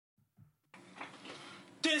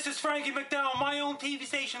This is Frankie McDowell, my own TV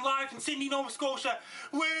station live from Sydney, Nova Scotia.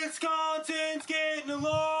 Wisconsin's getting a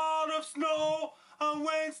lot of snow on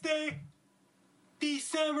Wednesday,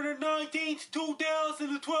 December the 19th,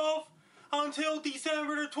 2012, until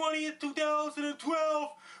December the 20th, 2012.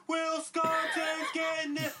 Wisconsin's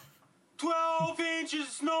getting 12 inches of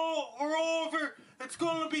snow or over. It's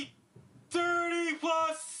going to be 30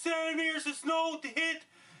 plus centimeters of snow to hit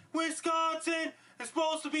Wisconsin. It's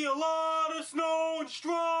supposed to be a lot of snow and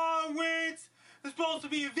strong winds. It's supposed to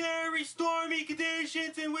be very stormy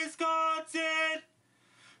conditions in Wisconsin.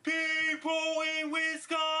 People in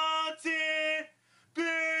Wisconsin, be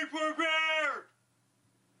prepared.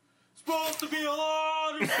 It's supposed to be a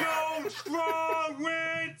lot of snow and strong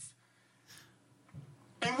winds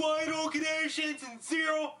and wide-open conditions and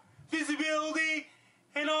zero visibility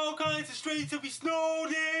and all kinds of streets will be snowed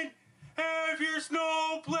in. Have your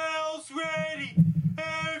snow plows ready.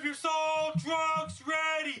 Have your salt trucks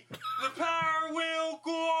ready. The power will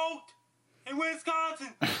go out in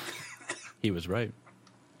Wisconsin. He was right.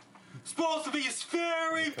 It's supposed to be a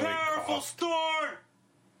very powerful storm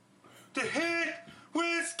to hit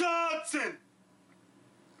Wisconsin.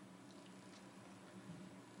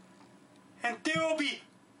 And there will be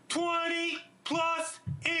 20 plus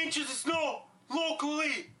inches of snow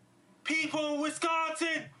locally. People in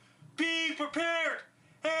Wisconsin, be prepared.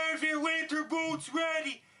 Have your winter boots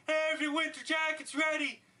ready. Have your winter jackets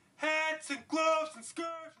ready. Hats and gloves and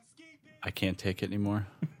scarves and ski pants. I can't take it anymore.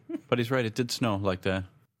 But he's right, it did snow like that.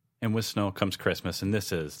 And with snow comes Christmas, and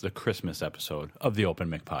this is the Christmas episode of the Open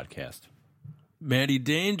Mic Podcast. Matty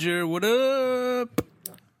Danger, what up?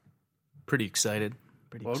 Pretty excited.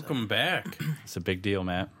 Welcome back. It's a big deal,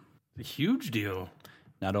 Matt. A huge deal.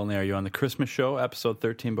 Not only are you on the Christmas show, episode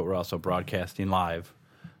 13, but we're also broadcasting live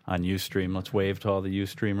on Ustream. Let's wave to all the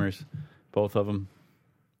Ustreamers, both of them.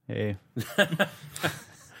 Hey.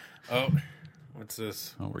 Oh, what's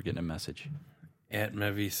this? Oh, we're getting a message. At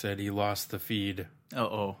Mevy said he lost the feed.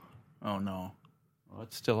 Oh no. Well,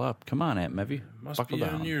 it's still up. Come on, Aunt Mevy. Must Buckle be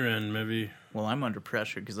down. on your end, Mevy. Well, I'm under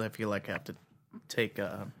pressure because I feel like I have to take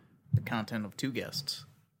the content of two guests.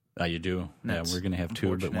 You do. That's yeah, we're going to have two,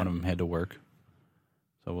 but unfortunate. one of them had to work.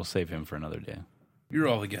 So we'll save him for another day. You're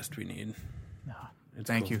all the guest we need.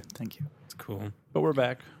 Thank cool. you. It's cool. But we're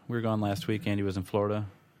back. We were gone last week. Andy was in Florida.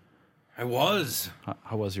 I was.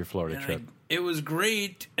 How was your Florida And trip? it was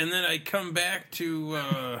great, and then I come back to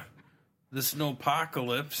the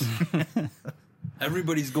snowpocalypse.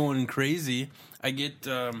 Everybody's going crazy. I get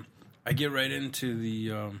right into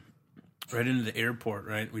the airport.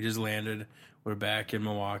 Right, we just landed. We're back in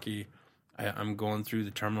Milwaukee. I'm going through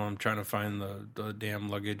the terminal. I'm trying to find the damn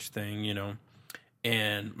luggage thing, you know,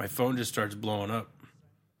 and my phone just starts blowing up.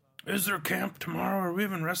 Is there camp tomorrow? Are we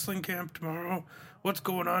having wrestling camp tomorrow? What's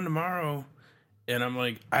going on tomorrow? And I'm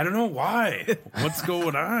like, I don't know why. What's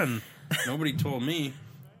going on? Nobody told me.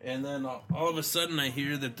 And then all of a sudden I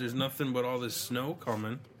hear that there's nothing but all this snow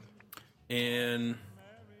coming. And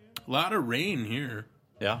a lot of rain here.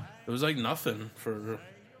 Yeah. It was like nothing for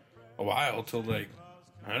a while till like,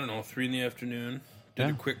 I don't know, 3 p.m. Did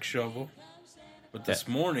a quick shovel. But this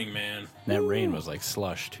morning, man. That rain was like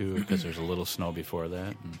slush, too, because there's a little snow before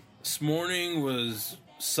that. This morning was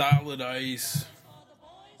solid ice.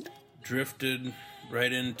 Drifted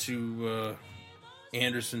right into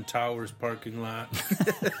Anderson Towers parking lot.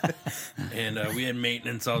 And we had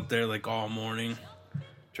maintenance out there like all morning,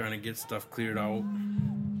 trying to get stuff cleared out.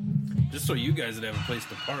 Just so you guys would have a place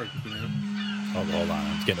to park, you know. Oh, hold on.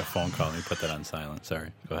 I'm getting a phone call. Let me put that on silent. Sorry.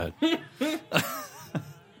 Go ahead.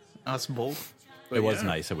 Us both. But It was yeah,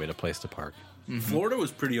 nice that we had a place to park. Florida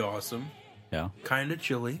was pretty awesome. Yeah. Kind of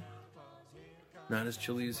chilly. Not as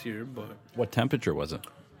chilly as here, but What temperature was it?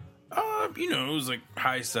 you know, it was like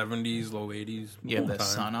high 70s, low 80s. You have whole that time.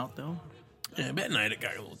 sun out though. Yeah, but at night it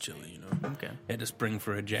got a little chilly, you know. Okay. Had to spring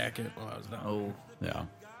for a jacket while I was down. Oh, Yeah.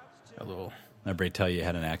 A little. Everybody tell you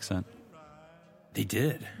had an accent? They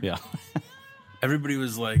did. Yeah. Everybody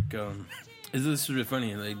was like, this is really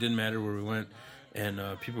funny. Like, it didn't matter where we went. And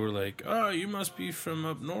people were like, oh, you must be from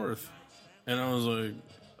up north. And I was like,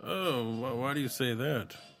 oh, why do you say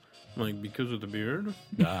that? I'm like, because of the beard?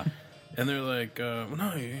 Yeah. And they're like, well,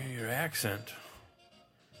 no, your accent.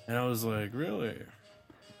 And I was like, really?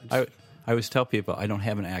 I always tell people I don't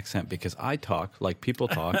have an accent because I talk like people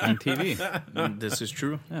talk on TV. this is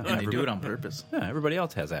true. Yeah. And they do it on purpose. Yeah, everybody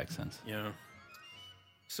else has accents. Yeah.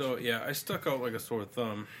 So, yeah, I stuck out like a sore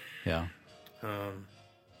thumb. Yeah.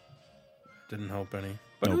 Didn't help any.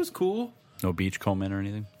 But Nope. it was cool. No beachcombing or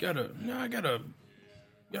anything? I got a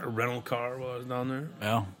rental car while I was down there.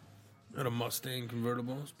 Yeah. Got a Mustang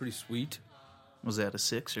convertible. It's pretty sweet. Was that a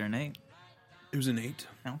 6 or an 8? It was an 8.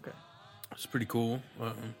 Okay. It's pretty cool.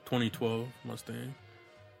 2012 Mustang.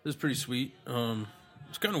 It was pretty sweet.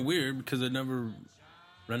 It's kind of weird because I never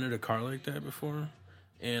rented a car like that before,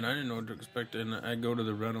 and I didn't know what to expect. And I go to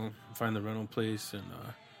the find the rental place, and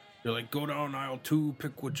they're like, go down aisle 2,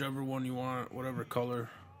 pick whichever one you want, whatever color.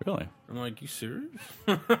 Really? I'm like, you serious?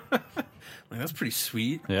 Like, that's pretty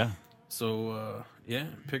sweet. Yeah. So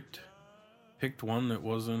picked one that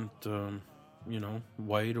wasn't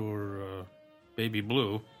white or baby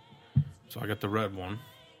blue. So I got the red one.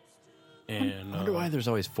 And I wonder why there's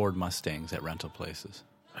always Ford Mustangs at rental places.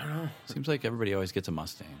 I don't know. Seems like everybody always gets a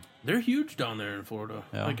Mustang. They're huge down there in Florida.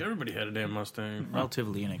 Yeah. Like, everybody had a damn Mustang.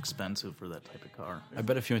 Relatively inexpensive for that type of car. I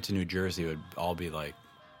bet if you went to New Jersey, it would all be like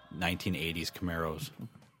 1980s Camaros.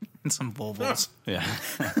 And some Volvos. Yeah.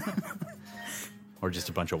 Or just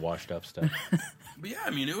a bunch of washed up stuff. But yeah,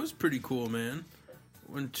 I mean, it was pretty cool, man.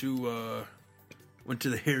 Went to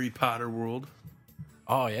the Harry Potter world.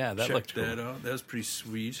 Oh, yeah, that Checked looked cool. that out. That was pretty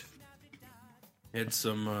sweet. Had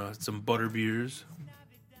some butter beers.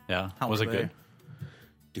 Yeah. How Was were it they? good?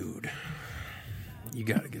 Dude, you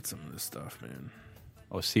got to get some of this stuff, man.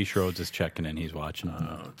 Oh, C. Schroeds is checking in. He's watching.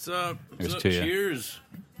 What's up? Here's What's up? to ya. Cheers.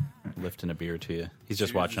 Lifting a beer to you. He's just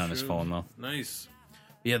Cheers, watching on his cheers. phone, though. Nice.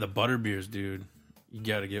 Yeah, the butter beers, dude. You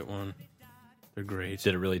got to get one. They're great.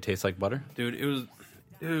 Did it really taste like butter? Dude, it was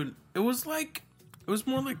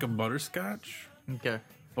more like a butterscotch, Okay.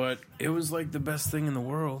 but it was like the best thing in the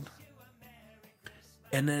world.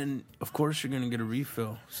 And then, of course, you're gonna get a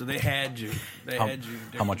refill. So they had you.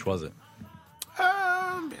 How much was it?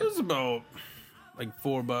 It was about like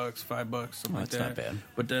 $4, $5, something like that's that. not bad.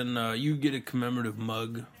 But then you get a commemorative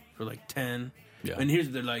mug for like 10. Yeah. And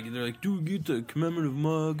they're like, dude, get the commemorative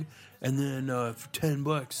mug, and then for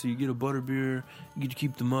 $10, so you get a butter beer, you get to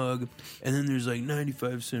keep the mug, and then there's like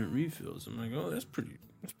 95-cent refills. I'm like, oh, that's pretty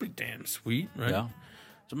damn sweet, right? Yeah.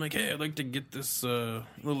 So I'm like, hey, I'd like to get this a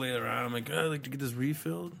little later on. I'm like, I'd like to get this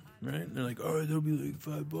refilled, right? And they're like, all right, that'll be like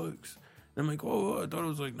 $5. And I'm like, oh, I thought it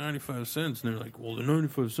was like 95 cents. And they're like, well, the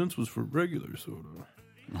 95 cents was for regular soda,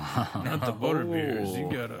 not the butter beers. You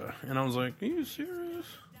gotta. And I was like, are you serious?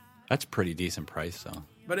 That's a pretty decent price, though.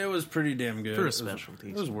 But it was pretty damn good. For a It was-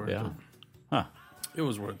 specialty. It was worth Yeah. it. Huh. It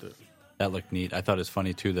was worth it. That looked neat. I thought it was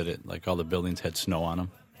funny, too, that it like all the buildings had snow on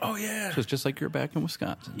them. Oh, yeah. So it's just like you're back in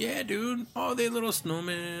Wisconsin. Yeah, dude. Oh, they had little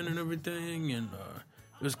snowmen and everything. And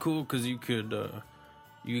it was cool because you could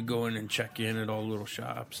go in and check in at all the little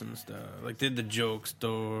shops and stuff. Like, they had the joke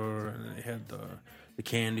store, and they had the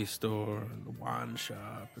candy store, and the wand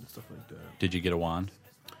shop, and stuff like that. Did you get a wand?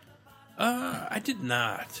 I did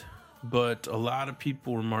not. But a lot of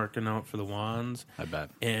people were marking out for the wands. I bet.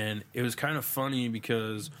 And it was kind of funny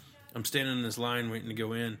because I'm standing in this line waiting to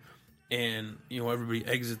go in, and everybody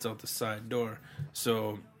exits out the side door.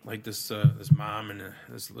 So like this mom and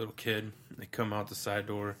this little kid, they come out the side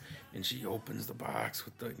door, and she opens the box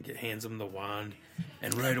hands him the wand,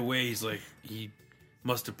 and right away he's like, he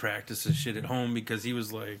must have practiced this shit at home because he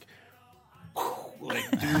was like doing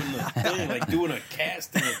the thing, like doing a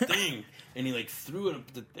cast in the thing, and he like threw it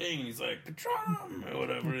up the thing, and he's like, Patron, or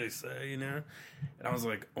whatever they say, And I was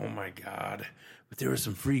like, oh my god. But there were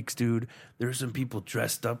some freaks, dude. There were some people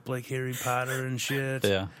dressed up like Harry Potter and shit.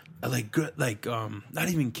 Yeah. Like not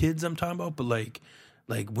even kids I'm talking about, but like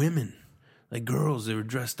women, like girls. They were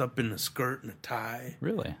dressed up in a skirt and a tie.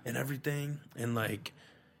 Really? And everything. And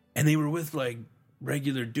they were with like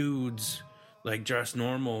regular dudes, like dressed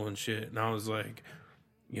normal and shit. And I was like,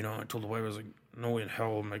 I told the wife, I was like, no way in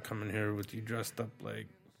hell am I coming here with you dressed up like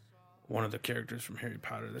one of the characters from Harry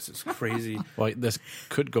Potter. This is crazy. Well, this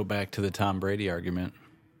could go back to the Tom Brady argument.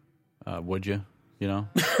 Would you? I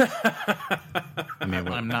mean,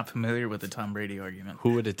 I'm not familiar with the Tom Brady argument.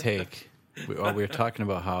 who would it take? We were talking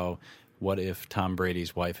about what if Tom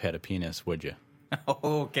Brady's wife had a penis? Would you?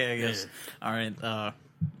 Oh, okay, I guess. All right.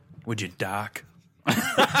 Would you dock?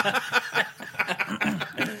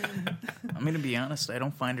 I mean, to be honest, I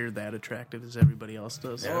don't find her that attractive as everybody else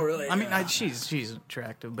does. Oh, really? I mean, she's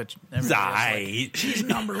attractive, but everybody else, like, she's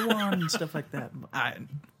number one and stuff like that.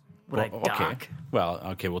 Would I Okay. dock? Well,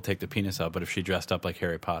 okay, we'll take the penis out, but if she dressed up like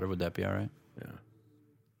Harry Potter, would that be all right? Yeah.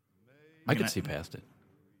 I could see past it.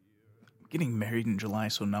 Getting married in July,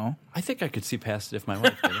 so no. I think I could see past it if my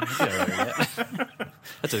wife did it. I'd be all right with that.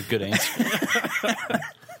 That's a good answer.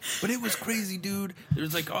 But it was crazy, dude.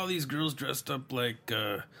 There's like all these girls dressed up like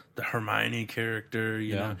the Hermione character,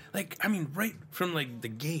 you know? Like, I mean, right from like the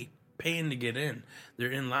gate, paying to get in.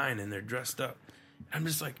 They're in line and they're dressed up. I'm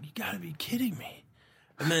just like, you gotta be kidding me.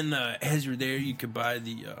 And then as you're there, you could buy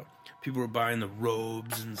people were buying the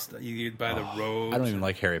robes and stuff. You could buy the robes. I don't even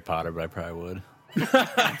like Harry Potter, but I probably would.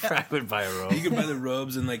 I would buy a robe. You could buy the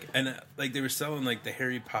robes and they were selling like the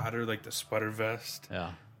Harry Potter, like the sweater vest,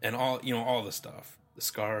 Yeah. and all the stuff, the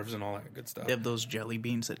scarves and all that good stuff. They have those jelly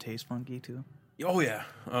beans that taste funky too. Oh yeah,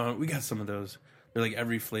 we got some of those. They're like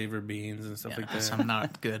every flavor beans and stuff like that. Some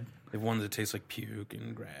not good. They have ones that taste like puke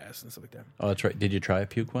and grass and stuff like that. Oh, that's right. Did you try a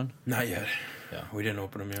puke one? Not yet. Yeah. We didn't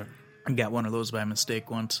open them yet. I got one of those by mistake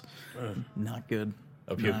once. Not good.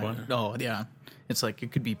 A puke one? Oh yeah, it's like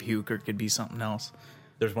it could be puke or it could be something else.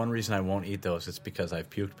 There's one reason I won't eat those. It's because I've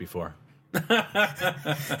puked before.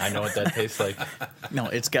 I know what that tastes like. No,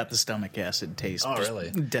 it's got the stomach acid taste. Oh, just really?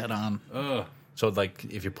 Dead on. Oh, So, like,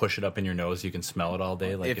 if you push it up in your nose, you can smell it all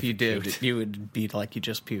day. Like if you did, puked. you would be like you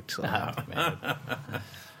just puked. So. Oh, man.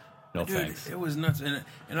 No dude, thanks. it was nuts. And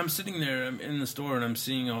I'm sitting there, I'm in the store, and I'm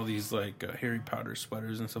seeing all these like Harry Potter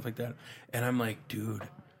sweaters and stuff like that, and I'm like, dude,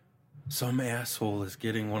 some asshole is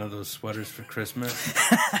getting one of those sweaters for Christmas,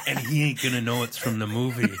 and he ain't gonna know it's from the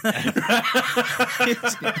movie,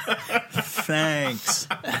 Thanks.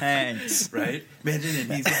 right? Imagine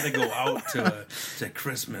it. He's got to go out to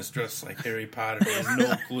Christmas dressed like Harry Potter. He has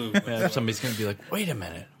no clue. Yeah, somebody's going to be like, wait a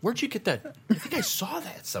minute. Where'd you get that? I think I saw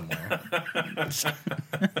that somewhere.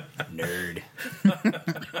 Nerd.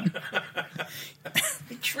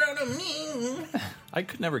 I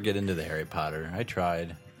could never get into the Harry Potter. I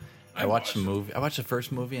tried. I watched the movie. I watched the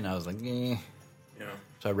first movie, and I was like, eh. Yeah.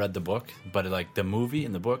 So I read the book, but like the movie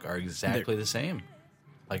and the book are exactly the same,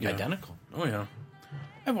 like identical. Oh yeah,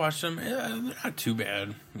 I watched them. Yeah, they're not too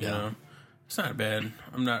bad. You know, it's not bad.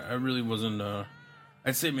 I really wasn't.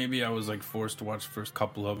 I'd say maybe I was like forced to watch the first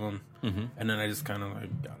couple of them, and then I just kind of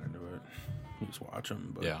like got into it. You just watch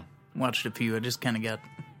them. But. Yeah. Watched a few. I just kind of got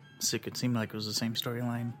sick. It seemed like it was the same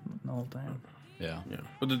storyline the whole time. Yeah. Yeah,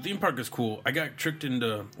 but the theme park is cool. I got tricked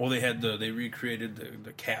into. Well, they recreated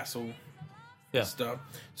the castle. Yeah. Stuff.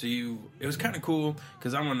 So it was kind of cool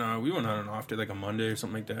because we went on an off day like a Monday or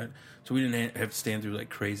something like that. So we didn't have to stand through like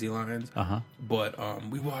crazy lines. But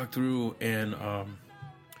we walked through and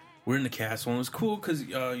we're in the castle and it was cool because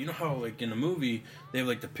you know how like in the movie they have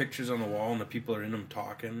like the pictures on the wall and the people are in them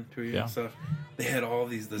talking to you and stuff. They had all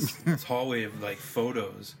this hallway of like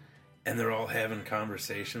photos. And they're all having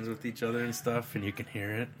conversations with each other and stuff, and you can hear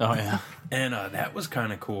it. Oh, yeah. And that was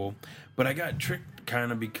kind of cool. But I got tricked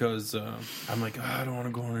kind of because I'm like, I don't want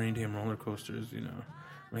to go on any damn roller coasters, you know.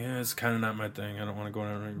 I'm like, it's kind of not my thing. I don't want to go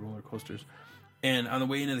on any roller coasters. And on the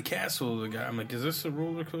way into the castle, the guy, I'm like, is this a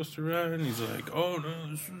roller coaster ride? And he's like, oh, no,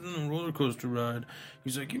 this isn't a roller coaster ride.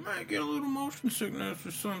 He's like, you might get a little motion sickness or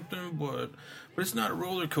something, but it's not a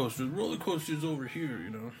roller coaster. The roller coaster's over here, you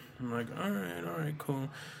know. I'm like, all right, cool.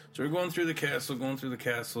 So we're going through the castle,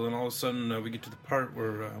 and all of a sudden we get to the part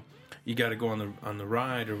where you got to go on the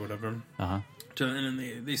ride or whatever. And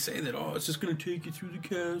then they say that, it's just going to take you through the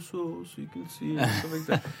castle so you can see it and stuff like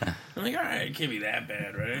that. I'm like, all right, it can't be that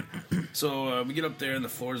bad, right? So we get up there and the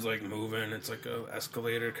floor's like moving. It's like a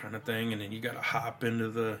escalator kind of thing, and then you got to hop into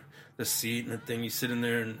the seat and the thing. You sit in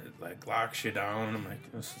there and it like locks you down. And I'm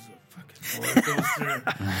like, this is a fucking roller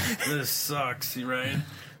coaster. This sucks, right?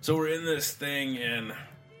 So we're in this thing and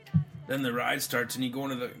then the ride starts and you go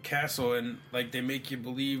into the castle and like they make you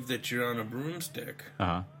believe that you're on a broomstick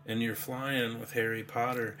and you're flying with Harry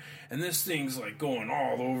Potter and this thing's like going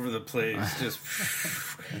all over the place just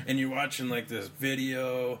and you're watching like this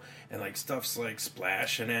video and like stuff's like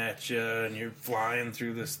splashing at you and you're flying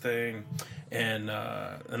through this thing and then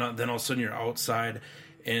all of a sudden you're outside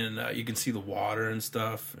and you can see the water and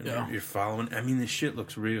stuff and you're following. I mean, this shit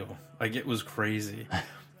looks real. Like it was crazy.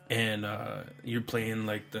 And you're playing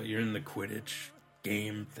like you're in the Quidditch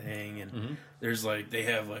game thing, and there's like they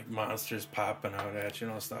have like monsters popping out at you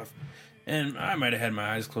and all stuff. And I might have had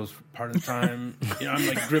my eyes closed for part of the time. You know, I'm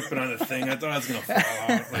like gripping on a thing. I thought I was gonna fall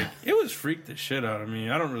out. Like it was freaked the shit out of me.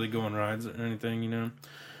 I don't really go on rides or anything, you know,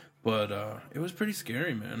 but it was pretty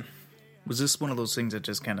scary, man. Was this one of those things that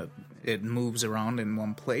just kind of it moves around in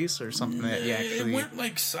one place, or something that you actually? It went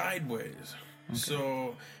like sideways. Okay.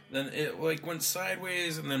 So then it like went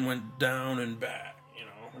sideways and then went down and back, you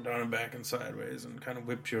know, down and back and sideways and kind of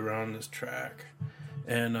whipped you around this track.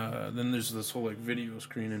 And then there's this whole like video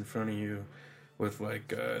screen in front of you with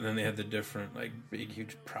like, and then they had the different like big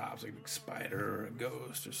huge props, like a big spider or a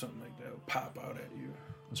ghost or something like that would pop out at you.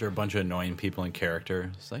 Was there a bunch of annoying people in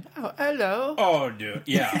character? It's like, oh, hello. Oh, dude,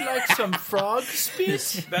 yeah. You like some frog spit?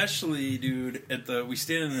 Especially, dude, we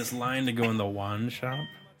stand in this line to go in the wand shop.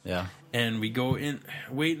 Yeah. And we go in,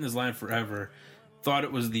 wait in this line forever. Thought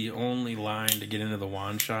it was the only line to get into the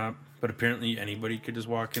wand shop, but apparently anybody could just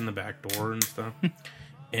walk in the back door and stuff.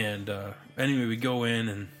 And anyway, we go in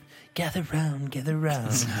and gather round.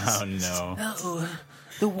 Oh no!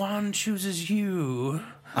 The wand chooses you.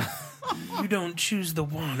 You don't choose the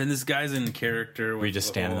wand. And this guy's in character. We just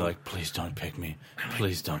stand there like, please don't pick me.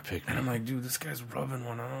 Please don't pick me. And I'm like, dude, this guy's rubbing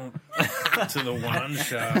one out to the wand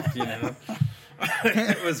shop, you know?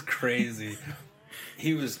 It was crazy.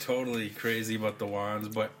 He was totally crazy about the wands,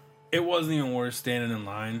 but it wasn't even worth standing in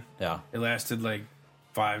line. Yeah. It lasted like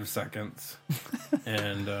 5 seconds.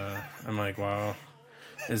 And I'm like, wow,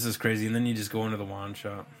 this is crazy. And then you just go into the wand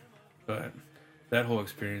shop. But that whole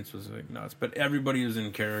experience was like nuts. But everybody was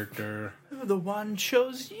in character. The wand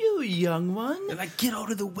chose you, young one. They're like, get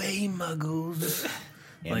out of the way, muggles.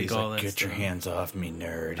 And Like he's all like, that get your stuff. hands off me,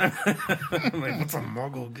 nerd. I'm like, what's a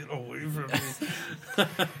muggle? Get away from me.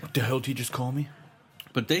 What the hell did you just call me?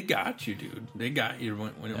 But they got you, dude. They got you.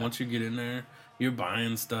 Once you get in there, you're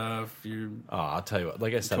buying stuff. You're Oh, I'll tell you what.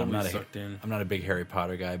 Like I said, totally sucked in. I'm not a big Harry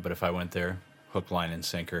Potter guy, but if I went there, hook, line, and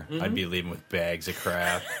sinker, I'd be leaving with bags of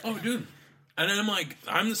crap. Oh, dude. And then I'm like,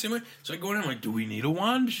 I'm the same way. So I go in, I'm like, do we need a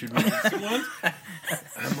wand? Should we get some wands?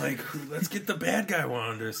 I'm like, let's get the bad guy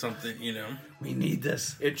wand or something, you know? We need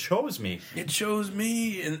this. It chose me. It shows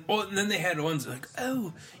me. And then they had ones like,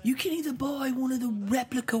 oh, you can either buy one of the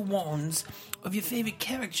replica wands of your favorite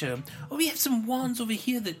character, or we have some wands over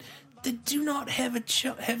here that do not have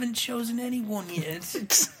haven't chosen anyone yet.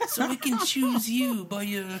 So we can choose you by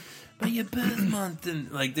your birth month.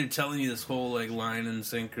 And like they're telling you this whole like line and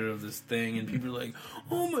sinker of this thing, and people are like,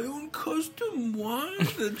 oh, my own custom wand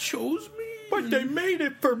that chose me. But they made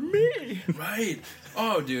it for me. Right.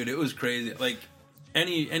 Oh, dude, it was crazy. Like,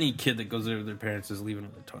 any kid that goes there with their parents is leaving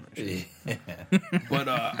with a ton of shit. But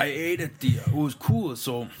I ate at the... it was cool,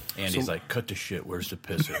 so... Andy's like, cut the shit. Where's the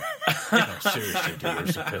pisser? No, seriously, dude.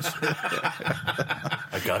 Where's the pisser?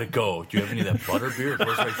 I gotta go. Do you have any of that butter beer?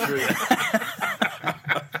 Where's my shirt?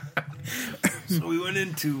 So we went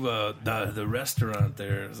into the restaurant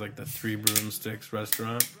there. It was like the Three Broomsticks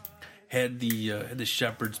restaurant. Had the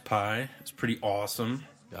shepherd's pie. It's pretty awesome.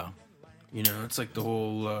 Yeah. You know, it's like the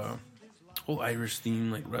whole Irish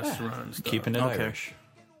theme like restaurant and stuff. Keeping it Okay. Irish.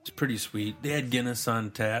 It's pretty sweet. They had Guinness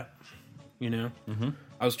on tap. You know,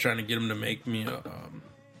 I was trying to get them to make me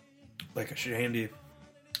like a shandy,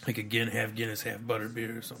 like half Guinness, half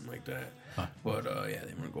butterbeer or something like that. Huh. But yeah,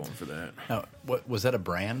 they weren't going for that. Now, what was that a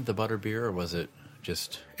brand, the butter beer, or was it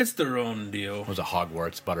just It's their own deal. was it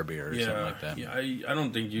Hogwarts butter beer or something like that? Yeah, I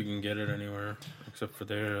don't think you can get it anywhere except for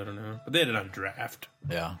there. I don't know, but they had it on draft.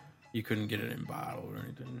 Yeah. You couldn't get it in bottle or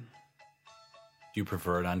anything. Do you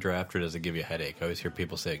prefer it on draft, or does it give you a headache? I always hear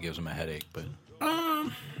people say it gives them a headache, but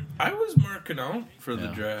I was marking out for the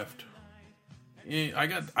Yeah. draft.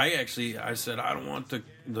 Yeah, I said I don't want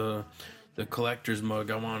the collector's mug.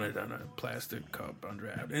 I want it on a plastic cup on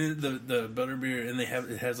draft. And the butterbeer, and it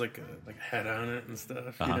has like a head on it and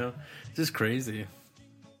stuff. You know, it's just crazy.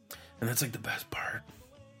 And that's like the best part.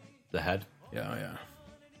 the head. Yeah.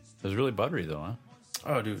 It was really buttery, though, huh?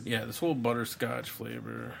 Oh, dude, yeah, this whole butterscotch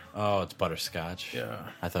flavor. Oh, it's butterscotch. Yeah.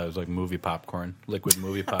 I thought it was like movie popcorn, liquid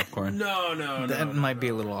movie popcorn. No. That might be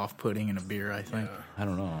a little off-putting in a beer, I think. I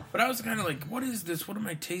don't know. But I was kind of like, what is this? What am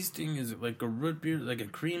I tasting? Is it like a root beer, like a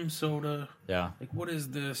cream soda? Yeah. Like, what is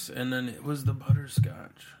this? And then it was the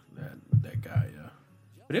butterscotch. That guy, yeah.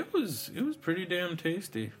 But it was pretty damn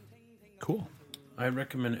tasty. Cool. I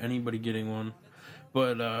recommend anybody getting one.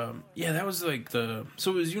 But yeah, that was like so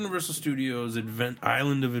it was Universal Studios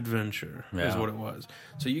Island of Adventure is Yeah. what it was.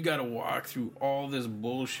 So you got to walk through all this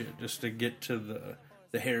bullshit just to get to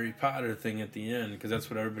the Harry Potter thing at the end, because that's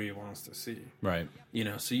what everybody wants to see. Right. You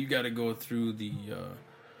know, so you got to go through the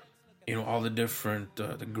all the different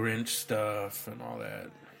the Grinch stuff and all that.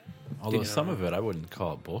 Although Yeah. some of it, I wouldn't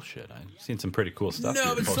call it bullshit. I've seen some pretty cool stuff. No,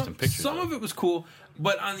 You're but posting pictures some of it was cool.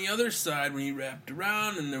 But on the other side, when you wrapped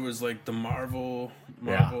around and there was like the Marvel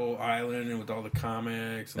Island and with all the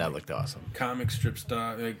comics, and That like looked awesome. comic strip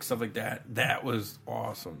stuff, like stuff like that. That was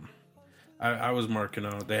awesome. I was marking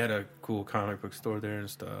out. They had a cool comic book store there and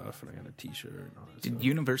stuff, and I got a T-shirt and all that Did stuff.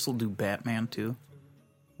 Universal do Batman too?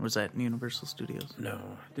 Or was that Universal Studios? No,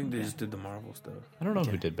 I think they just did the Marvel stuff. I don't know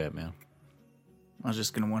who did Batman. I was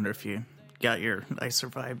just gonna wonder if you got your "I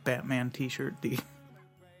Survived Batman" T-shirt.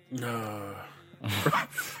 No.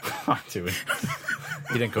 Dude.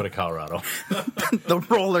 He didn't go to Colorado. The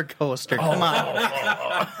roller coaster. Come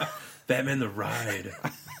on. Batman the Ride.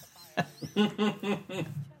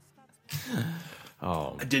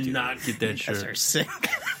 Oh, I did not get that You guys shirt. are sick.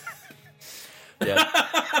 yeah.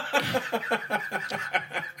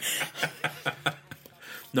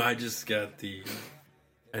 No, I just got the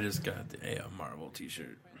Marvel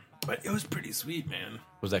T-shirt, but it was pretty sweet, man.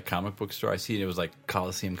 Was that comic book store? I see it was like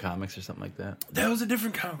Coliseum Comics or something like that. That was a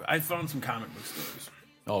different comic. I found some comic book stores.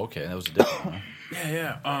 Oh, okay. That was a different one.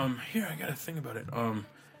 Yeah. Here, I got to think about it.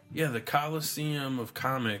 Yeah, the Coliseum of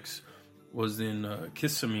Comics was in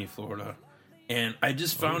Kissimmee, Florida. And I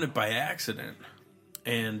just found it by accident.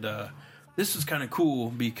 And this was kind of cool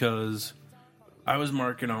because I was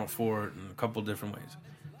marking out for it in a couple different ways.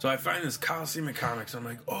 So I find this Coliseum of Comics. I'm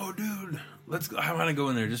like, oh, dude, let's go. I want to go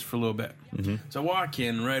in there just for a little bit. Mm-hmm. So I walk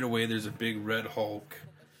in, right away, there's a big Red Hulk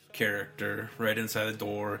character right inside the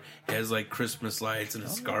door. He has like Christmas lights and a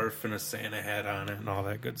scarf and a Santa hat on it and all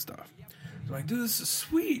that good stuff. I'm like, dude, this is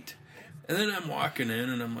sweet. And then I'm walking in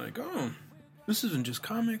and I'm like, oh, this isn't just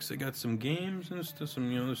comics. They got some games and stuff.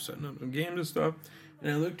 They're setting up some games and stuff.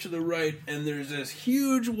 And I look to the right, and there's this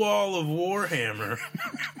huge wall of Warhammer.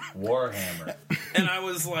 Warhammer. And I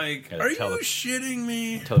was like, are you shitting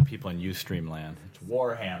me? Tell the people in Ustream land. It's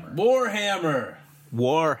Warhammer.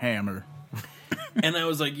 Warhammer. And I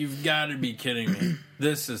was like, you've got to be kidding me.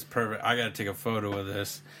 This is perfect. I got to take a photo of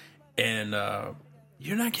this. And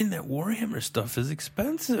you're not kidding. That Warhammer stuff is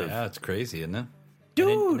expensive. Yeah, it's crazy, isn't it? Dude.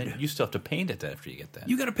 And then you still have to paint it after you get that.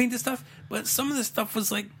 You got to paint this stuff. But some of this stuff was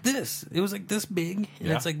like this. It was like this big.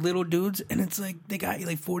 And it's like little dudes. And it's like they got you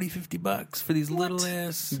like $40-$50 for these little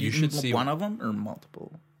ass. You should see one of them or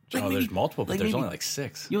multiple. Like there's multiple, but there's only like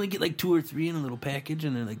 6. You only get like 2 or 3 in a little package,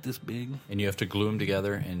 and they're like this big. And you have to glue them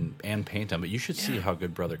together and paint them. But you should see how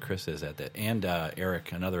good Brother Chris is at that. And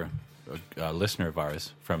Eric, another listener of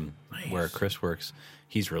ours from where Chris works,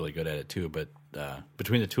 he's really good at it too. But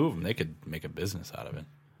between the two of them, they could make a business out of it.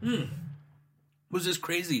 It was just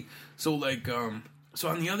crazy. So like, so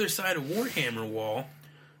on the other side of Warhammer wall,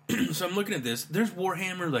 so I'm looking at this. There's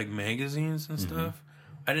Warhammer like magazines and stuff.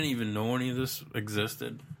 I didn't even know any of this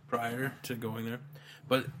existed prior to going there.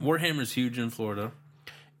 But Warhammer's huge in Florida.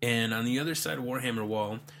 And on the other side of Warhammer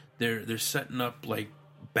wall, they're setting up like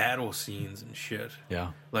battle scenes and shit.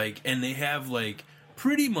 Yeah. Like, and they have like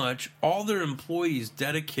pretty much all their employees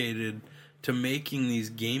dedicated to making these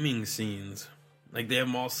gaming scenes. Like they have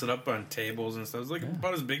them all set up on tables and stuff. It's like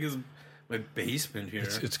about as big as my basement here.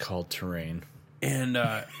 It's called terrain. And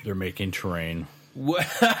they're making terrain.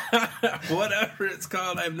 Whatever it's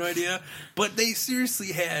called, I have no idea. But they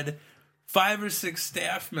seriously had 5 or 6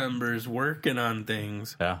 staff members working on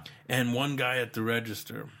things. Yeah. And one guy at the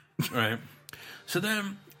register. Right. So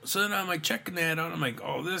then I'm like checking that out. I'm like,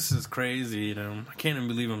 oh, this is crazy, you know. I can't even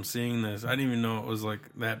believe I'm seeing this. I didn't even know it was like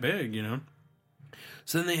that big, you know.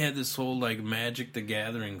 So then they had this whole like Magic the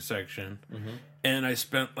Gathering section. And I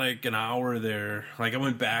spent like an hour there. Like I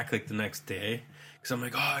went back like the next day. Because I'm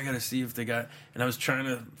like, oh, I got to see if they got... And I was trying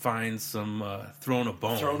to find some Throwing a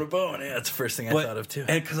Bone. Throwing a Bone, yeah. That's the first thing I thought of, too.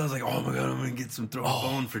 And because I was like, oh, my God, I'm going to get some Throwing a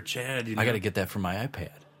Bone for Chad. You know? I got to get that for my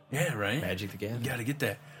iPad. Yeah, right? Magic the Gathering. You got to get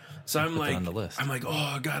that. So I'm like... on the list. I'm like, oh,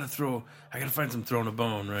 I got to find some Throwing a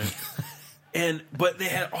Bone, right? But they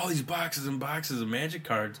had all these boxes and boxes of Magic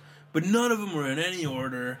cards, but none of them were in any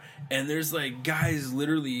order. And there's, like, guys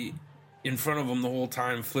literally... in front of them the whole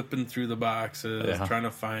time, flipping through the boxes, trying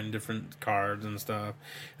to find different cards and stuff.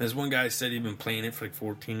 And this one guy said he'd been playing it for like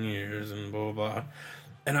 14 years and blah, blah, blah.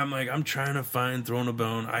 And I'm like, I'm trying to find Throwing a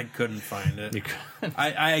Bone. I couldn't find it.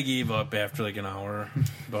 I gave up after like an hour.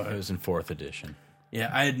 But it was in 4th edition.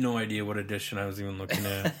 Yeah, I had no idea what edition I was even looking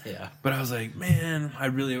at. Yeah. But I was like, man, I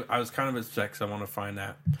was kind of upset because I want to find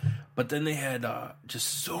that. But then they had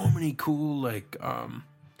just so many cool, like,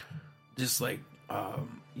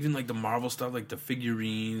 even like the Marvel stuff, like the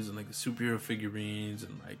figurines and like the superhero figurines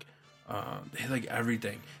and like they had like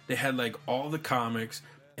everything. They had like all the comics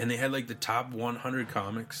and they had like the top 100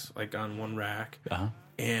 comics like on one rack,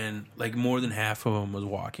 and like more than half of them was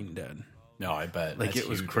Walking Dead. No, I bet. Like it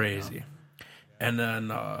was crazy. And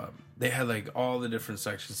then they had like all the different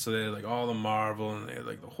sections. So they had like all the Marvel and they had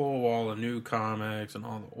like the whole wall of new comics and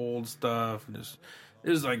all the old stuff. And it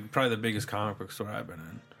was like probably the biggest comic book store I've been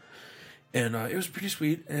in. And it was pretty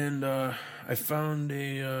sweet, and I found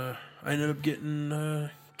I ended up getting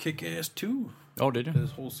Kick-Ass 2. Oh, did you?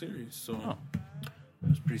 This whole series, so it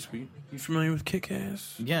was pretty sweet. You familiar with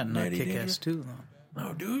Kick-Ass? Yeah, not Kick-Ass 2, though.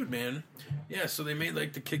 Oh, dude, man. Yeah, so they made,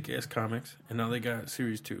 like, the Kick-Ass comics, and now they got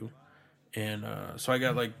Series 2. And so I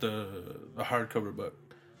got, like, the hardcover book.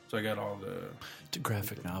 So I got all the... It's a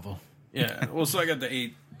graphic novel. Yeah, well, so I got the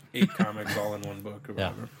eight comics all in one book or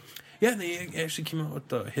whatever. Yeah, they actually came out with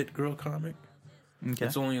the Hit Girl comic. Okay.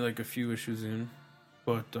 It's only like a few issues in,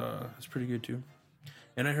 but it's pretty good too.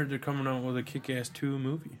 And I heard they're coming out with a Kick-Ass 2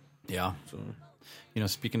 movie. Yeah. So, you know,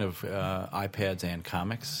 speaking of iPads and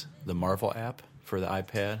comics, the Marvel app for the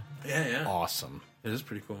iPad. Yeah. Awesome. It is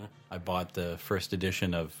pretty cool. I bought the first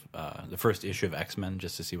edition of the first issue of X-Men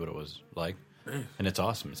just to see what it was like. Nice. And it's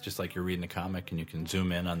awesome. It's just like you're reading a comic and you can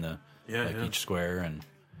zoom in on the each square and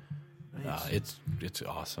It's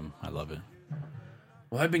awesome. I love it.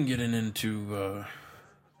 Well, I've been getting into The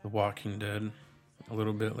Walking Dead a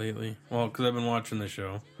little bit lately. Well, because I've been watching the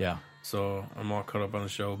show. Yeah. So I'm all caught up on the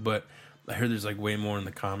show. But I heard there's like way more in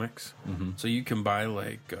the comics. Mm-hmm. So you can buy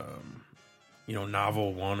like,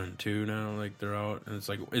 novel 1 and 2 now. Like they're out. And it's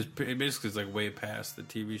basically it's like way past the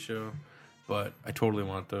TV show. But I totally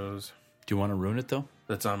want those. Do you want to ruin it though?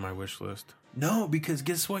 That's on my wish list. No, because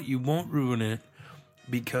guess what? You won't ruin it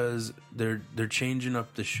because they're changing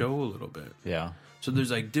up the show a little bit. Yeah. So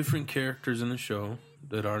there's like different characters in the show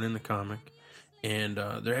that aren't in the comic, and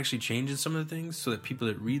they're actually changing some of the things so that people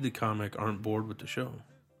that read the comic aren't bored with the show,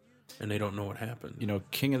 and they don't know what happened. You know,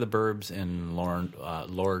 King of the Burbs and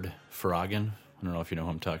Lord Farragon. I don't know if you know who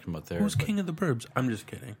I'm talking about there. Who's King of the Burbs? I'm just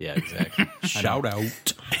kidding. Yeah, exactly. Shout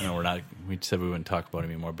out. I know we said we wouldn't talk about it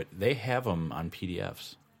anymore, but they have them on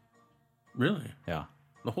PDFs. Really? Yeah.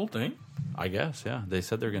 The whole thing? I guess, yeah. They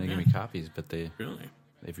said they're going to give me copies, but they've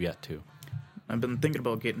yet to. I've been thinking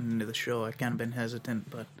about getting into the show. I kind of been hesitant,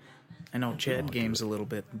 but I know Chad games a little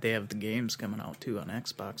bit. They have the games coming out too on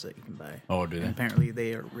Xbox that you can buy. Oh, do they? And apparently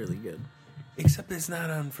they are really good. Except it's not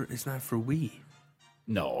for Wii.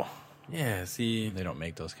 No. Yeah, see, they don't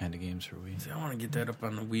make those kind of games for Wii. See, I want to get that up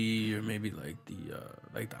on the Wii or maybe like the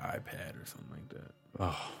iPad or something like that.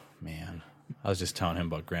 Oh man, I was just telling him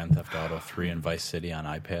about Grand Theft Auto 3 and Vice City on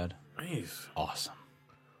iPad. Nice, awesome.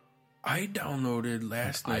 I downloaded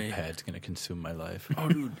last night. iPad's gonna consume my life. Oh,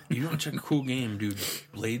 dude, you want to check a cool game, dude?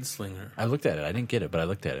 Blade Slinger. I looked at it. I didn't get it, but I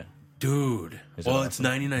looked at it. Dude, well, it's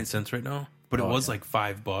 99 cents right now, but it was like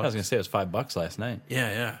 $5. I was gonna say it was $5 last night.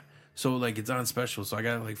 Yeah. So like it's on special, so I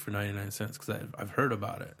got it like for 99 cents because I've heard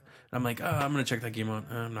about it. And I'm like, I'm gonna check that game out.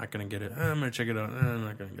 I'm not gonna get it. I'm gonna check it out. I'm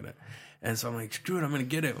not gonna get it. And so I'm like, screw it, I'm gonna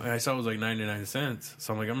get it. And I saw it was like 99 cents,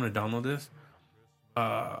 so I'm like, I'm gonna download this.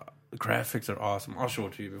 The graphics are awesome. I'll show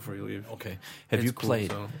it to you before you leave. Okay. Have you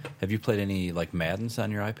played any like Maddens on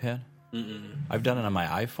your iPad? Mm-mm. I've done it on my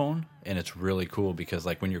iPhone, and it's really cool because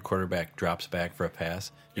like when your quarterback drops back for a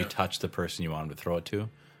pass, you touch the person you want him to throw it to.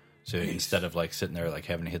 So instead of like sitting there like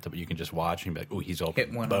having to hit you can just watch and be like, oh, he's open.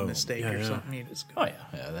 Hit one on mistake or something. You just go. Oh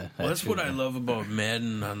yeah. That's what I love about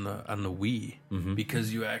Madden on the Wii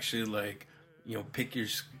because you actually like pick your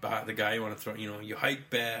spot, the guy you want to throw. You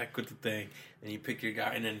hike back with the thing, and you pick your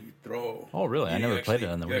guy, and then you throw. Oh really? I never played it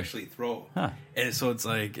on the Wii. You actually throw, and so it's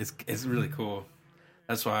like it's really cool.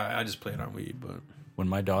 That's why I just play it on Wii. But when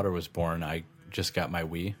my daughter was born, I just got my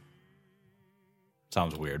Wii.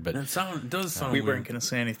 Sounds weird, but it does sound. We weird. weren't going to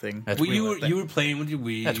say anything. You were playing with your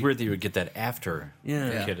Wii. That's weird that you would get that after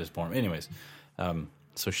the kid is born. Anyways,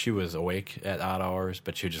 so she was awake at odd hours,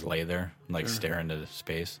 but she would just lay there and like stare into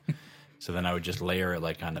space. So then I would just lay her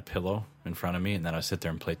like on a pillow in front of me, and then I would sit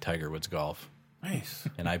there and play Tiger Woods golf. Nice.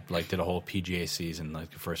 And I like did a whole PGA season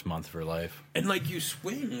like the first month of her life. And like you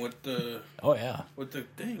swing with the with the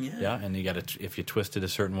thing, yeah. And you got to if you twist it a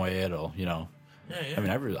certain way, it'll Yeah. I mean,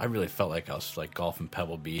 I really felt like I was like golfing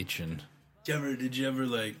Pebble Beach and. Did you ever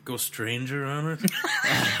like go stranger on it?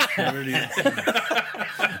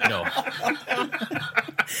 No.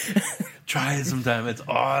 Try it sometime. It's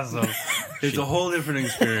awesome. It's a whole different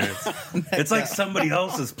experience. It's like somebody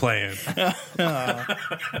else is playing.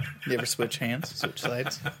 You ever switch hands, switch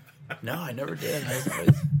sides? No, I never did.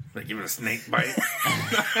 Like give it a snake bite.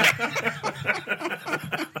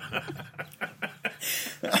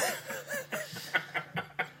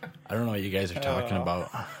 I don't know what you guys are talking about.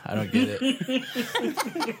 I don't get it.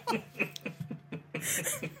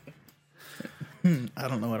 I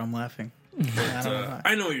don't know what I'm laughing.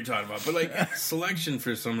 I know what you're talking about, but like selection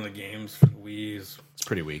for some of the games for the Wii is it's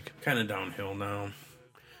pretty weak. Kind of downhill now.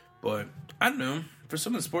 But I don't know. For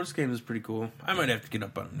some of the sports games, it's pretty cool. I might have to get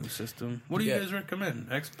up on a new system. What do you guys recommend?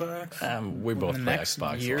 Xbox? We both play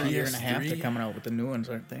Xbox. Year and a half, they're coming out with the new ones,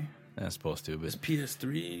 aren't they? That's supposed to, but is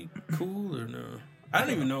PS3 cool or no? I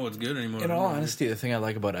don't even know what's good anymore. In all honesty, the thing I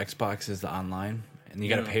like about Xbox is the online, and you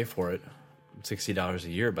got to pay for it, $60 a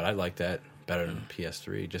year. But I like that better than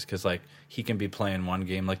PS3, just because like he can be playing one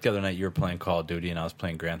game. Like the other night, you were playing Call of Duty, and I was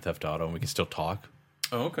playing Grand Theft Auto, and we can still talk.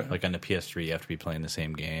 Oh, okay. Like on the PS3, you have to be playing the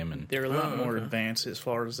same game, and they're a lot more advanced as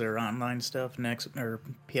far as their online stuff. Or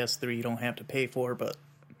PS3, you don't have to pay for, but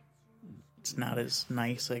it's not as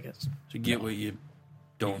nice, I guess. So you get what you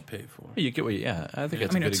don't pay for. You get what I think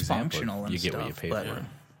that's a good it's example. Functional and you get stuff, what you pay but for.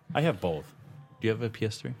 I have both. Do you have a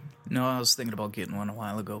PS3? No, I was thinking about getting one a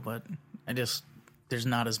while ago, but there's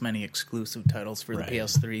not as many exclusive titles for the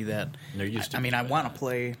PS3 that there used to. I mean, I want to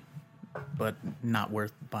play, but not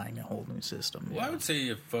worth buying a whole new system. Well, I would say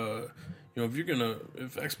if if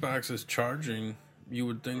Xbox is charging, you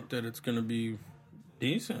would think that it's going to be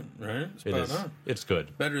decent, right? It is. On. It's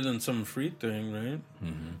good. Better than some free thing, right?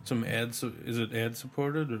 Mm-hmm. Some ads. Is it ad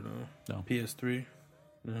supported or no? No. PS3.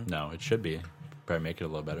 No, it should be. Probably make it a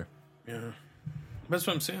little better. Yeah, that's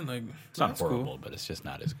what I'm saying. Like, It's not horrible, cool. but it's just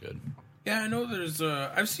not as good. Yeah, I know. There's.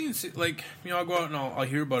 I've seen like I'll go out and I'll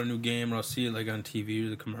hear about a new game or I'll see it like on TV or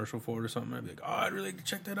the commercial for it or something. I'd be like, oh, I'd really like to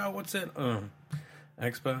check that out. What's that?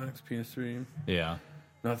 Xbox, PS3. Yeah.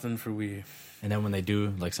 Nothing for Wii. And then when they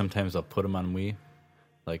do, like sometimes they'll put them on Wii.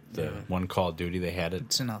 Like the one Call of Duty, they had it.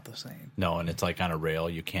 It's not the same. No, and it's like on a rail.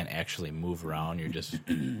 You can't actually move around. You're just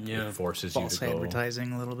it forces False you to go.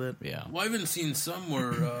 advertising a little bit. Yeah. Well, I've even seen some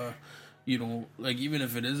where, like even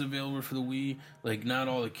if it is available for the Wii, like not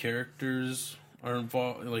all the characters are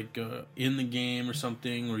involved, like in the game or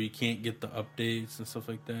something, or you can't get the updates and stuff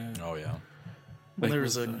like that. Oh yeah. Well, Like there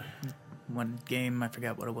was with one game, I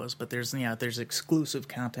forgot what it was, but there's exclusive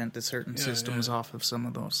content to certain systems off of some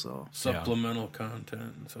of those. So supplemental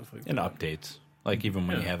content and stuff like And that. updates. Like even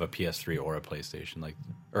when you have a PS3 or a PlayStation,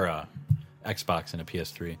 or a Xbox and a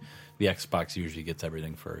PS3, the Xbox usually gets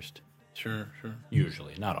everything first. Sure.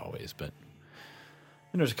 Usually, not always, but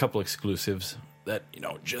and there's a couple exclusives that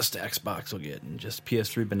just Xbox will get, and just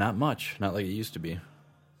PS3, but not much, not like it used to be.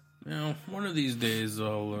 One of these days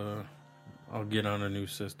I'll get on a new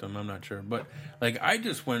system. I'm not sure, but like I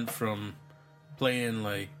just went from playing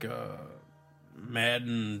like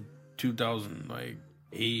Madden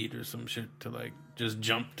 2008 or some shit to like just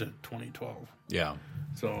jump to 2012. Yeah.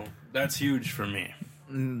 So that's huge for me.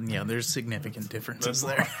 yeah, there's significant differences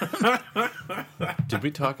there. Did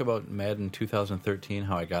we talk about Madden 2013?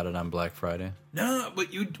 How I got it on Black Friday? No,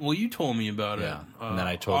 but you told me about it. Yeah, and then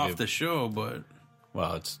I told off you the show, but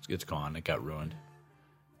Well, it's gone. It got ruined.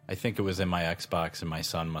 I think it was in my Xbox, and my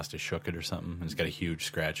son must have shook it or something. It's got a huge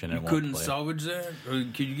scratch in it. you couldn't salvage that, or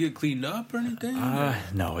could you get it cleaned up or anything?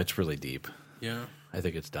 No, it's really deep. Yeah. I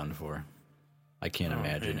think it's done for. I can't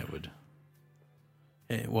imagine it would.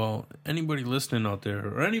 Hey, well, anybody listening out there,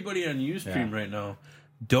 or anybody on Ustream right now,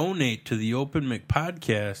 donate to the Open Mic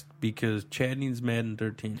podcast because Chad needs Madden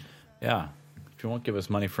 13. Yeah. If you won't give us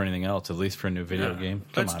money for anything else, at least for a new video game,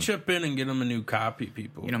 come Let's on. chip in and get him a new copy,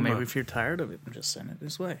 people. Come maybe on. if you're tired of it, just send it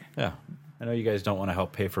this way. Yeah. I know you guys don't want to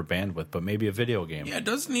help pay for bandwidth, but maybe a video game. Yeah, it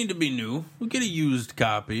doesn't need to be new. We'll get a used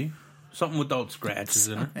copy. Something without scratches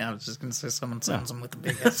in it. Yeah, I was just going to say someone sends them with the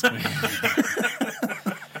big S.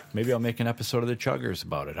 Maybe I'll make an episode of the Chuggers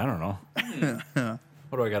about it. I don't know.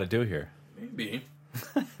 What do I got to do here? Maybe.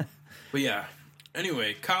 But yeah.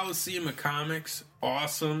 Anyway, Coliseum of Comics,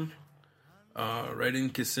 awesome. Right in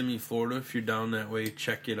Kissimmee, Florida. If you're down that way,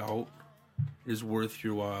 check it out. It is worth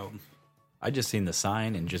your while. I just seen the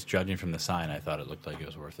sign, and just judging from the sign, I thought it looked like it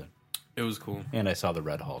was worth it. It was cool. And I saw the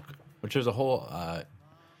Red Hulk, which there's a whole, I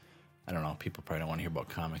don't know, people probably don't want to hear about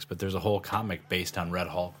comics, but there's a whole comic based on Red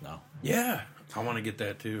Hulk now. Yeah. I want to get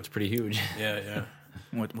that too. It's pretty huge. Yeah.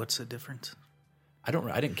 What's the difference? I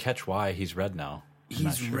didn't catch why he's red now. I'm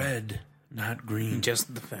not He's sure. red, not green.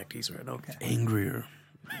 Just the fact he's red, okay. Angrier,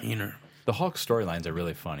 meaner. The Hulk storylines are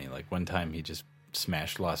really funny. Like one time he just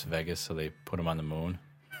smashed Las Vegas, so they put him on the moon,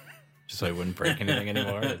 just so he wouldn't break anything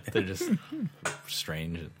anymore. They're just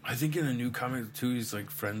strange. I think in the new comic too, he's like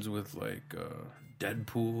friends with like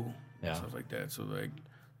Deadpool, and stuff like that. So like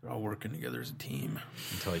they're all working together as a team.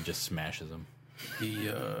 Until he just smashes them.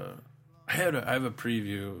 I have a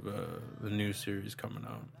preview of the new series coming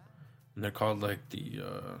out, and they're called like the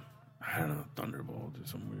I don't know, Thunderbolt or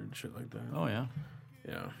some weird shit like that. Oh yeah.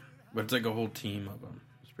 Yeah, but it's like a whole team of them.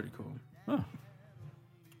 It's pretty cool. Oh.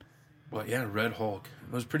 Well, yeah, Red Hulk.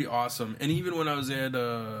 It was pretty awesome. And even when I was at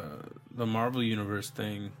the Marvel Universe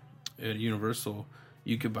thing at Universal,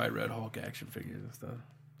 you could buy Red Hulk action figures and stuff.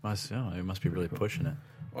 It must be really pushing it.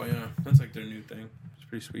 Oh, yeah. That's like their new thing. It's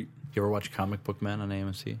pretty sweet. You ever watch Comic Book Man on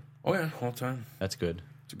AMC? Oh, yeah. All the time. That's good.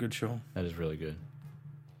 It's a good show. That is really good.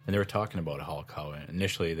 And they were talking about Hulk, how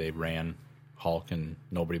initially they ran Hulk and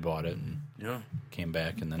nobody bought it, and came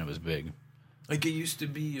back, and then it was big. Like it used to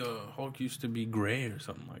be, Hulk used to be gray or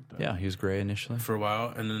something like that. Yeah, he was gray initially. For a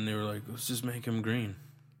while, and then they were like, let's just make him green.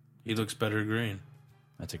 He looks better green.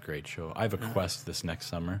 That's a great show. I have a quest this next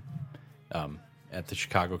summer. At the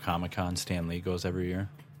Chicago Comic-Con, Stan Lee goes every year.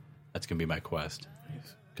 That's going to be my quest.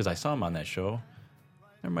 Because I saw him on that show.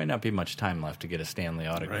 There might not be much time left to get a Stan Lee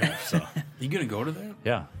autograph. Right. So You gonna go to that?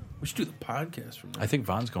 yeah. We should do the podcast from there. I think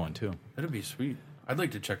Von's going too. That'd be sweet. I'd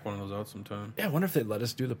like to check one of those out sometime. Yeah, I wonder if they'd let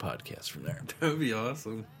us do the podcast from there. That would be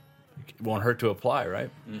awesome. It won't hurt to apply,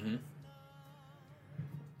 right?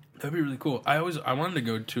 That'd be really cool. I wanted to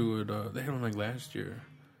go to it. They had one like last year,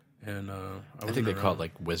 and I think they call it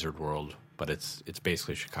like Wizard World, but it's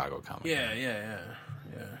basically Chicago Comic-Con. Yeah.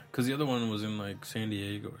 Yeah, because the other one was in like San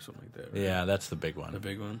Diego or something like that. Right? Yeah, that's the big one. The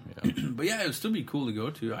big one. Yeah. But yeah, it would still be cool to go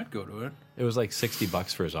to. I'd go to it. It was like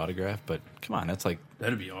 $60 for his autograph, but come on, that's like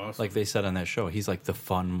That'd be awesome. they said on that show. He's like the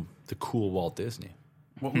cool Walt Disney.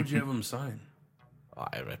 What would you have him sign?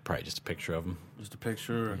 I'd probably just a picture of him. Just a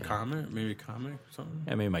picture or a comment? Maybe a comic or something?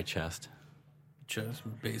 Yeah, maybe my chest. Chess,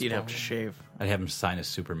 baseball. You'd have to shave. I'd have him sign a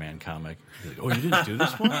Superman comic. He's like, oh, you didn't do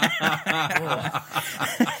this one?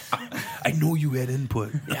 I know you had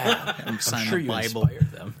input. Yeah, I'm Sign sure the you Bible.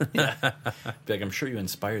 inspired them. Yeah. Be like, I'm sure you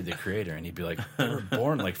inspired the creator, and he'd be like, they were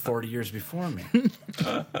born like 40 years before me.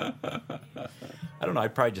 I don't know.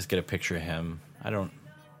 I'd probably just get a picture of him. I don't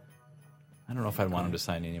know if I'd want him to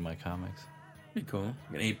sign any of my comics. Be cool.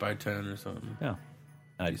 An 8x10 or something. Yeah,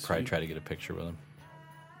 and I'd probably sweet. try to get a picture with him.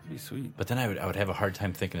 Be sweet. But then I would have a hard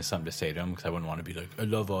time thinking of something to say to him because I wouldn't want to be like, I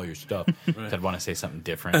love all your stuff. Right. I'd want to say something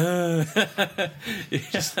different.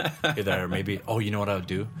 Just either maybe, oh, you know what I would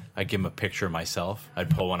do? I'd give him a picture of myself. I'd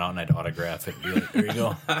pull one out and I'd autograph it. And be like, there you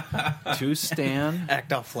go. To Stan.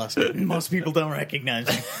 Act off flustered. Most people don't recognize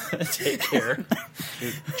him. Take care.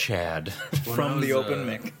 Chad. From the open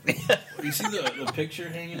mic. You see the picture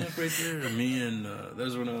hanging up right there of me and that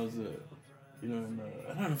was when I was I don't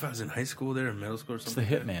know if I was in high school there or middle school or It's the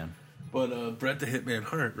something. Hitman. But Bret the Hitman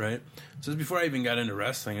Hart, right? So this is before I even got into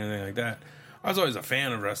wrestling or anything like that. I was always a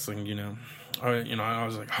fan of wrestling, I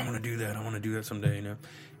was like, I want to do that someday,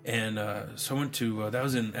 And so I went to that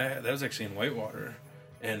was actually in Whitewater,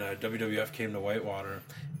 and WWF came to Whitewater,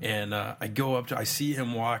 and I see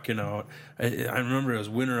him walking out. I remember it was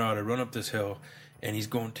winter out. I run up this hill, and he's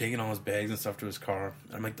taking all his bags and stuff to his car.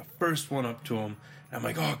 I'm like the first one up to him. I'm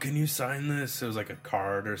like, oh, can you sign this? It was like a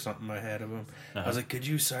card or something I had of him. I was like, could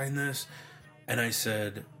you sign this? And I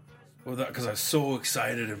said, well, because I was so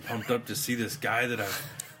excited and pumped up to see this guy that I've,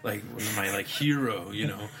 was my, hero,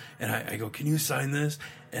 And I go, can you sign this?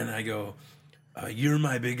 And I go, you're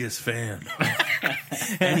my biggest fan.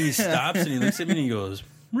 And he stops and he looks at me and he goes,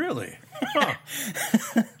 really? Huh.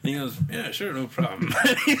 And he goes, yeah, sure, no problem.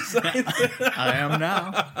 And he signs it. I am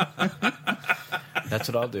now. That's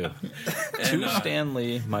what I'll do. To Stan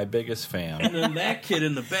Lee, my biggest fan. And then that kid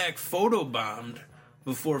in the back photobombed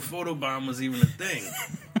before photobomb was even a thing.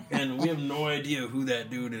 And we have no idea who that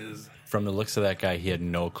dude is. From the looks of that guy, he had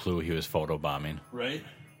no clue he was photobombing. Right?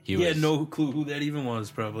 He had no clue who that even was,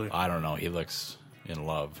 probably. I don't know. He looks in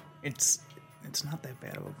love. It's not that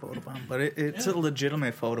bad of a photobomb, but it's a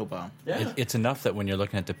legitimate photobomb. Yeah. It's enough that when you're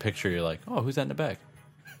looking at the picture, you're like, oh, who's that in the back?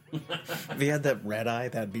 If he had that red eye,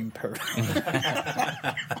 that'd be perfect.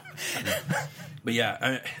 But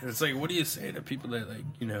yeah, it's like, what do you say to people that,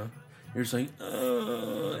 you're just like,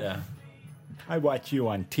 Yeah. I watch you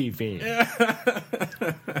on TV.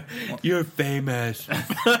 you're famous.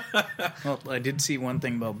 Well, I did see one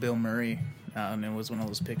thing about Bill Murray, and it was one of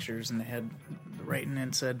those pictures, and they had writing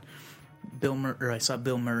and said, I saw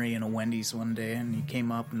Bill Murray in a Wendy's one day, and he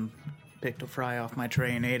came up and picked a fry off my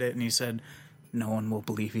tray and ate it, and he said, no one will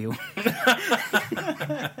believe you.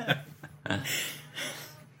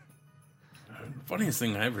 Funniest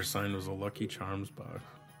thing I ever signed was a Lucky Charms box.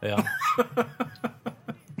 Yeah.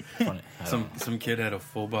 Funny. Some kid had a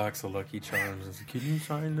full box of Lucky Charms. I said, can you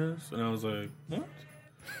sign this? And I was like, what?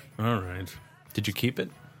 All right. Did you keep it?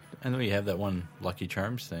 I know you have that one Lucky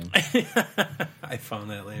Charms thing. I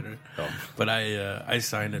found that later. Oh. But I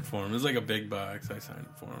signed it for him. It was like a big box. I signed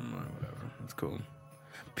it for him or whatever. It's cool.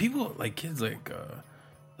 People, kids, they'll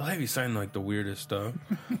have you sign, the weirdest stuff.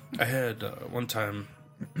 I had, one time,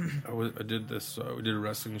 I did this, we did a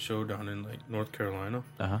wrestling show down in, North Carolina.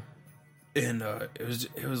 Uh-huh. And it was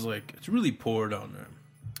it's really poor down there.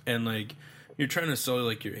 And, you're trying to sell,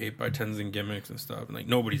 your 8x10s and gimmicks and stuff. And,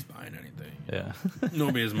 nobody's buying anything. Yeah.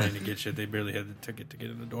 Nobody has money to get shit. They barely had the ticket to get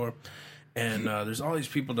in the door. And there's all these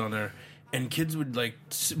people down there. And kids would,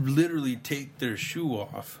 literally take their shoe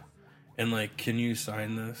off. And, can you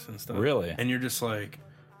sign this and stuff? Really? And you're just like,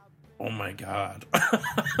 oh, my God.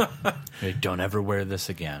 Hey, don't ever wear this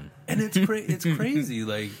again. And it's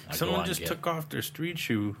crazy. Someone on, just get took off their street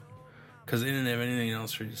shoe because they didn't have anything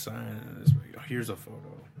else for you to sign. And it's like, oh, here's a photo.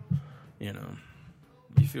 You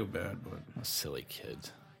feel bad, but Silly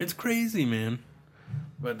kids. it's crazy, man.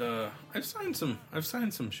 But I've signed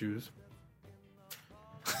some shoes.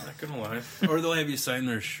 Not gonna lie. Or they'll have you sign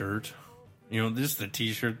their shirt. Just the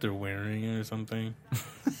T-shirt they're wearing or something.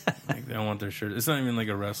 They don't want their shirt. It's not even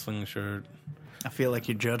a wrestling shirt. I feel like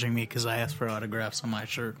you're judging me because I asked for autographs on my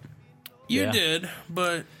shirt. You Yeah. did,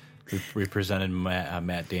 but We presented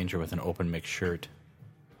Matt Danger with an open mix shirt,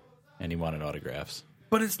 and he wanted autographs.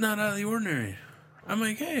 it's not out of the ordinary. I'm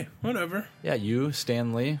like, hey, whatever. Yeah, you,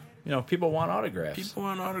 Stan Lee. People want autographs. People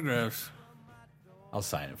want autographs. I'll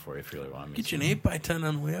sign it for you if you really want me Get to. you an 8x10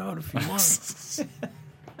 on the way out if you want.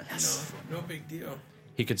 No big deal.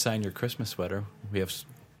 He could sign your Christmas sweater. We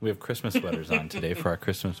have Christmas sweaters on today for our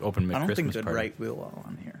Christmas open mic I don't Christmas think good party. right wheel all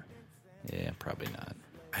on here. Yeah, probably not.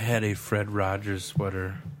 I had a Fred Rogers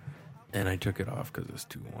sweater, and I took it off because it's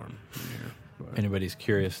too warm in here. If anybody's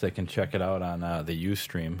curious, they can check it out on the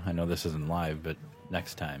Ustream. I know this isn't live, but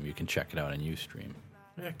next time you can check it out on Ustream.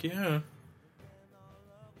 Heck yeah.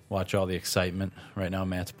 Watch all the excitement. Right now,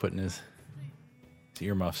 Matt's putting his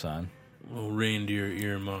earmuffs on. Little reindeer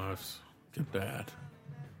earmuffs. Get that.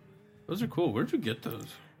 Those are cool. Where'd you get those?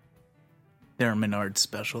 They're a Menards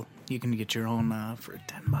special. You can get your own for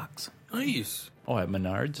 $10. Nice. Oh, at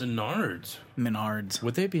Menards? Menards. Menards.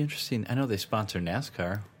 Would they be interesting? I know they sponsor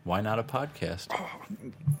NASCAR. Why not a podcast?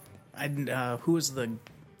 Who was the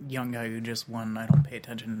young guy who just won? I don't pay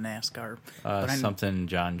attention to NASCAR. But Something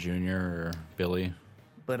John Jr. or Billy.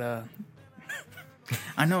 But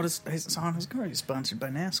I noticed I saw on his car he's sponsored by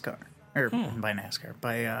NASCAR. Or by NASCAR.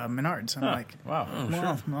 By Menards. I'm like, Wow.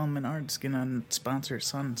 well, Menards going to sponsor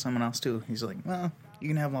someone else too. He's like, well, you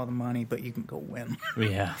can have all the money, but you can go win.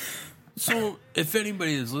 Yeah. So, if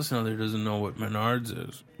anybody that's listening out there doesn't know what Menards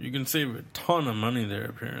is, you can save a ton of money there,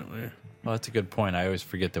 apparently. Well, that's a good point. I always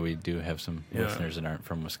forget that we do have some listeners that aren't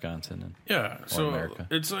from Wisconsin. And Yeah, so America.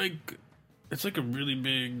 it's like a really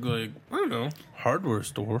big, like, I don't know, hardware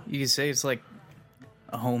store. You could say it's like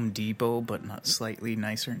a Home Depot, but not slightly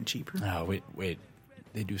nicer and cheaper. oh, wait.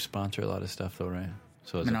 They do sponsor a lot of stuff, though, right?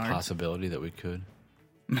 So it's Menards? a possibility that we could.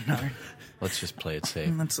 Menards. Let's just play it safe.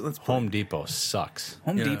 Let's Home Depot sucks.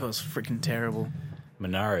 Home Yeah. Depot's freaking terrible.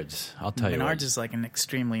 Menards, I'll tell you what. Menards is like an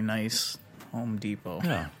extremely nice Home Depot.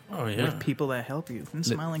 Yeah. Oh, yeah. With people that help you and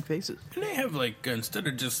smiling faces. And they have, like, instead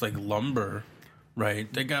of just, like, lumber,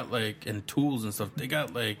 right, they got, like, and tools and stuff, they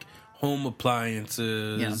got, like, home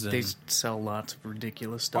appliances Yeah, they and sell lots of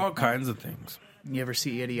ridiculous stuff. all kinds of things. You ever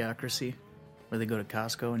see Idiocracy? Where they go to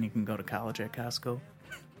Costco and you can go to college at Costco?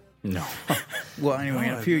 No. Well, anyway,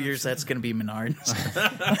 in a few years, that's going to be Menards.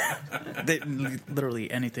 They,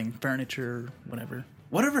 literally anything. Furniture, whatever.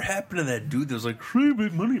 Whatever happened to that dude that was like, free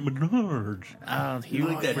big money at Menards? He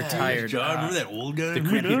Like that retired. John, remember that old guy? the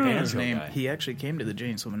creepy Menards. pants His name. guy. He actually came to the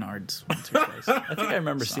Janesville Menards once or twice. I think I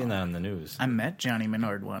remember seeing that on the news. I met Johnny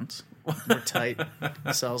Menard once. We're tight.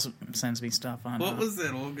 Sends me stuff on. What was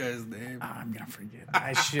that old guy's name? I'm gonna forget.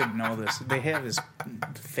 I should know this. They have his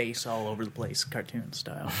face all over the place, cartoon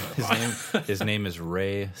style. His name is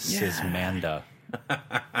Ray Sismanda.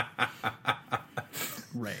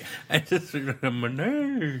 Ray. I just remember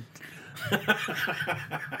Menards.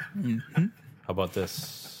 How about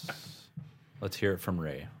this? Let's hear it from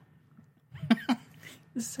Ray.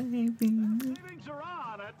 Saving. Savings are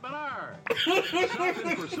on at Menards.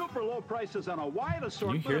 Shopping for super low prices on a wide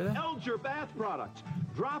assortment hear of that? Elger bath products.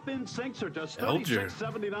 Drop-in sinks are just Elger.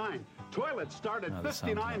 $36.79. Toilets start at that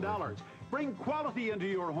sounds $59. Bring quality into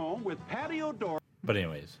your home with patio doors. But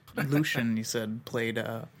anyways, Lucian, you said, played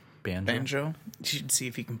banjo. banjo. You should see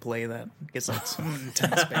if he can play that. Gets like some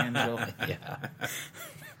intense banjo. Yeah.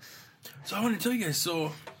 So I want to tell you guys,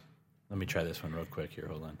 so Let me try this one real quick here.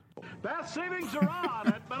 Hold on. Bath savings are on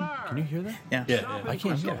at Menards. Can you hear that? Yeah. Shopping I can't for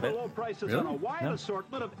hear super it. low prices Really? on a wide No.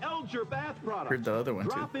 assortment of Elger bath products. Heard the other one,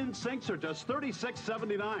 too. Drop-in sinks are just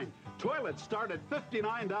 $36.79. Toilets start at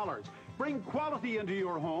 $59. Bring quality into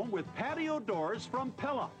your home with patio doors from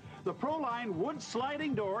Pella. The ProLine wood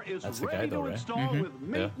sliding door is That's the guy, ready though, to right? install with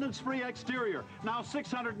maintenance-free exterior. Now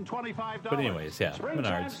 $625. But anyways, yeah,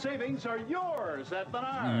 Springtime Menards. savings are yours at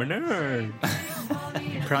Menards. Menards.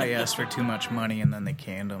 He probably asked for too much money and then they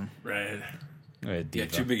canned him. Right. Yeah, Yeah,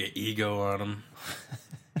 too big an ego on him.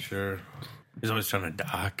 Sure. He's always trying to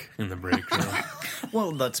dock in the break room.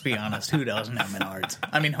 Well, let's be honest. Who doesn't have Menards?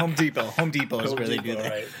 I mean, Home Depot. Home Depot is where they do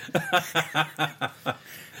that.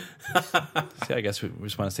 See, I guess we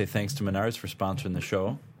just want to say thanks to Menards for sponsoring the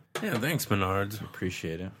show. Yeah, thanks, Menards.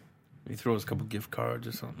 Appreciate it. He throw us a couple gift cards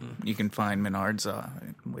or something. You can find Menards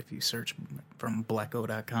if you search from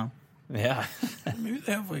blacko.com. Yeah. Maybe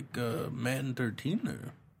they have like Madden 13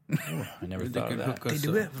 there. I never They thought could of that. hook They us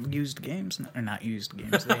do up. have used games, or not used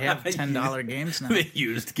games. They have $10 games now. They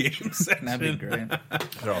used game section. That'd be great.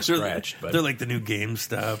 They're all scratched, but They're like the new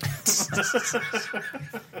GameStop.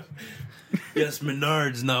 Yes,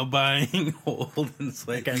 Menards now buying old and it's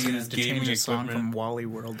like Guy's gonna have used to gaming change his song equipment. from Wally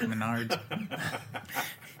World to Menards.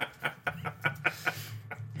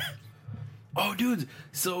 Oh, dude.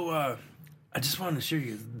 So I just wanted to share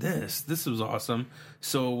you this. This was awesome.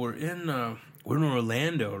 So we're in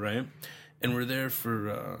Orlando, right? And we're there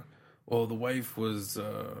for Well, the wife was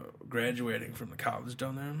graduating from the college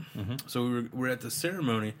down there, so we're at the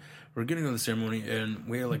ceremony. We're getting to the ceremony, and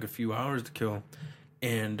we had like a few hours to kill.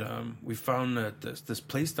 And we found that this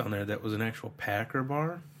place down there that was an actual Packer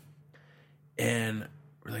bar, and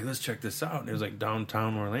we're like, let's check this out. And it was like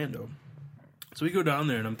downtown Orlando. So we go down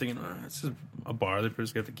there, and I'm thinking, this is a bar. They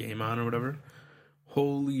just got the game on or whatever.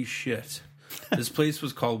 Holy shit! This place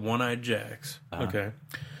was called One Eyed Jack's. Okay,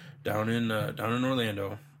 down in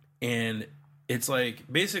Orlando, and it's like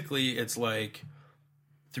basically it's like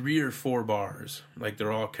 3 or 4 bars, like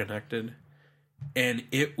they're all connected, and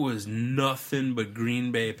it was nothing but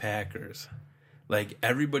Green Bay Packers. Like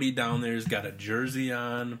everybody down there's got a jersey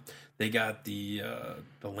on. They got the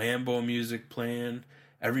Lambeau music playing.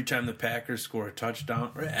 Every time the Packers score a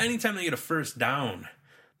touchdown, or anytime they get a first down,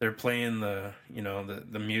 they're playing the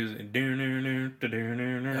music.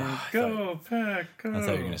 Go Pack, go. I thought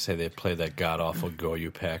you were going to say they played that god-awful Go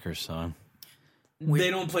You Packers song.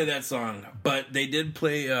 They don't play that song, but they did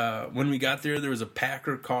play, when we got there was a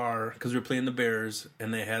Packer car, because we were playing the Bears,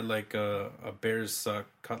 and they had like a Bears suck,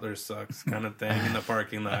 Cutler sucks kind of thing in the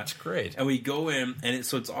parking lot. That's great. And we go in, and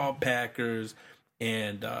it's all Packers,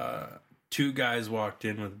 and 2 guys walked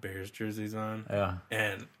in with Bears jerseys on,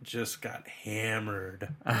 and just got hammered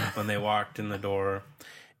when they walked in the door,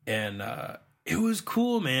 and it was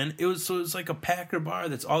cool, man. It's like a Packer bar.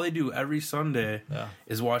 That's all they do every Sunday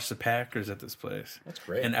is watch the Packers at this place. That's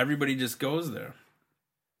great. And everybody just goes there.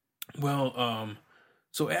 Well,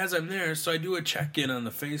 so as I'm there, so I do a check-in on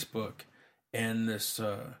the Facebook, and this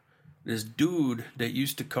dude that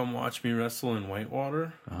used to come watch me wrestle in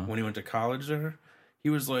Whitewater when he went to college there, he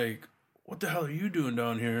was like, "What the hell are you doing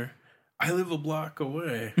down here? I live a block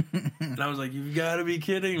away." And I was like, "You've got to be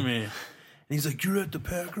kidding me." And he's like, "You're at the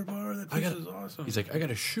Packer bar? That place is awesome." He's like, "I got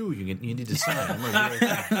a shoe you need to sign." I'm like,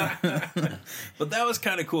 right. But that was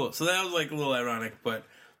kind of cool. So that was like a little ironic, but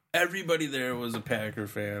everybody there was a Packer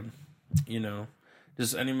fan, you know.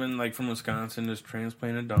 Just anyone like from Wisconsin just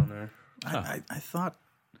transplanted down there. I thought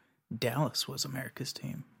Dallas was America's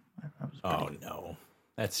team. I was Oh, no.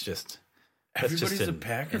 That's just Everybody's a in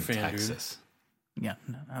Packer fan, Texas. Yeah,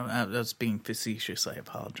 no, I was being facetious. I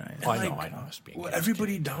apologize. Oh, I know. I was being Well,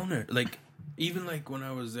 everybody down there, like, even like when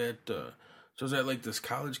I was at, so I was at like this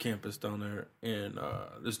college campus down there, and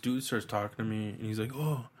this dude starts talking to me, and he's like,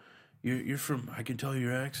 "Oh, you're from, I can tell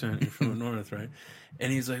your accent, you're from the north, right?"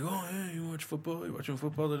 And he's like, "Oh, yeah, you watch football? You watching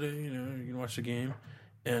football today? You know, you can watch the game."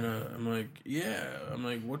 And I'm like, "Yeah." I'm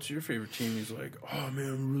like, "What's your favorite team?" He's like, "Oh man,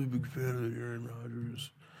 I'm a really big fan of Aaron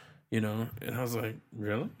Rodgers." You know, and I was like,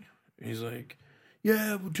 "Really?" He's like,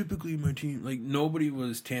 "Yeah, well, typically my team, like nobody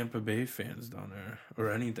was Tampa Bay fans down there or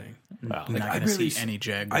anything. Well, I'm not going to see any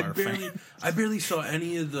Jaguar fan. I barely saw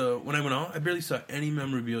any of the, when I went out, I barely saw any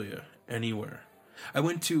memorabilia anywhere. I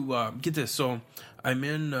went to, get this, so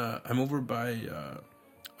I'm over by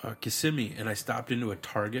Kissimmee, and I stopped into a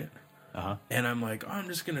Target, and I'm like, I'm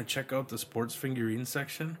just going to check out the sports figurine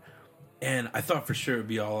section. And I thought for sure it'd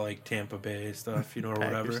be all like Tampa Bay stuff, you know, or Packer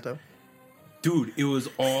whatever. stuff. Dude, it was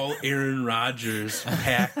all Aaron Rodgers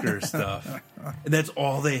Packer stuff. And that's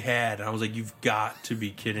all they had. And I was like, you've got to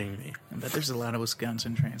be kidding me. I bet there's a lot of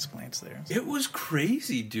Wisconsin transplants there. It was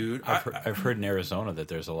crazy, dude. I've heard in Arizona that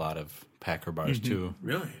there's a lot of Packer bars, too.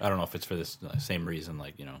 Really? I don't know if it's for this same reason,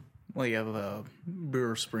 like, you know. Well, you have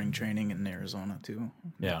Brewer spring training in Arizona, too.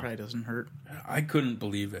 Yeah. It probably doesn't hurt. I couldn't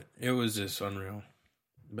believe it. It was just unreal.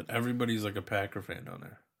 But everybody's like a Packer fan down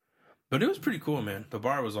there. But it was pretty cool, man. The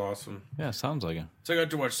bar was awesome. Yeah, sounds like it. So I got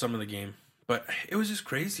to watch some of the game. But it was just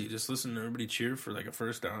crazy. Just listening to everybody cheer for like a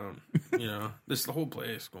first down. You know, this the whole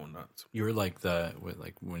place going nuts. You were like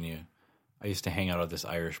when I used to hang out at this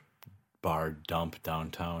Irish bar Dump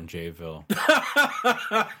downtown Jayville.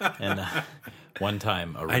 And one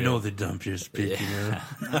time I know the Dump you're speaking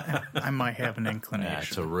of. I might have an inclination. Yeah,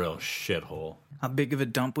 it's a real shithole. How big of a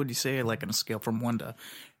dump would you say? Like on a scale from 1 to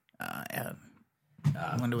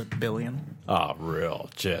 1 to a billion? Oh,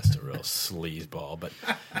 just a real sleazeball. But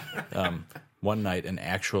one night, an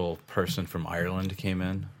actual person from Ireland came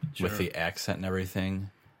in with the accent and everything.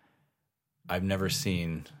 I've never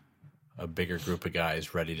seen a bigger group of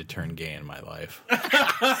guys ready to turn gay in my life.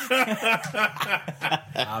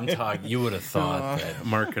 I'm talking. You would have thought that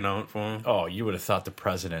Marking out for him. Oh, you would have thought the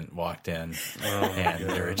president walked in, and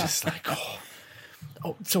they were just like,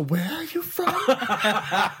 "Oh, so where are you from?" And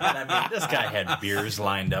I mean, this guy had beers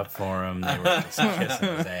lined up for him. They were just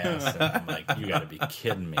kissing his ass. And I'm like, "You got to be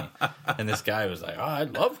kidding me!" And this guy was like, "Oh, I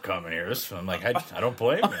love coming here." So I'm like, "I don't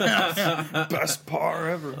blame him." Best par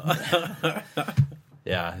ever.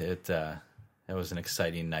 Yeah, it was an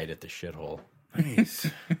exciting night at the shithole. Nice.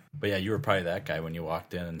 But yeah, you were probably that guy when you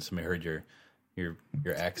walked in and somebody heard your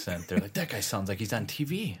accent. They're like, that guy sounds like he's on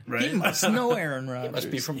TV. Right? He must know Aaron Rodgers. He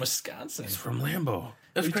must be from Wisconsin. He's from Lambeau.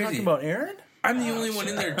 That's you crazy. talking about Aaron? I'm the only one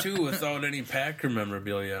in there too without any Packer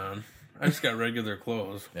memorabilia on. I just got regular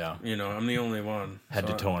clothes. Yeah. You know, I'm the only one. Head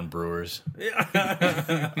to toe in Brewers. Yeah.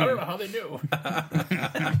 I don't know how they knew.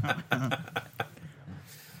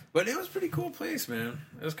 But it was a pretty cool place, man.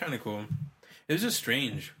 It was kind of cool. It was just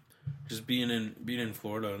strange, just being in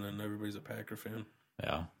Florida and then everybody's a Packer fan.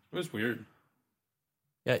 Yeah. It was weird.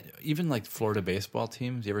 Yeah, even like Florida baseball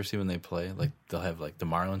teams, you ever see when they play? Like they'll have like the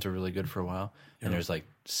Marlins are really good for a while, and there's like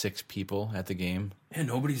 6 people at the game. Yeah,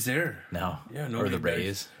 nobody's there. No, Yeah, or nobody the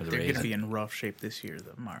Rays. Or the They're Rays. going to be in rough shape this year,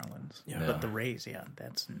 the Marlins. Yeah. But the Rays,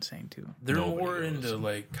 that's insane too. They're Nobody more goes. into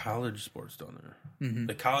like college sports down there.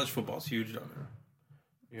 The college football's huge down there.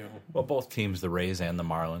 You know. Well, both teams, the Rays and the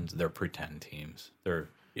Marlins, they're pretend teams. They're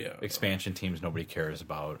Yeah. expansion teams nobody cares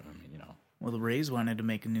about. I mean, you know. Well, the Rays wanted to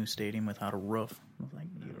make a new stadium without a roof. I was like,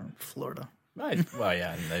 you're in Florida. Well,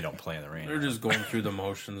 yeah, and they don't play in the rain. They're just going through the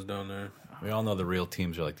motions down there. We all know the real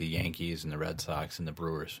teams are like the Yankees and the Red Sox and the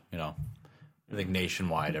Brewers. You know, I think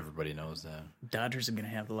nationwide everybody knows that. Dodgers are going to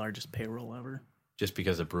have the largest payroll ever. Just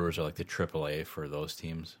because the Brewers are like the AAA for those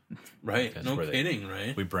teams, Right. That's No where they- kidding,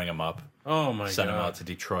 right? we bring them up, Oh my send them out god. to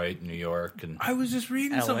Detroit, New York, and I was just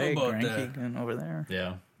reading LA, something about Greinke that. going over there.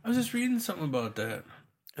 yeah. I was just reading something about that.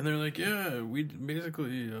 And they're like, yeah, we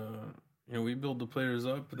basically we build the players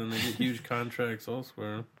up, but then they get huge contracts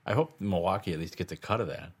elsewhere. I hope Milwaukee at least gets a cut of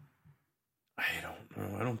that. I don't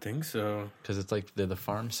know. I don't think so. Because it's like they're the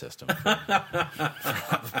farm system.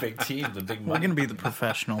 the big team, the big We're money. going to be the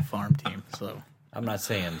professional farm team, so. I'm not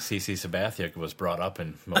saying CC Sabathia was brought up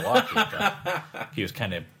in Milwaukee, but he was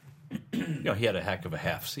kind of, he had a heck of a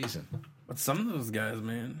half season. But some of those guys,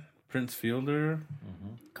 man, Prince Fielder,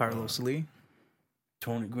 Carlos Lee.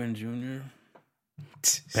 Tony Gwynn Jr.,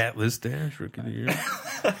 Pat Listash, Rookie of the Year.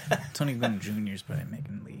 Tony Gwynn Jr. is probably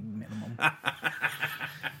making league minimum. I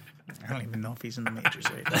don't even know if he's in the majors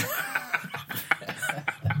right now.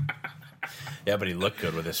 Yeah, but he looked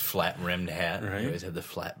good with his flat rimmed hat. Right. He always had the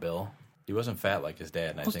flat bill. He wasn't fat like his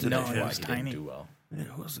dad, and I think no, that's he why was he tiny. didn't do well. Yeah,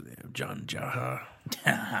 who else did they have? John Jaha.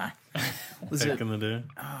 Was Back it in the day.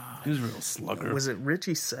 He was a real slugger. was it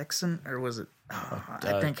Richie Sexton or was it?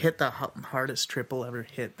 I think hit the hardest triple ever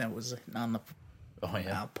hit. That was on the Oh,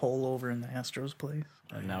 yeah. pole over in the Astros place.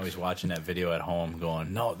 And now he's watching that video at home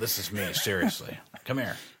going, no, this is me, seriously. Come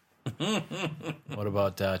here. What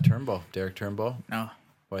about Turnbow, Derek Turnbow? No,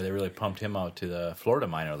 Boy, they really pumped him out to the Florida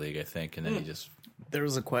minor league, I think, and then he just... there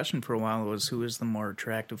was a question for a while. It was who is the more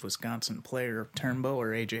attractive Wisconsin player, Turnbow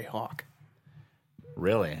or AJ Hawk?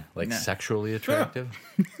 Really? Like Nah. sexually attractive?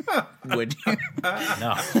 Would you?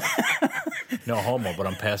 No. No homo, but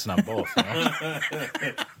I'm passing on both. You know?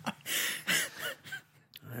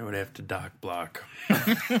 I would have to dock block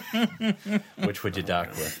Which would you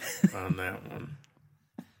dock with? on that one.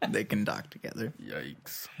 They can dock together.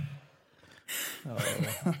 Yikes.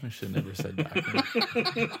 I should never said dock.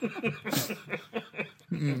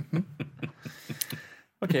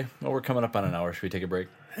 Okay, well, we're coming up on an hour. Should we take a break?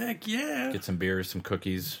 Heck yeah. Get some beers, some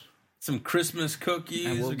cookies. Some Christmas cookies.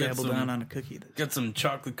 I will We got dabble some- down on a cookie. Got some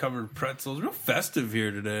chocolate covered pretzels. Real festive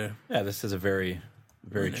here today. Yeah, this is a very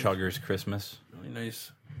Chuggers Christmas.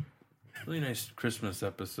 Really nice Christmas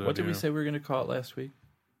episode. What did we here. say we were going to call it last week?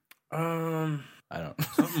 I don't.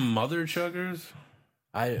 Something Mother Chuggers.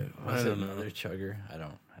 I don't know. another chugger. I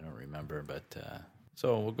don't remember. But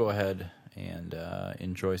so we'll go ahead and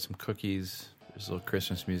enjoy some cookies. There's a little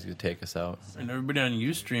Christmas music to take us out. And everybody on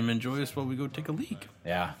Ustream, enjoy us while we go take a leak.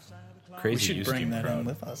 Yeah, We crazy. should bring Ustream that crowd. in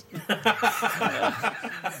with us.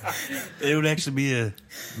 It would actually be a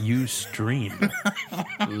Ustream.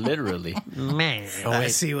 Literally, Man. I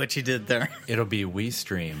see what you did there. it'll be We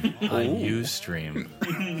Stream on Ustream.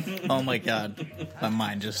 Oh my god, my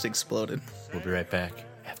mind just exploded. We'll be right back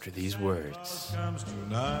after these words.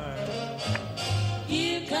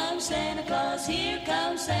 Here comes Santa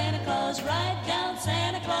Claus, right down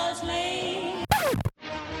Santa Claus Lane.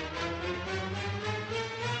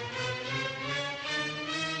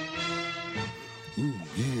 Ooh,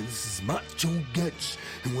 yeah, this is Macho Getch,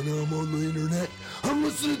 and when I'm on the internet, I'm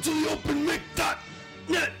listening to the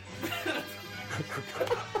openmic.net.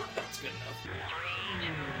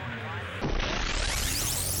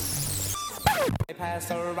 They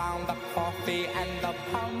pass around the coffee and the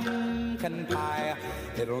pumpkin pie.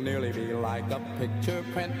 It'll nearly be like a picture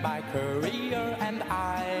print by Currier and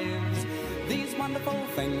Ives. These wonderful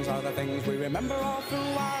things are the things we remember all through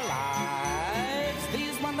our lives.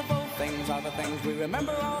 These wonderful things are the things we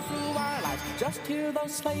remember all through our lives. Just hear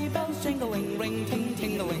those sleigh bells jingling, ring, ting,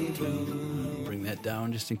 tingling too. Bring that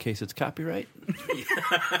down just in case it's copyright.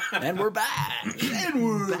 And we're back.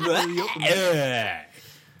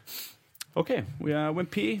 Okay, we went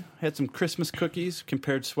pee, had some Christmas cookies,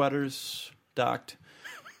 compared sweaters, docked,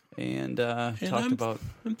 and talked about...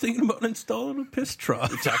 I'm thinking about installing a piss trough.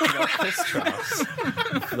 We talked about piss troughs.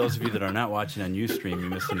 For those of you that are not watching on Ustream, you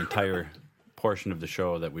missed an entire portion of the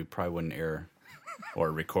show that we probably wouldn't air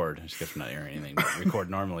or record. I guess we're not airing anything, but record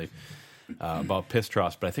normally about piss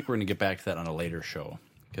troughs. But I think we're going to get back to that on a later show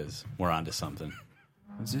because we're on to something.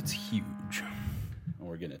 It's huge. And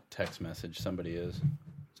we're getting a text message. Somebody is.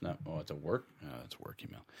 It's not. Oh, it's a work. It's a work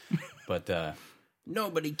email. But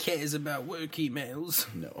nobody cares about work emails.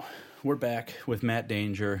 No. We're back with Matt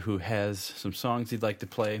Danger, who has some songs he'd like to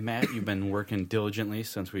play. Matt, you've been working diligently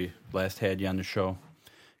since we last had you on the show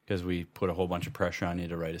because we put a whole bunch of pressure on you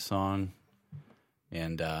to write a song.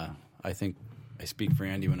 And I think I speak for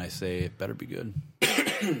Andy when I say it better be good.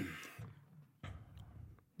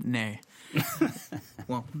 Nay.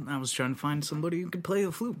 Well, I was trying to find somebody who could play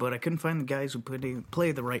the flute, but I couldn't find the guys who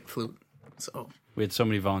play the right flute. So we had so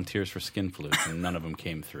many volunteers for skin flutes, and none of them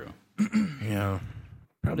came through. Yeah.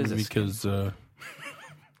 Probably because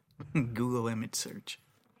Google image search.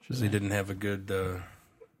 Because they didn't have a good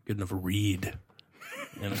enough read.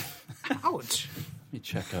 You know? Ouch. Let me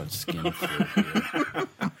check out skin flute here.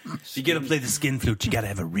 If you gotta play the skin flute, you gotta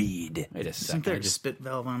have a reed. Wait a Isn't second. there a spit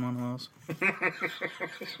valve on one of those? I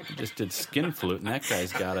just did skin flute, and that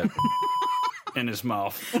guy's got it in his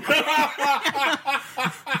mouth.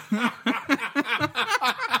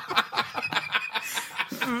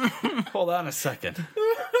 Hold on a second.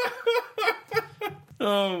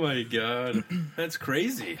 Oh my god. That's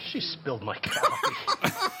crazy. She spilled my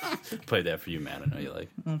coffee. Played that for you, man. I know you like.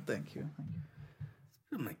 Oh, thank you.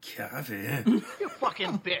 Oh my coffee. You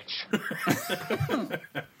fucking bitch.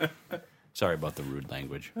 Sorry about the rude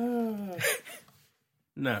language.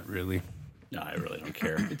 Not really. No, I really don't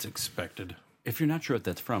care. It's expected. If you're not sure what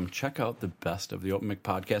that's from, check out the Best of the Open Mic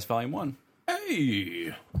Podcast Volume 1.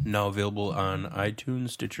 Hey! Now available on iTunes,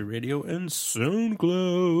 Stitcher Radio, and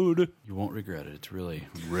SoundCloud. You won't regret it. It's really,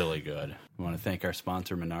 really good. We want to thank our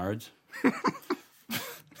sponsor, Menards.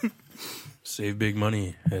 Save big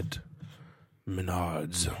money at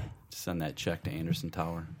Menards. Send that check to Anderson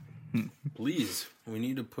Tower. Please. We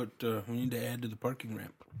need to add to the parking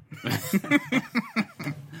ramp.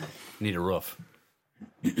 Need a roof.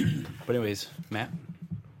 But anyways, Matt,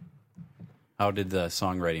 how did the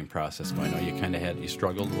songwriting process go? I know you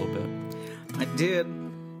struggled a little bit. I did.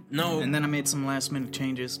 No. And then I made some last minute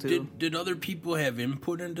changes too. Did other people have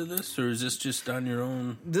input into this, or is this just on your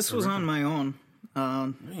own? This was on my own.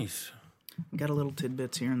 Nice. Got a little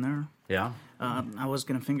tidbits here and there. Yeah? I was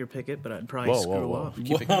going to finger pick it, but I'd probably screw up.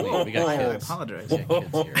 Keep it clean. We got I kids. apologize. We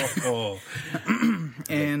got kids here. Oh.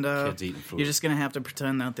 And Kids eating food. you're just going to have to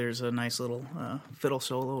pretend that there's a nice little fiddle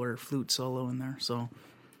solo or flute solo in there. So,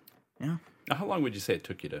 yeah. Now, how long would you say it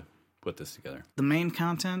took you to put this together? The main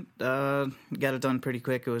content, got it done pretty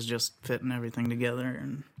quick. It was just fitting everything together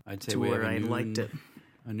and I'd say to we where have I liked it.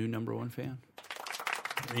 A new number one fan.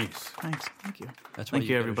 Nice. Thanks. Thank you. That's why Thank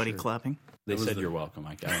you you, got a everybody shirt. clapping. They said you're welcome.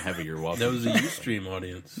 I don't have a you're welcome. That was the Ustream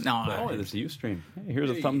audience. No, Oh, there's the Ustream. Hey, here's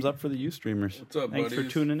a thumbs up for the Ustreamers. What's up, Thanks for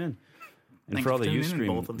buddies? tuning in. And Thanks for all for the tuning in,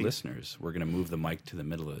 both Ustream of you. listeners, we're going to move the mic to the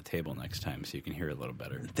middle of the table next time so you can hear it a little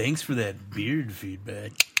better. Thanks for that beard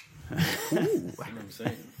feedback. Ooh. That's what I'm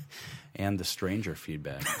saying. And the stranger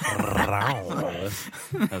feedback. That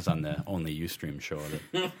was on the only Ustream show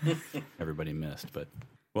that everybody missed. But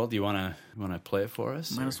well, do you want to play it for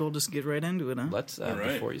us? might as well just get right into it, huh? Let's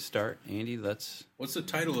right. before you start, Andy. Let's. What's the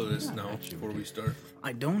title of this now before we start?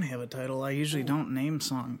 I don't have a title. I usually don't name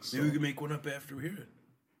songs. So. Maybe we can make one up after we hear it.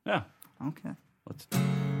 Yeah, Okay. let's do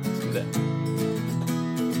that.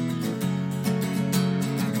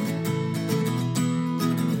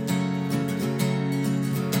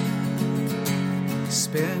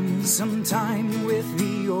 Spend some time with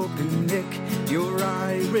the open mic. Your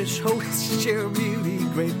Irish hosts share really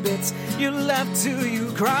great bits. You laugh till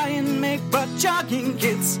you cry and make butt jogging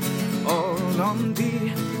kits. All on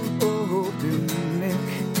the open mic.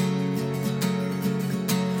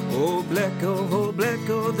 Oh,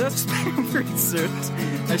 Blecko, the spam research.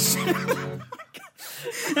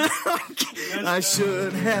 I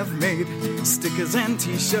should have made stickers and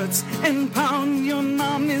t-shirts, and pound your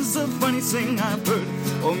mom is the funniest thing I've heard.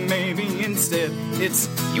 Or maybe instead it's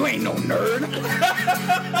you ain't no nerd.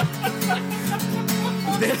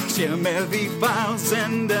 There's your Melvy Files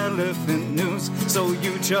and Elephant News. news. So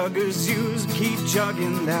you chuggers use, keep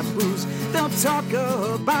chugging that booze. They'll talk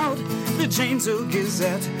about the Janesville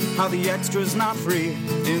Gazette, how the extra's not free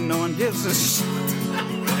and no one gives a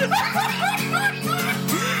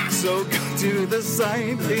So go to the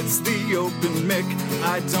site, it's the open mic.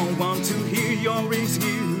 I don't want to hear your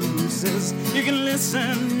excuses. You can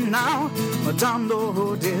listen now or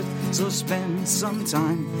download it. So spend some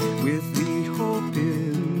time with the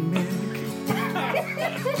open mic.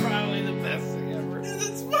 Probably the best thing ever.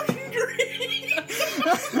 That's fucking great.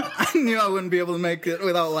 I knew I wouldn't be able to make it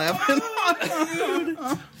without laughing.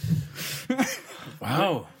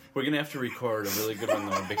 Wow. We're going to have to record a really good one,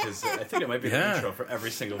 though, because I think it might be the intro for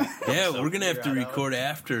every single Yeah, we're going to have to record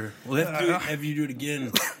after. We'll have to have you do it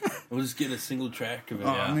again. We'll just get a single track of it.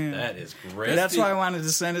 Yeah, man. that is great. That's why I wanted to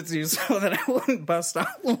send it to you so that I wouldn't bust out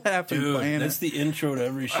laughing Dude, playing that's it. the intro to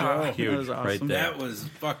every show. Huge, That was awesome. right there. That was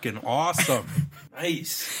fucking awesome.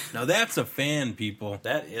 Nice. Now that's a fan, people.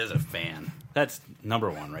 That is a fan. That's number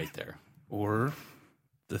one right there. Or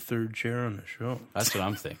the third chair on the show. That's what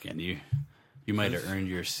I'm thinking. You might have earned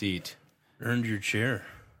your seat. Earned your chair.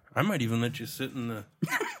 I might even let you sit in the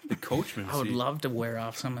coachman seat. I would love to wear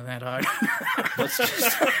off some of that hard.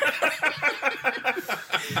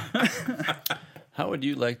 How would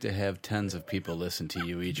you like to have tens of people listen to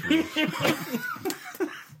you each week?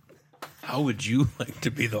 How would you like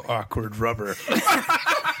to be the awkward rubber?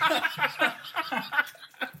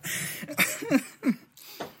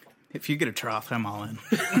 If you get a trough, I'm all in.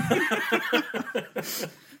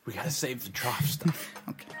 We got to save the trough stuff.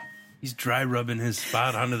 Okay. He's dry rubbing his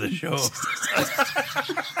spot onto the show.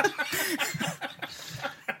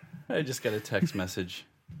 I just got a text message.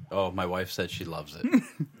 Oh, my wife said she loves it.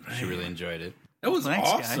 She really enjoyed it. That was Thanks,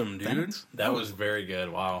 guy. awesome, dude. Thanks. That was very good.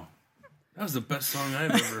 Wow. That was the best song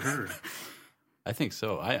I've ever heard. I think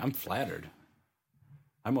so. I'm flattered.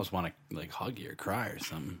 I almost want to like hug you or cry or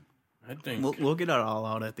something. I think. We'll get it all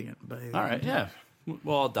out at the end. But All right, yeah.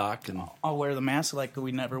 We'll all dock and. I'll wear the mask like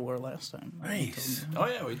we never wore last time. Nice. Oh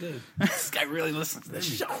yeah, we did. This guy really listens to this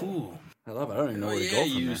That'd be show. cool. I love it. I don't even know Oh, where to yeah,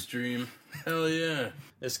 go from there. Ustream. Hell yeah.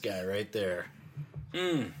 This guy right there.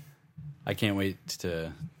 I can't wait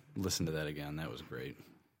to listen to that again. That was great.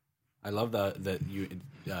 I love that you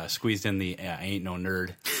squeezed in the I ain't no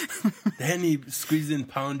nerd. Then he squeezed in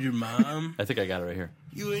Pound Your Mom. I think I got it right here.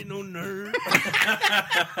 You ain't no nerd.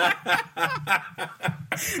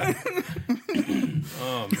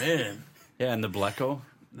 Oh, man. Yeah, and the Blecko.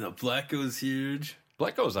 The Blacko's huge.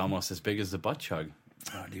 Blecko's almost as big as the Butt Chug.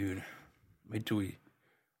 Oh, dude. Wait till we're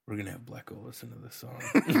going to have Blacko listen to this song.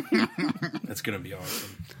 That's going to be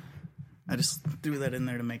awesome. I just threw that in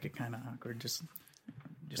there to make it kind of awkward. Just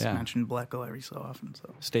Yeah. mention Blacko every so often.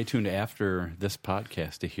 So Stay tuned after this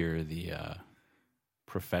podcast to hear the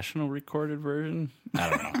professional recorded version. I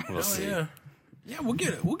don't know. We'll Oh, see. yeah. Yeah, we'll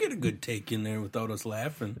get a good take in there without us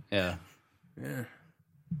laughing. Yeah. Yeah.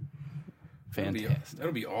 Fantastic.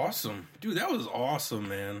 That'll be awesome. Dude, that was awesome,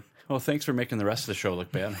 man. Well, thanks for making the rest of the show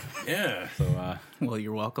look bad. Yeah. So, well,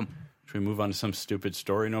 you're welcome. should we move on to some stupid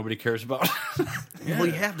story nobody cares about? Well,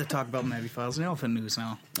 you have to talk about Mabby Files and Elephant News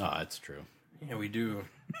now. Oh, that's true. Yeah, we do.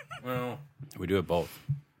 Well, We do it both.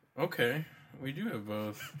 okay. We do have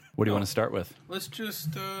both. What do you want to start with? Let's just,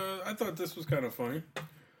 I thought this was kind of funny.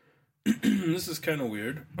 This is kind of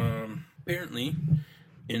weird. Apparently,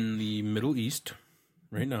 in the Middle East,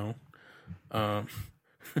 right now,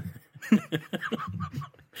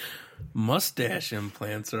 mustache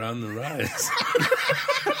implants are on the rise.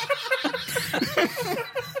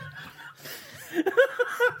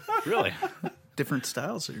 Really? Different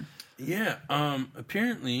styles here. Yeah,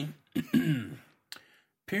 apparently in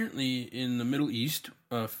the Middle East,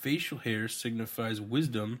 facial hair signifies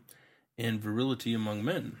wisdom and virility among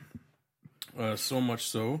men. So much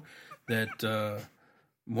so that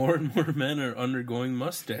more and more men are undergoing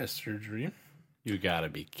mustache surgery. You gotta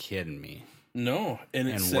be kidding me. No, and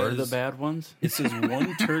it And says, we're the bad ones? It says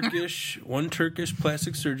one Turkish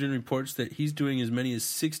plastic surgeon reports that he's doing as many as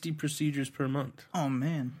 60 procedures per month. Oh,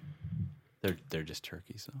 man. They're just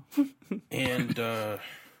turkeys, though. And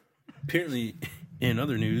apparently, in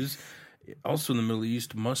other news, also in the Middle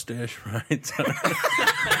East, mustache rides are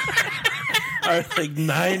like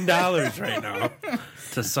 $9 right now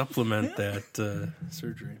to supplement that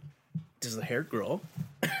surgery. Does the hair grow?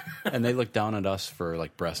 And they look down at us for,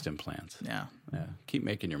 like, breast implants. Yeah. Yeah. Keep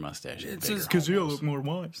making your mustache It bigger. says- Because you look more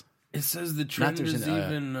wise. It says the Not trend there's is an,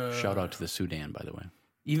 even shout out to the Sudan, by the way.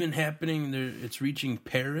 even happening there. It's reaching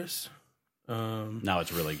Paris. Now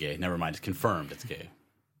it's really gay. Never mind. It's confirmed it's gay.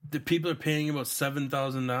 The people are paying about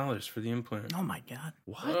 $7,000 for the implant. Oh, my God.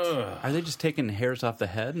 What? Are they just taking hairs off the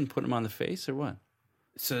head and putting them on the face or what?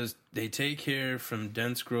 It says they take hair from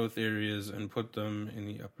dense growth areas and put them in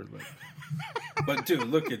the upper lip. But dude,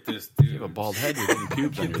 look at this dude. You have a bald head. You're getting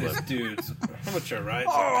pubes on your This lip. dude's how much are rides?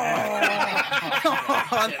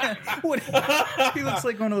 What? He looks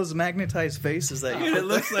like one of those magnetized faces that you It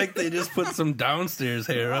looks like they just put some downstairs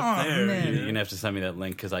hair up Oh, there. man. You're gonna have to send me that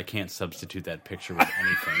link because I can't substitute that picture with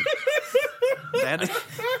anything. that is,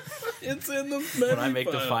 It's in the When I make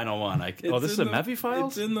the file. final one, this is a Mevy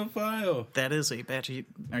files. It's in the file. that is a batch. Are you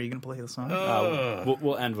going to play the song?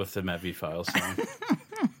 We'll end with the Mevy files song.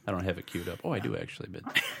 I don't have it queued up. Oh, I do actually, but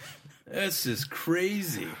That's just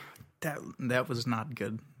crazy. That was not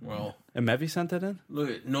good. Well, and Mevy sent that in. look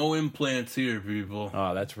at no implants here, people.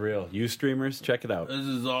 Oh, that's real. Ustreamers, check it out. This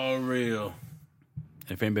is all real.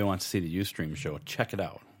 If anybody wants to see the Ustream show, check it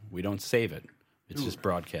out. We don't save it. It's just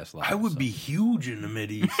broadcast live. I would so be huge in the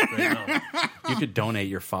Mideast right now. You could donate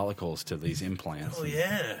your follicles to these implants. Oh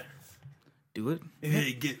yeah. Do it.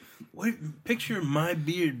 Hey, picture my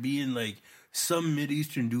beard being like some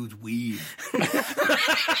Mideastern dude's weed.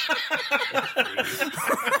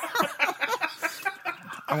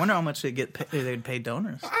 I wonder how much they'd pay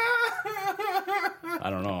donors. I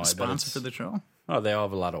don't know. I bet Sponsor it's- for the show. Oh, they all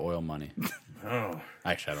have a lot of oil money. Oh.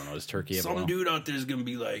 Actually, I don't know. Does Turkey have Some oil? dude out there is gonna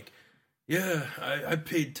be like, yeah, I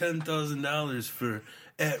paid $10,000 for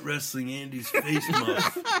at Wrestling Andy's face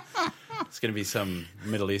muff. It's going to be some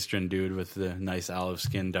Middle Eastern dude with the nice olive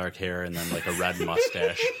skin, dark hair, and then like a red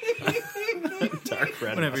mustache. Dark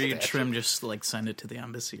red Whenever you mustache. trim, just like send it to the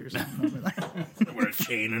embassy or something. Wear a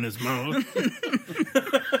chain in his mouth.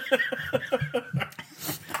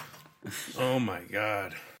 Oh my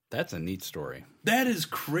god. That's a neat story. That is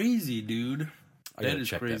crazy, dude. I That gotta is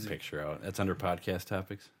check crazy. that picture out. That's under podcast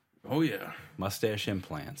topics. Oh yeah. Mustache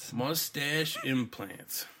implants. Mustache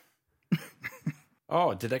implants.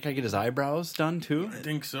 Oh, did that guy get his eyebrows done too? I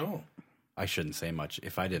think so. I shouldn't say much.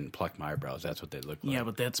 If I didn't pluck my eyebrows, that's what they look like. Yeah,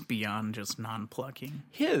 but that's beyond just non-plucking.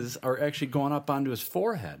 His are actually going up onto his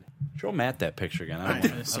forehead. Show Matt that picture again. I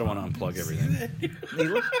don't want to unplug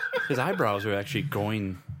everything. His eyebrows are actually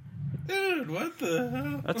going. Dude, what the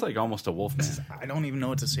hell? That's like almost a wolf man. I don't even know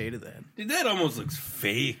what to say to that. Dude, that almost looks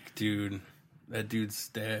fake, dude. That dude's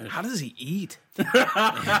stash. How does he eat?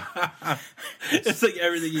 It's like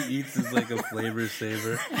everything he eats is like a flavor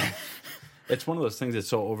saver. It's one of those things that's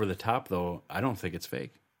so over the top, though. I don't think it's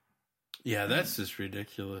fake. Yeah, that's just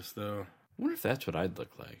ridiculous, though. I wonder if that's what I'd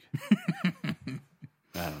look like. I don't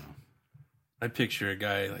know. I picture a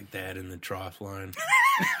guy like that in the trough line.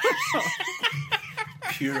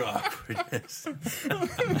 Pure awkwardness.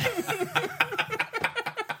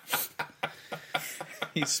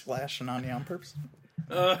 He's splashing on you on purpose.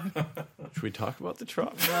 Should we talk about the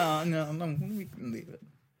trough? No, we can leave it.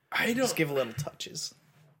 I don't. Just give a little touches.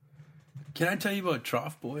 Can I tell you about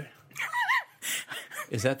Trough Boy?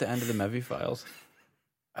 Is that the end of the Mevy files?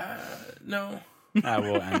 No.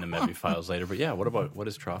 We'll end the Mevy files later. But yeah, what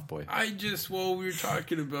is Trough Boy? We were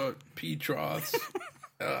talking about pea troughs.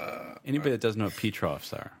 Anybody that doesn't know what P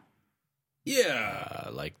troughs are, Yeah.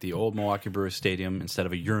 like the old Milwaukee Brewers Stadium, instead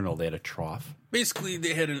of a urinal, they had a trough. Basically,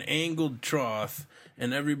 they had an angled trough,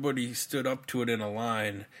 and everybody stood up to it in a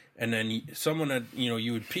line. And then someone had,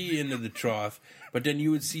 you would pee into the trough, but then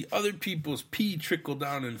you would see other people's pee trickle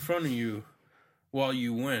down in front of you while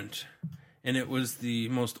you went. And it was the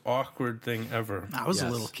most awkward thing ever. I was a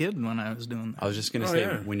Yes. little kid when I was doing that. I was just going to Oh, say,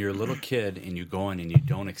 yeah. when you're a little kid and you go in and you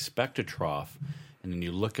don't expect a trough, and then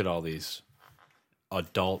you look at all these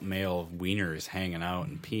adult male wieners hanging out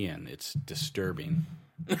and peeing, it's disturbing.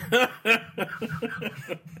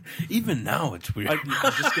 Even now, it's weird. I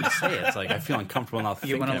was just going to say, it's like I feel uncomfortable now You thinking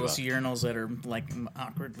get one of about those it. urinals that are like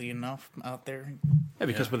awkwardly enough out there. Yeah,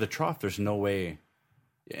 because with a trough, there's no way,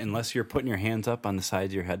 unless you're putting your hands up on the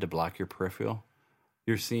sides of your head to block your peripheral,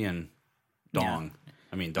 you're seeing dong.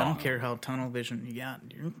 I mean, I dong. don't care how tunnel vision you got.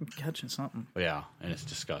 You're catching something. Yeah, and it's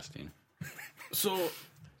disgusting. So,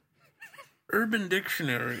 Urban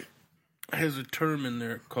Dictionary has a term in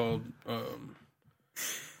there called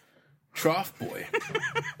trough boy.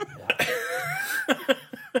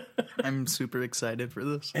 I'm super excited for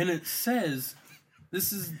this. And it says,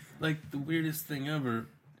 this is like the weirdest thing ever,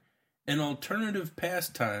 an alternative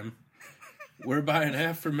pastime whereby an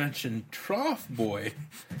aforementioned trough boy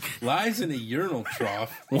lies in a urinal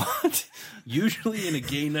trough, What? usually in a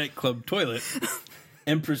gay nightclub toilet,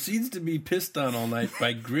 and proceeds to be pissed on all night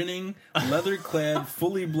by grinning, leather-clad,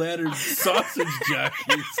 fully bladdered sausage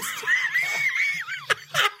jockeys.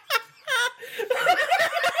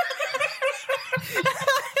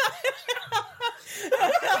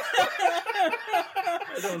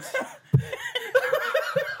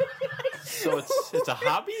 So it's a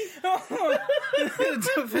hobby? It's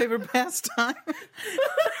a favorite pastime.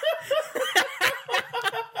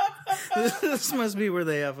 This must be where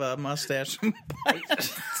they have a mustache.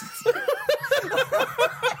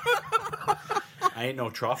 I ain't no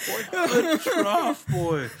trough boy. Trough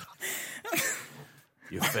boy.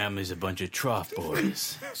 Your family's a bunch of trough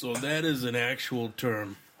boys. So that is an actual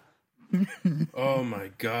term. Oh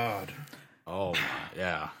my God. Oh, my,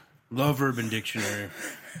 yeah. Love Urban Dictionary.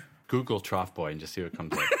 Google trough boy and just see what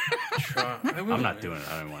comes up. I'm not doing it.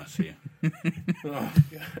 I don't want to see it. Oh,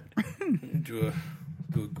 God. Do a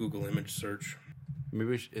Google image search.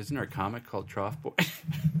 Maybe isn't there a comic called Trough Boy?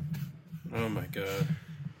 Oh, my God.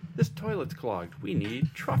 This toilet's clogged. We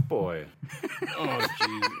need Trough Boy. Oh,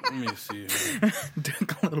 geez. Let me see.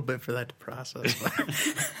 Took a little bit for that to process.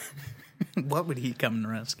 What would he come and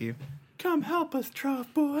rescue? Come help us,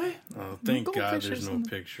 Trough Boy. Oh, thank God Goldfish or there's no something.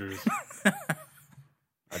 pictures.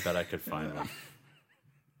 I bet I could find one.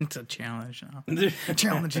 It's a challenge now.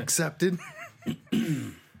 Challenge accepted.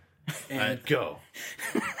 And go.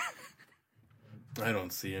 I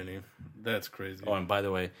don't see any. That's crazy. Oh, and by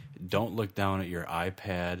the way, don't look down at your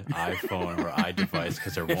iPad, iPhone, or iDevice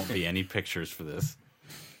because there won't be any pictures for this.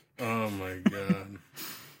 Oh, my God.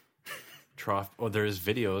 Trough. Oh, there is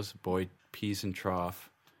videos. Boy pees in trough.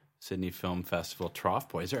 Sydney Film Festival. Trough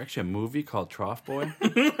Boy. Is there actually a movie called Trough Boy?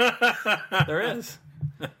 There is.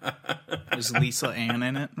 There's Lisa Ann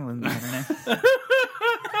in it. Wasn't that her name?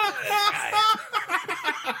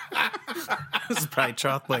 This is probably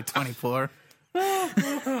Trough Boy 24.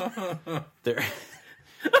 There.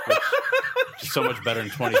 So much better than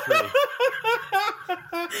 23.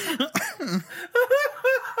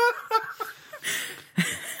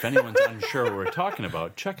 If anyone's unsure what we're talking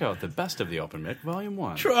about, check out the Best of the Open Mic, Volume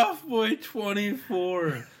 1. Trough Boy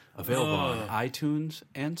 24. Available on iTunes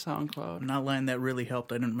and SoundCloud. I'm not lying, that really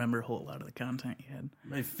helped. I didn't remember a whole lot of the content you had.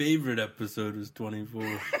 My favorite episode was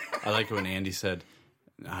 24. I like it when Andy said,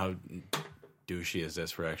 how douchey is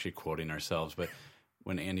this? We're actually quoting ourselves, but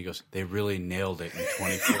when Andy goes, they really nailed it in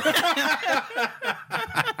 24.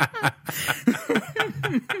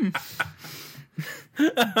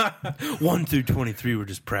 1 through 23 were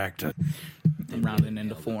just practice. I'm rounding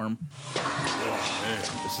into form.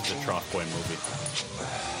 This is a Trough Boy movie.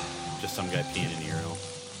 Just some guy peeing in a urinal.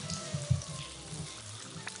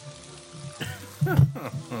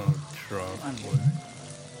 Trough Boy.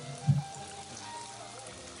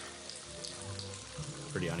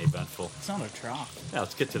 Pretty uneventful. It's not a trough. Yeah,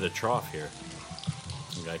 let's get to the trough here.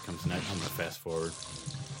 Some guy comes next. I'm going to fast forward.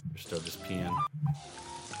 They're still just peeing.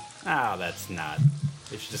 Ah, that's not.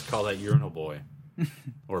 They should just call that Urinal Boy.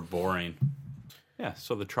 Or boring. Yeah,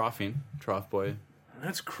 so the troughing. Trough Boy.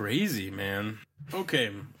 That's crazy, man.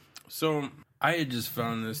 Okay, so I had just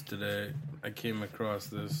found this today. I came across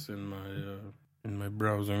this in my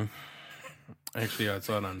browsing. Actually, I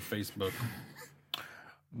saw it on Facebook.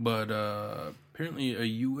 But apparently, a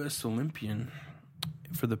U.S. Olympian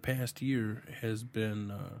for the past year has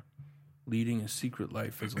been leading a secret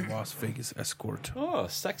life as a Las Vegas escort. Oh,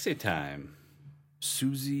 sexy time.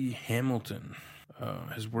 Susie Hamilton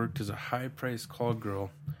has worked as a high-priced call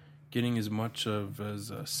girl, getting as much of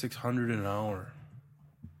as $600 an hour.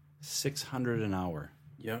 $600 an hour.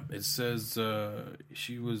 Yep, it says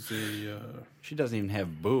she was a. She doesn't even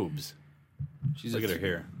have boobs. Look at her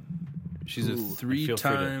here. She's a Feel free to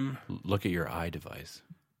three-time look at your iDevice.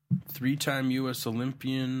 three-time U.S.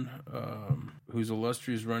 Olympian whose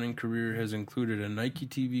illustrious running career has included a Nike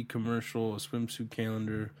TV commercial, a swimsuit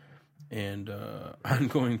calendar, and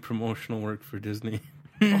ongoing promotional work for Disney.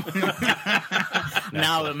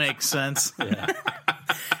 Now it makes sense. Yeah.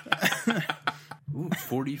 Ooh,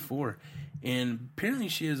 44. And apparently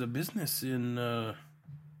she has a business in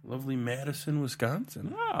lovely Madison,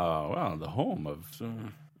 Wisconsin. Oh, well, the home of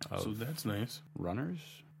So that's nice. runners.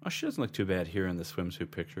 Oh, she doesn't look too bad here in the swimsuit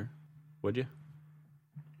picture. Would you?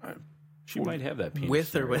 She might have that penis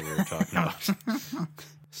With or area we were talking about.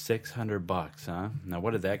 $600, huh? Now,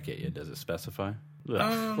 what did that get you? Does it specify? Look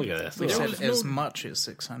at this. They Look said at was as no- much as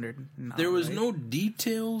 600. No, There was right? no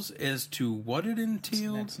details as to what it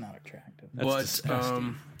entailed. That's not attractive. But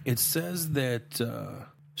disgusting. it says that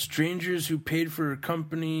strangers who paid for her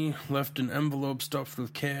company left an envelope stuffed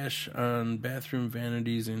with cash on bathroom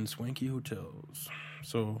vanities in swanky hotels.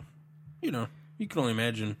 So, you know, you can only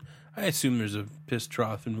imagine. I assume there's a piss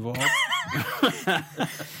trough involved. I'm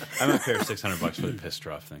gonna pay her $600 for the piss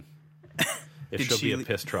trough thing. If Did she'll she be a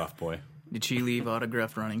piss trough boy. Did she leave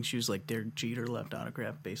autographed running shoes like Derek Jeter left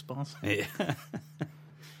autographed baseballs? Yeah.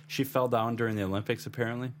 She fell down during the Olympics,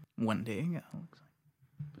 apparently. One day ago. Looks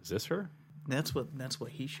like. Is this her? That's what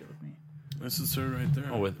he showed me. This is her right there.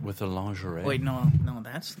 Oh, with the lingerie. Wait, no,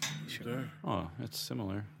 that's There. Oh, it's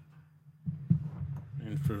similar.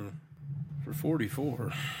 And for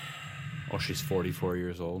 44. Oh, she's 44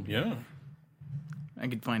 years old. Yeah. I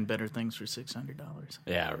could find better things for $600.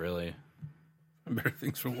 Yeah, really. Better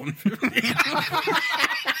things for 150.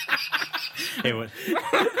 Hey, what?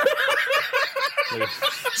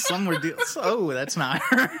 Some were deals. Oh, that's not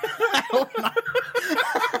her. I hope not.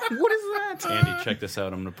 What is that? Andy, check this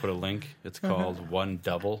out. I'm going to put a link. It's called One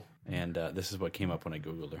Double, and this is what came up when I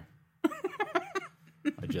Googled her.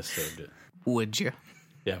 I just saved it. Would you?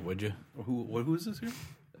 Yeah, would you? Who is this here?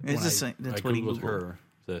 It's the same. I That's what he Googled Googled. her,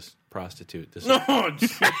 this prostitute. This No, I'll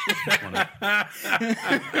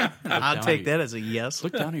I'll take that as a yes.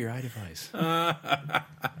 Look down at your iDevice.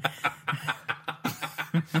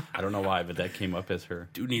 I don't know why, but that came up as her.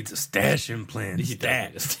 dude needs a stash implant.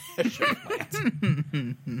 Stat.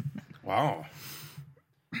 Wow.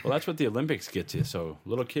 Well, that's what the Olympics gets you. So,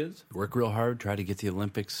 little kids, work real hard, try to get the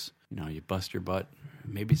Olympics. You know, you bust your butt.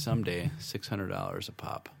 Maybe someday, $600 a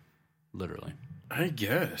pop. Literally. I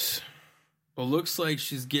guess. Well, looks like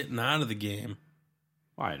she's getting out of the game,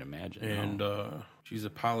 Well, I'd imagine. and she's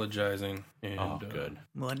apologizing. And, good.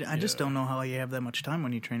 Well, I just don't know how you have that much time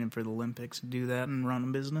when you're training for the Olympics to do that and run a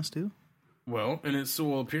business too. Well, and it's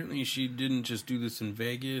so apparently she didn't just do this in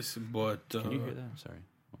Vegas, but Can you hear that? I'm sorry.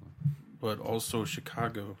 but also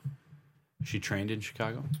Chicago. She trained in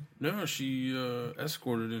Chicago? No, she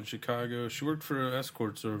escorted in Chicago. She worked for an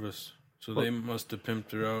escort service, so they must have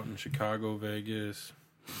pimped her out in Chicago, Vegas,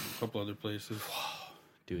 a couple other places.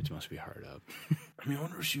 Dudes must be hard up. I mean, I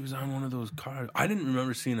wonder if she was on one of those cards. I didn't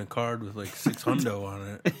remember seeing a card with like $600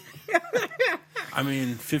 on it. I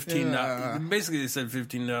mean, $15. Basically, they said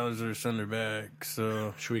 $15 or send her back.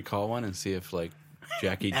 So Should we call one and see if, like,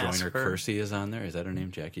 Jackie Ask Joyner her. Kersey is on there? Is that her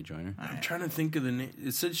name, Jackie Joyner? I'm trying to think of the name.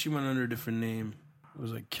 It said she went under a different name. It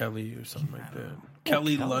was like Kelly or something like that.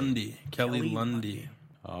 Kelly Lundy. Kelly Lundy.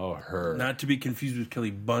 Oh, her. Not to be confused with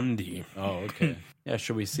Kelly Bundy. Oh, okay. Yeah,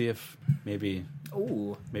 should we see if maybe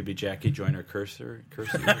Jackie Joyner Kersey?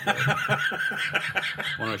 I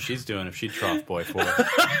wonder what she's doing if she trough boy for it.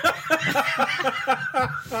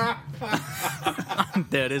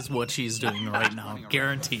 That is what she's doing right now,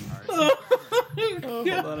 guaranteed. Oh, hold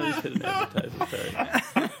on, I just hit an advertisement. Sorry.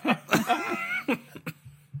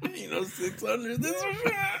 You know, 600. This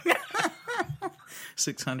was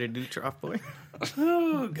 600 do trough boy.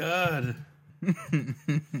 Oh, God.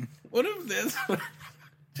 What if that's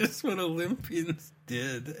just what Olympians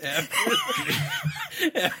did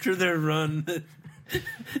after their run?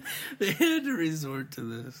 They had to resort to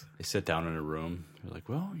this. They sit down in a room. They're like,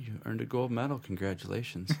 well, you earned a gold medal.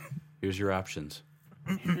 Congratulations. Here's your options.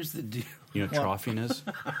 Here's the deal. You know what trophying is?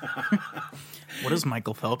 What is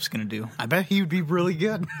Michael Phelps going to do? I bet he would be really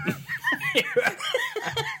good.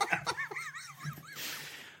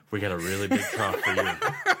 We got a really big trough for you.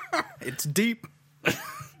 It's deep.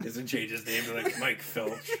 Doesn't change his name to like Mike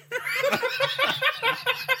Phelps.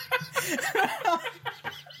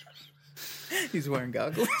 He's wearing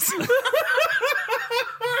goggles.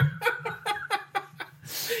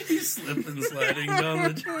 He's slipping, sliding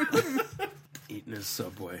down the eating his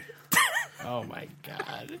Subway. Oh, my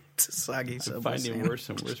God. It's a soggy I'm Subway finding sandwich. worse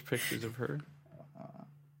and worse pictures of her.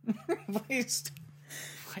 Please.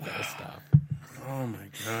 I gotta stop. Oh, my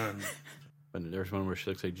God. But there's one where she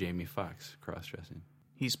looks like Jamie Foxx cross-dressing.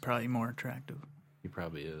 He's probably more attractive. He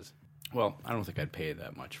probably is. Well, I don't think I'd pay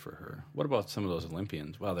that much for her. What about some of those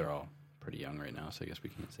Olympians? Well, they're all pretty young right now, so I guess we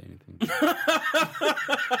can't say anything.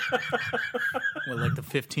 Well, like the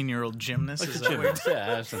 15-year-old gymnast? Is that what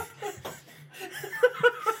Yeah,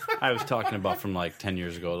 I was talking about from like 10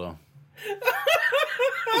 years ago, though.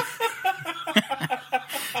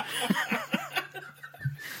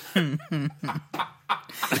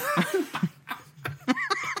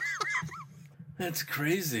 That's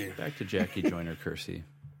crazy. Back to Jackie Joyner Kersey.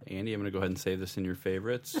 Andy, I'm going to go ahead and save this in your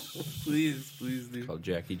favorites. Please do. Called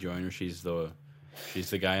Jackie Joyner. She's the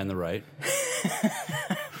guy on the right.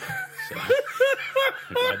 So,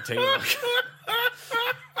 I'd take a look.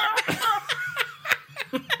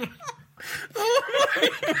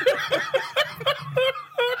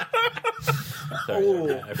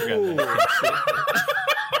 Sorry, I forgot that.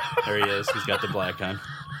 There he is. He's got the black on.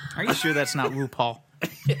 Are you sure that's not RuPaul?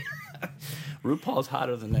 RuPaul's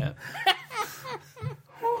hotter than that.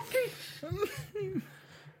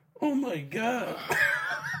 Oh, my God.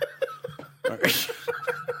 Is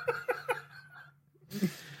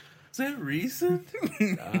that recent?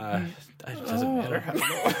 It doesn't matter.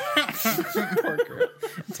 Poor girl.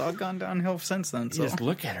 It's all gone downhill since then. You So just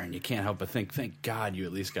look at her and you can't help but think, thank God you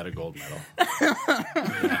at least got a gold medal.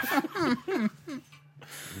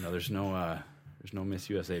 There's no Miss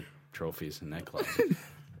USA trophies in that club.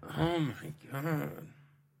 Oh my God.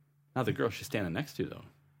 Now the girl she's standing next to, though.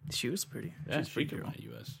 she was pretty. Yeah, She's she pretty could girl.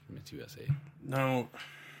 win Miss USA. No.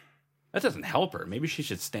 That doesn't help her. Maybe she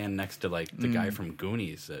should stand next to, like, the guy from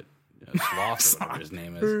Goonies, that Sloth or whatever his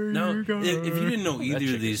name is. No, if you didn't know either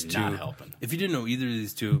chick of these is two, not helping. if you didn't know either of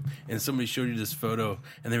these two, and somebody showed you this photo,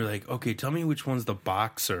 and they were like, "Okay, tell me which one's the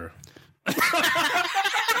boxer."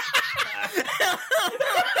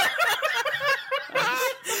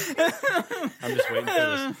 I'm just waiting for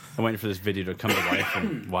this. I'm waiting for this video to come to life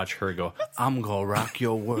and watch her go, I'm gonna rock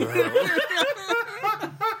your world.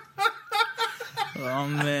 Oh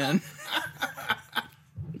man.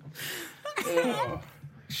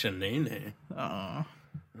 Shanae. Oh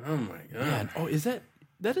my God. Man,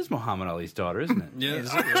 that is Muhammad Ali's daughter, isn't it? Yeah.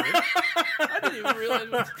 I didn't even realize.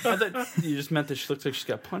 I thought you just meant that she looks like she's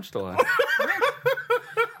got punched a lot.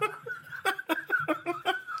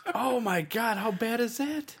 Oh my God, how bad is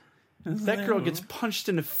that? That girl gets punched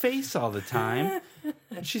in the face all the time,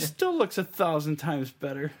 and she still looks 1,000 times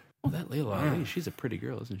better. Oh, that Layla Ali, she's a pretty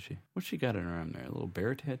girl, isn't she? What's she got on her arm there? A little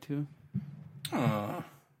bear tattoo? Aw.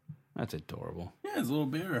 That's adorable. Yeah, it's a little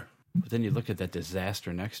bear. But then you look at that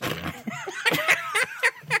disaster next to her.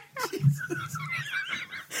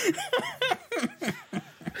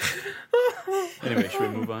 Anyway, should we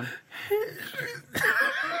move on?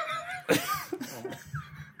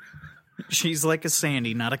 She's like a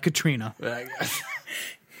Sandy, not a Katrina.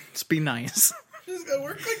 Let's be nice. She's got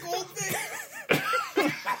work like old thing.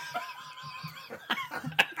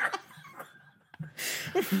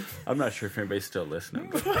 I'm not sure if anybody's still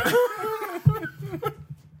listening.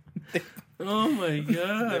 Oh my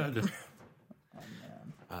God.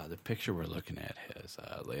 The picture we're looking at has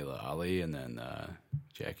Layla Ali and then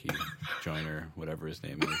Jackie Joyner, whatever his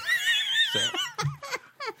name is. So,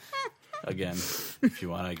 again, if you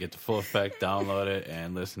want to get the full effect, download it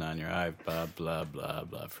and listen on your iPod, blah, blah,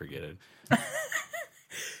 blah. Forget it.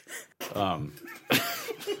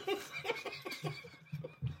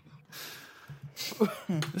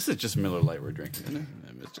 This is just Miller Lite we're drinking, isn't it?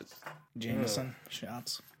 It's just, Jameson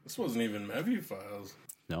shots. This wasn't even Mevy files.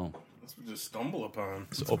 no, This was just stumble upon.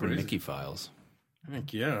 it's Open crazy. Mickey files. I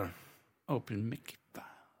think, yeah. Open Mickey files.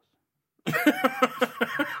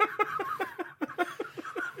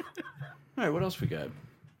 All right, what else we got?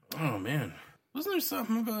 Oh man. Wasn't there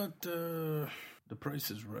something about The Price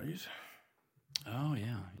is Right? Oh,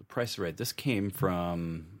 yeah. The Price is Right. This came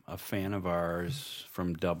from a fan of ours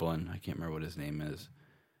from Dublin. I can't remember what his name is.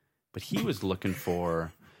 But he was looking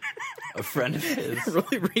for a friend of his.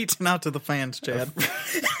 Really reaching out to the fans, Chad.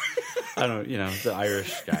 I don't know, the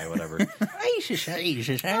Irish guy, whatever.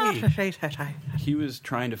 He was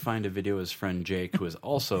trying to find a video of his friend Jake, who is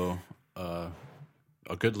also a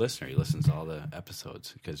good listener. He listens to all the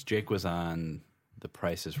episodes. Because Jake was on The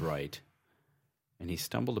Price is Right. And he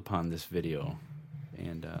stumbled upon this video.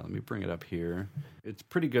 And let me bring it up here. It's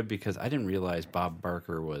pretty good because I didn't realize Bob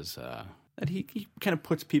Barker was... that he kind of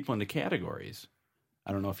puts people into categories.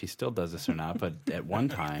 I don't know if he still does this or not, but at one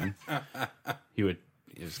time, it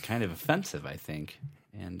was kind of offensive, I think.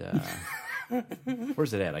 And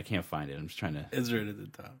where's it at? I can't find it. I'm just trying to... It's right at the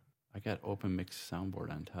top. I got Open Mix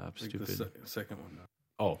soundboard on top. Like Stupid. the second one.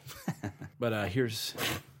 Oh. But here's...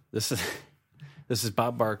 This is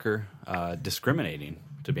Bob Barker discriminating,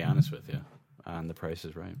 to be honest with you, on The Price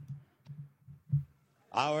is Right.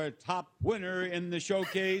 Our top winner in the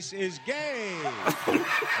showcase is Gay. And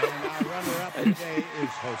our runner-up today is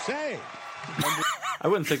Jose. I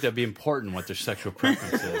wouldn't think that'd be important what their sexual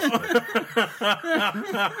preference is.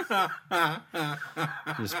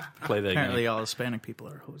 Just play that Apparently, again. all Hispanic people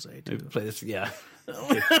are Jose too. Play this, yeah.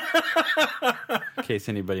 In case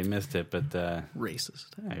anybody missed it, but Racist.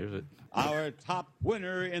 here's it. Our top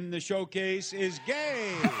winner in the showcase is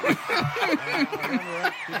Gay. And our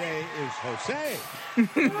runner-up today is Jose.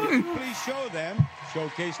 Please show them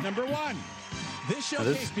showcase number 1. This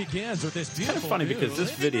showcase begins with this Kind of beautiful funny view because of this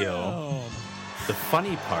Living video, Room. the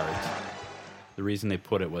funny part, the reason they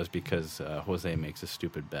put it was because Jose makes a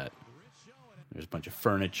stupid bet. There's a bunch of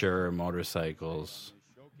furniture, motorcycles.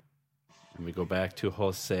 And we go back to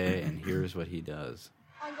Jose, and here's what he does.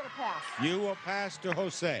 I'm going to pass. You will pass to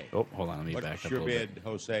Jose. Oh, hold on, let me back What's up a your little bid, bit.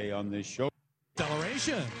 Jose, on this show?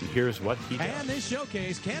 Acceleration. And here's what he does. And this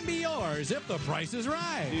showcase can be yours if the price is Do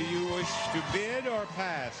right. you wish to bid or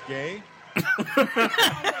pass, Gay?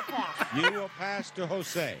 You will pass to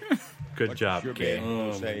Jose. Good What's job, your Gay. bid,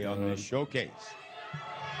 Jose, on this showcase?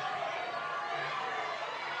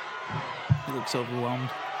 He looks overwhelmed.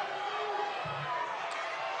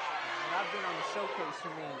 I've been on the showcase, you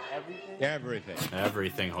mean everything? Everything.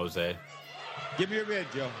 Everything, Jose. Give me your bid,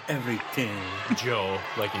 Joe. Everything. Joe,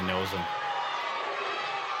 like he knows him.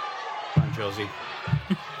 Come on, Josie.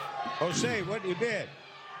 Jose, what you bid?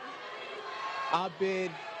 I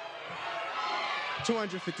bid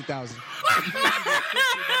 250,000.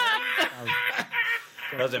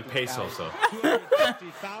 That was in pesos, though.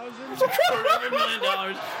 250,000? $1 million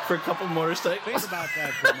for a couple motorcycles. Think about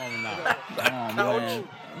that for a moment now. Oh, man.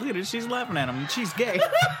 Look at her. She's laughing at him. She's gay.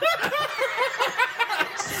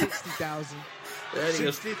 60,000.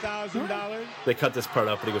 $60,000? They cut this part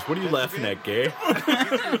up, and he goes, "What are you laughing at, gay?"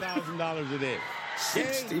 $60,000 it is.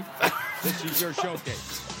 60. This is your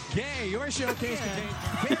showcase. Gay, your showcase contains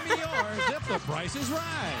Pay Me Yours if the price is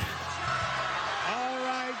right. All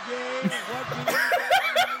right, Gay. What do you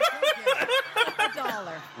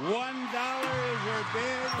 $1. $1 is your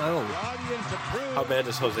bid. Oh. The audience approves. How bad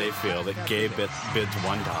does Jose feel that gay bids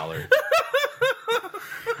 $1?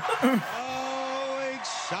 Oh,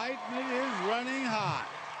 excitement is running hot.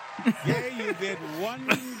 Gay, you bid $1 on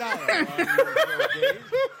your showcase.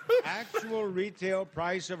 Actual retail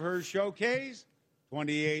price of her showcase,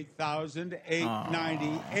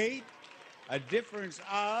 $28,898. A difference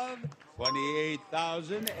of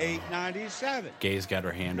 $28,897. Gay's got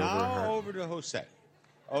her hand over Now her. over to Jose.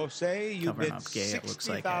 Jose, you Covering bid up Gay, it looks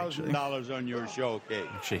like, actually. $60,000 on your showcase.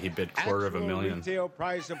 Actually, he bid $250,000. Retail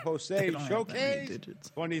price of Jose don't have that many showcase,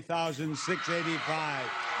 digits. $20,685.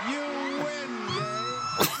 You win, Gay.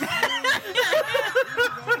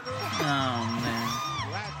 Oh, man.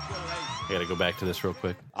 Congratulations. I gotta go back to this real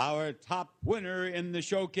quick. Our top winner in the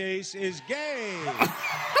showcase is Gay.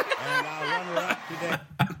 And our runner-up today.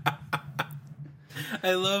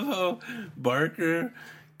 I love how Barker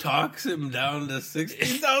talks him down to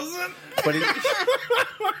 60,000. But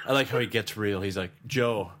I like how he gets real. He's like,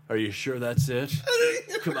 "Joe, are you sure that's it?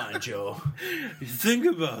 Come on, Joe. Think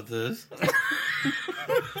about this.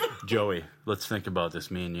 Joey, let's think about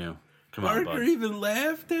this, me and you. Come on, Barker bud." even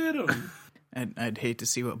laughed at him. I'd hate to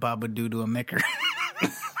see what Bob would do to a micker.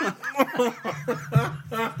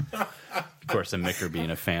 Of course, a micker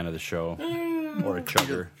being a fan of the show. Or a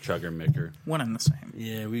chugger micker. One and the same.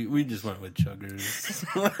 Yeah, we just went with chuggers.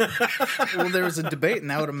 Well, there was a debate, and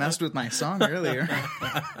that would have messed with my song earlier.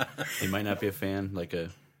 He might not be a fan,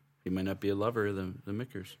 he might not be a lover of the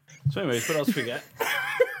mickers. So anyways, what else we got?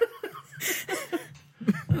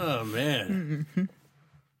 Oh, man.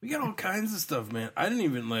 We got all kinds of stuff, man. I didn't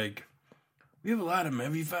even, we have a lot of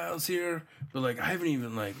Mevy files here, but, I haven't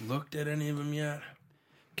even, looked at any of them yet.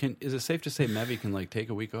 Is it safe to say Mevy can, take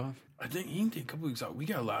a week off? I think he can take a couple weeks out. We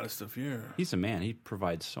got a lot of stuff here. He's a man. He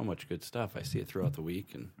provides so much good stuff. I see it throughout the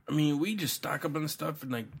week. And I mean, we just stock up on stuff,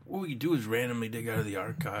 and, what we do is randomly dig out of the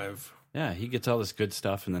archive. yeah, he gets all this good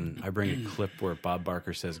stuff, and then I bring a clip where Bob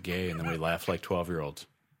Barker says gay, and then we laugh like 12-year-olds.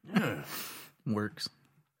 Yeah. Works.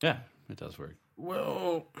 Yeah, it does work.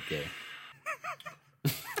 Well, Gay.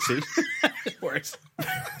 See? It works.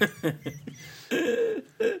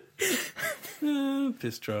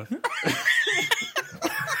 piss trough.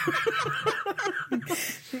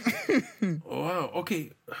 Oh, wow.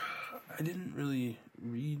 Okay. I didn't really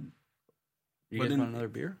read. You but guys want another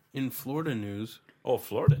beer? In Florida news. Oh,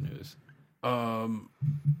 Florida news.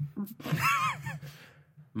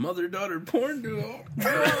 Mother-daughter porn duo.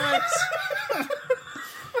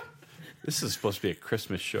 This is supposed to be a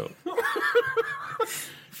Christmas show. I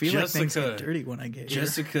feel like things get dirty when I get here.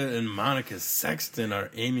 Jessica and Monica Sexton are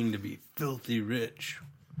aiming to be filthy rich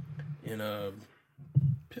in a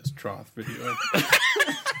piss trough video.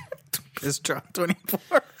 Piss trough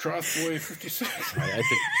 24. Trough boy 56. I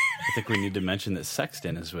think we need to mention that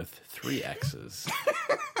Sexton is with 3 X's.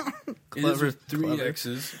 It is with 3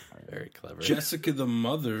 X's. Very clever. Jessica the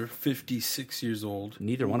mother, 56 years old.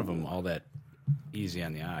 Neither one of them all that easy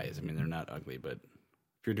on the eyes. I mean, they're not ugly, but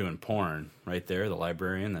if you're doing porn right there, the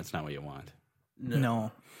librarian, that's not what you want.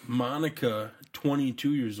 No. Monica,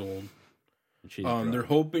 22 years old. They're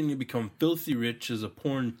hoping to become filthy rich as a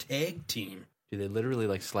porn tag team. Do they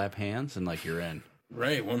literally slap hands and you're in?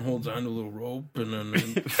 Right, one holds onto a little rope and then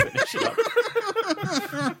finish it up.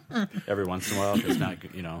 Every once in a while, if it's not,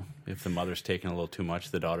 if the mother's taking a little too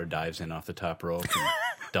much, the daughter dives in off the top rope and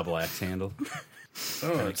double axe handle.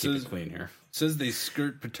 Oh, it keep says it clean here. It says they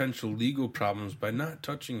skirt potential legal problems by not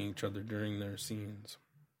touching each other during their scenes.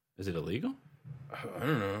 Is it illegal? I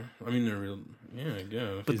don't know. I mean, they're real. Yeah, I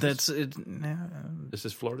guess. But that's it. This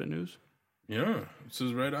is Florida news? Yeah, it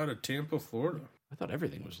says right out of Tampa, Florida. I thought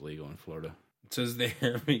everything was legal in Florida. It says they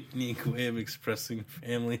have a unique way of expressing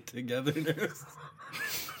family togetherness.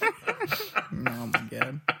 Oh my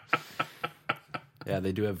god. Yeah,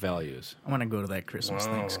 they do have values. I want to go to that Christmas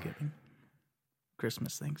Thanksgiving.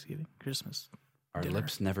 Christmas. Our dinner.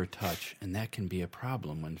 lips never touch, and that can be a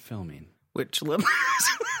problem when filming. Which lips?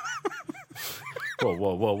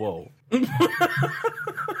 Whoa.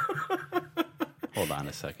 Hold on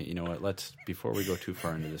a second. You know what? Before we go too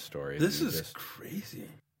far into this story. This is crazy.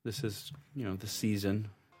 This is, the season.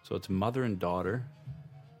 So it's mother and daughter.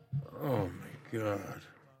 Oh, my God.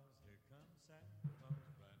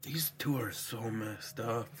 These two are so messed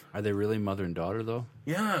up. Are they really mother and daughter, though?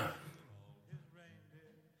 Yeah.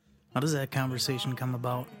 How does that conversation come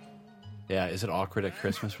about? Yeah, is it awkward at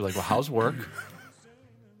Christmas? We're like, well, how's work?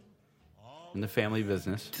 In the family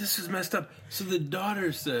business. This is messed up. So the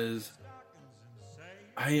daughter says,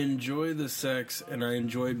 I enjoy the sex and I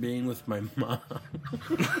enjoy being with my mom.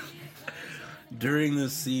 During the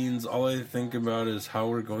scenes, all I think about is how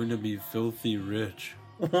we're going to be filthy rich.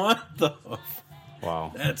 What the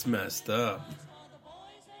Wow. That's messed up.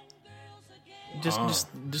 Just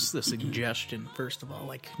the suggestion, first of all.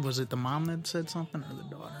 Like, was it the mom that said something or the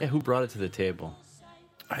daughter? Yeah, who brought it to the table?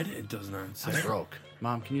 It does not say. I'm broke.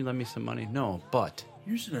 Mom, can you lend me some money? No, but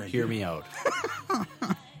Here's an idea. hear me out.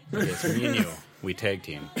 It's me and you. We tag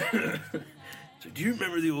team. So do you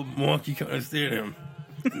remember the old Milwaukee County Stadium?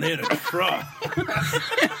 And they had a trough.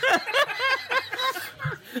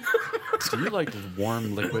 Do you like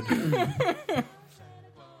warm liquid?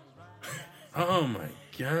 Oh my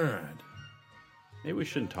God. Maybe we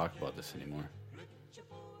shouldn't talk about this anymore.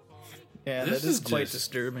 Yeah, This that is is quite just-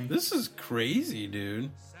 disturbing. This is crazy,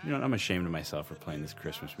 dude. You know, I'm ashamed of myself for playing this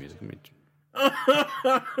Christmas music.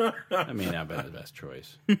 That may not have been the best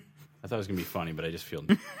choice. I thought it was going to be funny, but I just feel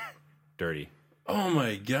dirty. Oh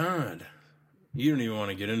my God. You don't even want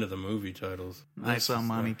to get into the movie titles. I saw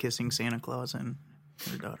mommy kissing Santa Claus and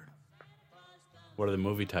her daughter. What are the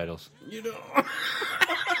movie titles? You know.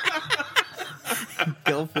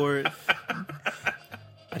 Go for it.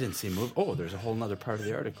 I didn't see movie. Oh, there's a whole nother part of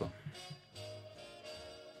the article.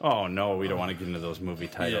 Oh, no, we don't want to get into those movie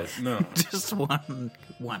titles. Yeah, no. Just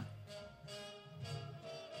one.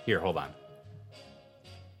 Here, hold on.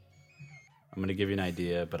 I'm going to give you an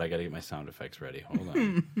idea, but I got to get my sound effects ready. Hold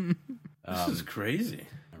on. This is crazy.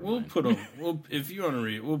 We'll if you want to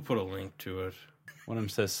read, we'll put a link to it. One of them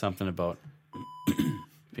says something about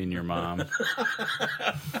being your mom.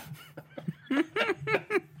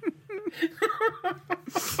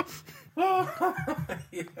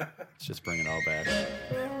 Let's just bring it all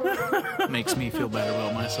back. Makes me feel better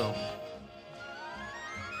about myself.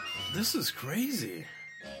 This is crazy.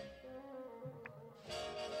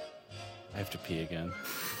 I have to pee again.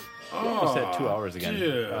 We almost had 2 hours again.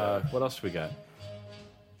 dude. What else we got?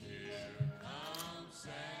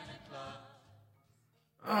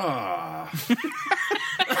 Ah.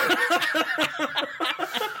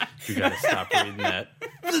 You gotta stop reading that.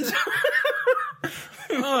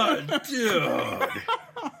 Oh, dude.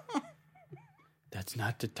 That's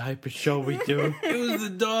not the type of show we do. It was the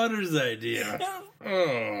daughter's idea.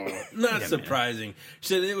 Oh, not surprising.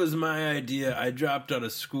 She said it was my idea. I dropped out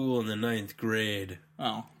of school in the 9th grade.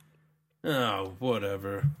 Oh,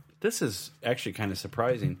 whatever. This is actually kind of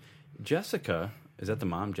surprising. Jessica, is that the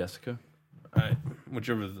mom, Jessica?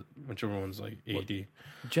 Whichever one's like 80.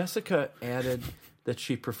 Jessica added that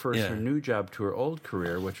she prefers Yeah. her new job to her old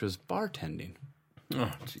career, which was bartending.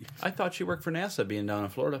 Oh, jeez. I thought she worked for NASA being down in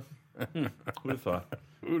Florida. Who'd have thought?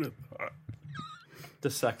 Who'd have thought? The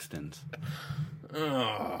Sextons.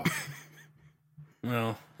 Oh.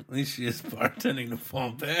 Well, at least she is bartending to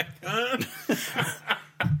fall back on.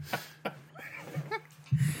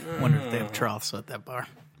 wonder if they have troughs at that bar.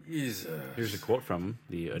 Jesus. Here's a quote from him.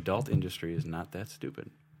 The adult industry is not that stupid.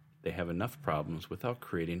 They have enough problems without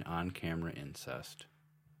creating on-camera incest.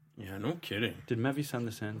 Yeah, no kidding. Did Mevy send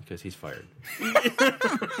this in? Because he's fired.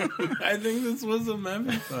 I think this was a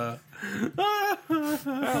Mevy file.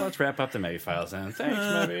 Well, let's wrap up the Mevy files then. Thanks,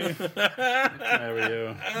 Mevy. There we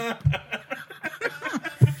go.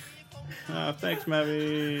 Thanks,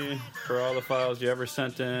 Mevy, for all the files you ever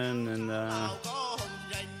sent in. And all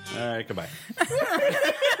right, goodbye.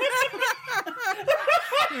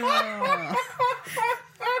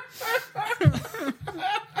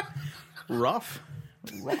 Rough.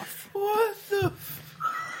 What the?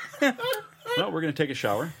 Well, we're going to take a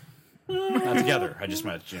shower. Not together. I just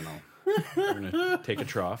meant, we're going to take a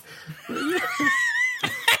trough.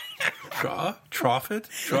 Trough it?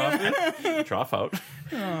 Trough out.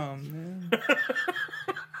 Oh, man.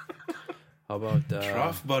 How about...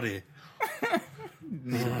 Trough buddy.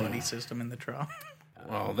 Need a buddy system in the trough.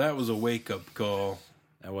 Well, that was a wake-up call.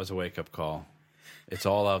 That was a wake-up call. It's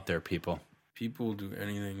all out there, people. People will do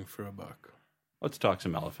anything for a buck. Let's talk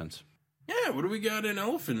some elephants. Yeah, what do we got in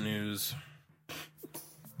elephant news?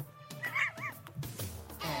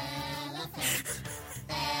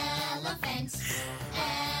 Elephant.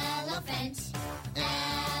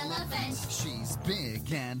 She's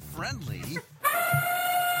big and friendly.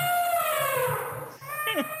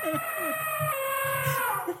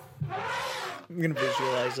 I'm gonna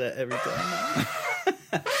visualize that every time.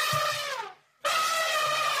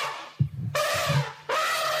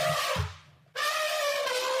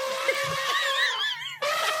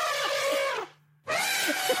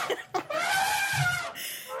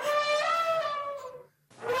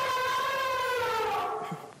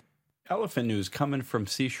 Elephant news coming from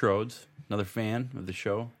C. Schroeds, another fan of the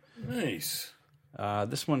show. Nice.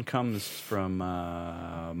 This one comes from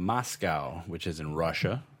Moscow, which is in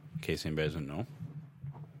Russia, in case anybody doesn't know.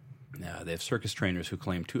 They have circus trainers who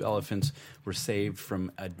claim 2 elephants were saved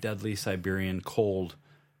from a deadly Siberian cold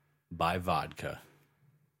by vodka.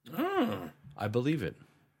 Oh. I believe it.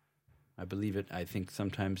 I think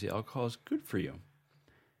sometimes the alcohol is good for you.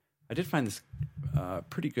 I did find this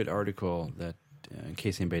pretty good article that, in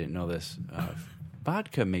case anybody didn't know this,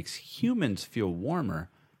 vodka makes humans feel warmer,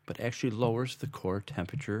 but actually lowers the core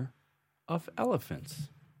temperature of elephants.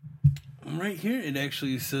 Right here, it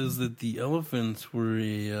actually says that the elephants were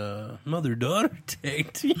a mother-daughter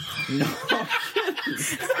tag team. No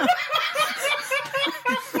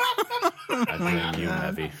I blame you,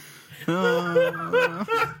 Heavy.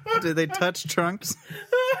 Did they touch trunks?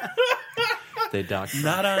 They docked.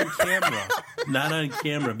 Not on camera. Not on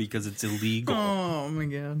camera because it's illegal. Oh, my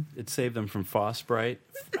God. It saved them from frostbite,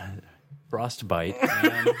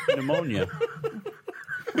 and pneumonia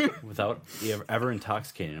without ever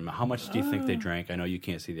intoxicating them. How much do you think they drank? I know you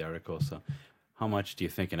can't see the article, so how much do you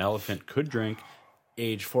think an elephant could drink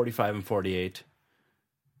age 45 and 48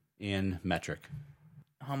 in metric?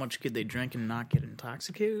 How much could they drink and not get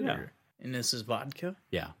intoxicated? Yeah. And this is vodka?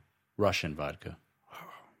 Yeah, Russian vodka.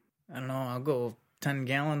 I don't know. I'll go 10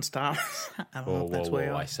 gallons tops. I don't know if that's way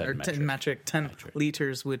off. I said or metric. 10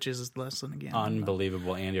 liters, which is less than a gallon.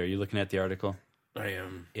 Unbelievable. Andy, are you looking at the article? I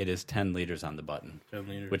am. It is 10 liters on the button. 10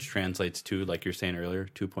 liters. Which translates to, like you're saying earlier,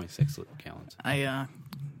 2.6 gallons. I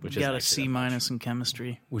got a C- in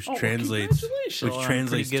chemistry. Which translates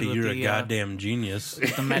to you're a goddamn genius.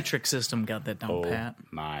 The metric system got that down pat.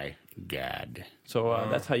 My God. So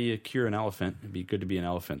that's how you cure an elephant. It'd be good to be an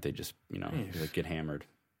elephant. They just, like get hammered.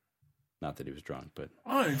 Not that he was drunk, but...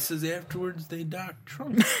 Oh, it says afterwards they docked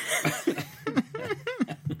trunks.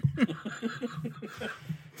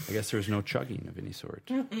 I guess there's no chugging of any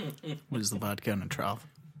sort. Was the vodka in a trough?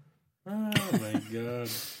 Oh, my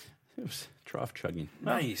God. It was trough chugging.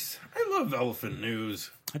 Nice. I love elephant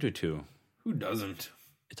news. I do, too. Who doesn't?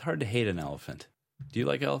 It's hard to hate an elephant. Do you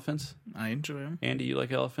like elephants? I enjoy them. Andy, you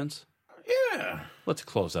like elephants? Yeah. Let's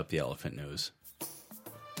close up the elephant news.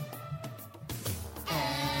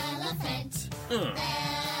 Elephant.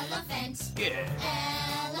 Elephant. Yeah.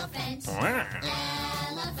 Elephant.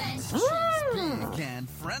 Elephant. She's big and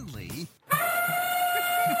friendly.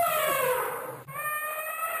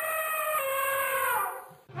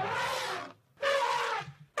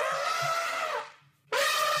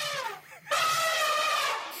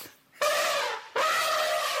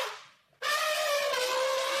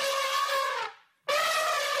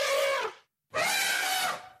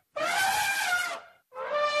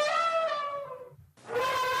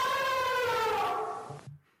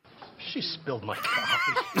 She spilled my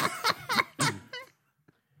coffee.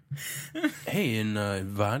 Hey, in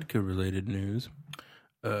vodka-related news,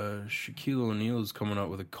 Shaquille O'Neal is coming out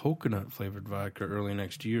with a coconut-flavored vodka early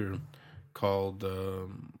next year called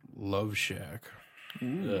Love Shack.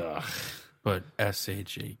 Ugh. But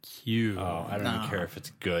S-H-A-Q. Oh, I don't even care if it's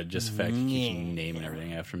good. Just the fact he keeps naming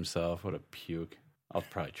everything after himself. What a puke. I'll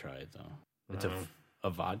probably try it, though. It's a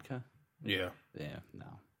vodka? Yeah. Yeah,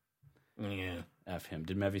 no. Yeah. F him.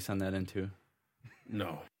 Did Mevy send that in, too?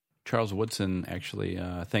 No. Charles Woodson, actually,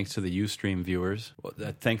 thanks to the Ustream viewers,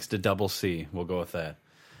 thanks to Double C, we'll go with that.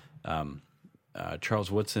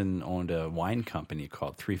 Charles Woodson owned a wine company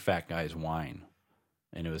called Three Fat Guys Wine,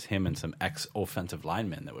 and it was him and some ex-offensive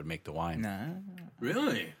linemen that would make the wine.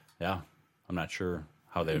 Really? Yeah. I'm not sure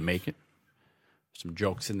how they would make it. Some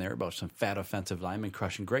jokes in there about some fat offensive linemen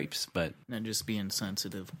crushing grapes, but... Not just being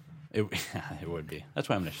sensitive. It would be. That's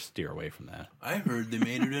why I'm going to steer away from that. I heard they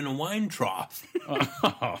made it in a wine trough. All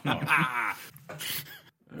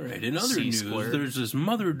right, in other news, there's this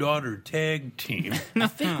mother-daughter tag team. I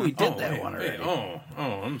think we did that one already.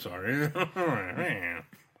 I'm sorry.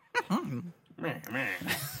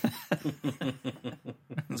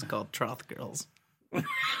 It's called Troth Girls.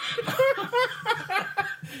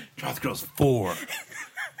 Troth Girls 4.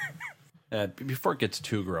 Before it gets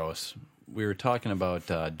too gross, we were talking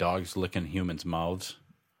about dogs licking humans' mouths.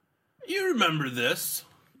 You remember this.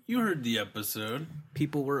 You heard the episode.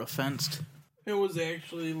 People were offensed. It was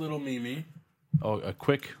actually little Mimi. Oh,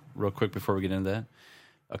 real quick before we get into that.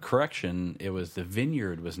 A correction, it was the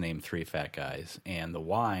vineyard was named Three Fat Guys, and the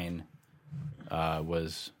wine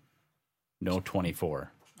was No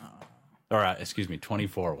 24. Or, excuse me,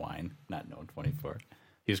 24 wine, not No 24.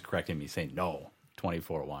 He was correcting me, saying No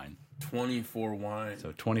 24 wine. 24 wine.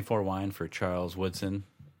 So 24 wine for Charles Woodson.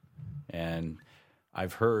 And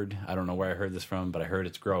I've heard, I don't know where I heard this from, but I heard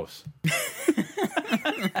it's gross.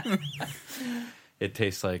 It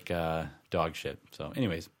tastes like dog shit. So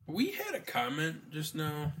anyways. We had a comment just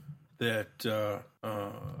now that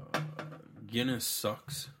Guinness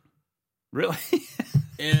sucks. Really?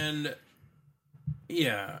 And,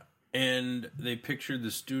 yeah, and they pictured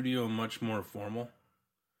the studio much more formal.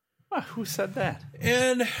 Wow, who said that?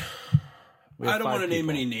 And I don't want to name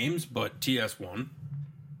people. any names, but TS1.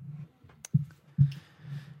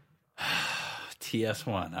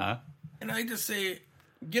 TS1, huh? And I just say,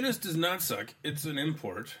 Guinness does not suck. It's an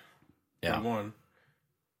import. Yeah. For one.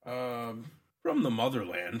 From the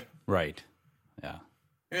motherland. Right. Yeah.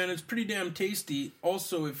 And it's pretty damn tasty.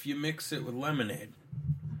 Also, if you mix it with lemonade.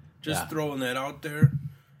 Just Yeah. throwing that out there.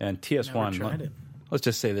 And TS1, Never tried it. let's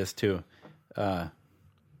just say this too.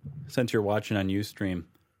 Since you're watching on Ustream,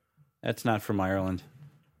 that's not from Ireland.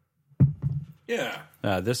 Yeah.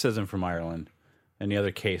 This isn't from Ireland. And the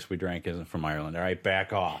other case we drank isn't from Ireland. All right,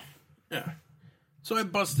 back off. Yeah. So I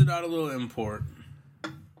busted out a little import.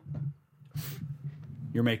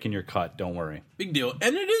 You're making your cut. Don't worry. Big deal.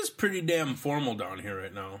 And it is pretty damn formal down here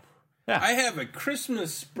right now. Yeah. I have a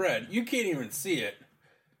Christmas spread. You can't even see it.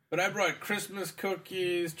 But I brought Christmas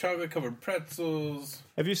cookies, chocolate-covered pretzels.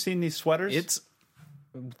 Have you seen these sweaters?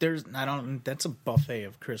 That's a buffet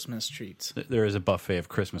of Christmas treats. There is a buffet of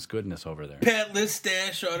Christmas goodness over there. Pat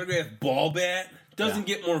Listash autographed ball bat. Doesn't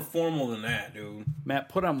get more formal than that, dude. Matt,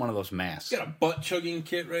 put on one of those masks. Got a butt-chugging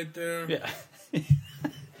kit right there. Yeah.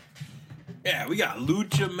 Yeah, we got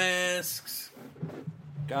lucha masks.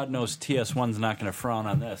 God knows TS1's not going to frown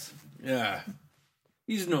on this. Yeah.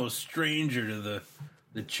 He's no stranger to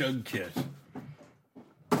the chug kit.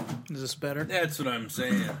 Is this better? That's what I'm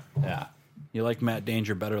saying. Yeah. You like Matt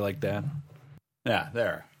Danger better like that? Yeah,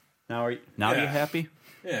 there. Now you happy?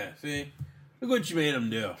 Yeah, see? Look what you made him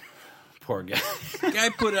do. Poor guy. Guy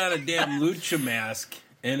put on a damn lucha mask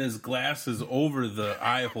and his glasses over the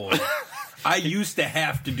eye hole. I used to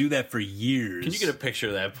have to do that for years. Can you get a picture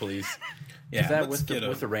of that, please? Yeah, Is that let's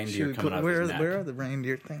with the reindeer coming out of his neck? Where are the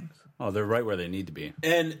reindeer things? Oh, they're right where they need to be.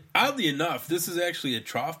 And oddly enough, this is actually a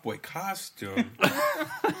Trough Boy costume.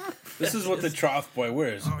 This is what the Trough Boy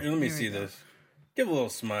wears. Let me see this. Give a little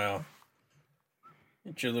smile.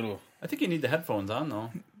 Get your little... I think you need the headphones on,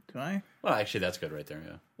 though. Do I? Well, actually, that's good right there,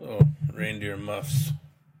 yeah. Little reindeer muffs.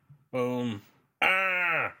 Boom.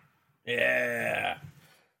 Ah! Yeah!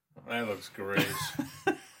 That looks great.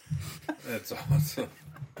 That's awesome.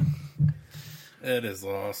 That is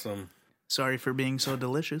awesome. Sorry for being so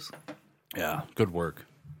delicious. Yeah, good work.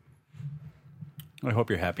 I hope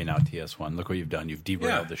you're happy now, TS1. Look what you've done. You've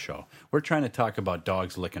derailed the show. We're trying to talk about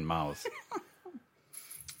dogs licking mouths.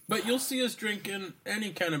 But you'll see us drinking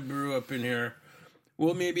any kind of brew up in here.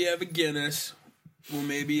 We'll maybe have a Guinness. We'll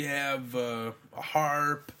maybe have a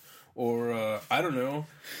Harp. Or, I don't know,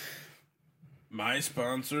 my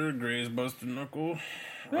sponsor, Gray's Busted Knuckle.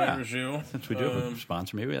 Irish Ale. Since we do have a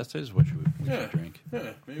sponsor, maybe that's what we should drink.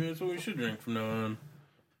 Yeah, maybe that's what we should drink from now on.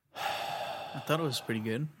 I thought it was pretty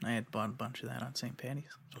good. I had bought a bunch of that on St. Patty's.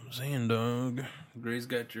 That's what I'm saying, dog. Gray's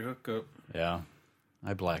got your hookup. Yeah.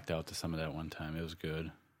 I blacked out to some of that one time. It was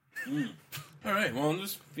good. All right, well,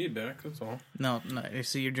 just feedback, that's all. No, I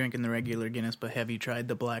see you're drinking the regular Guinness, but have you tried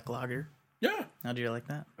the black lager? Yeah. How do you like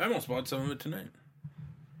that? I almost bought some of it tonight.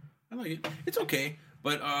 I like it. It's okay.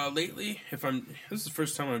 But lately, this is the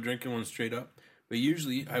first time I'm drinking one straight up. But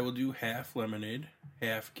usually I will do half lemonade,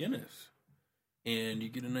 half Guinness. And you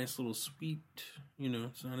get a nice little sweet,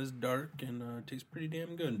 it's not as dark and it tastes pretty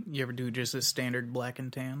damn good. You ever do just a standard black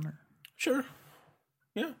and tan? Or? Sure.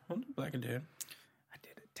 Yeah, I'll do black and tan. I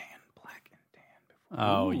did a tan, black and tan before.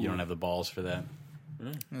 Oh, you don't have the balls for that?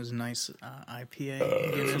 It was a nice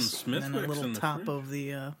IPA. Guinness, some and then a Smithwicks little in the top fridge. of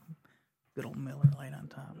the good old Miller Lite on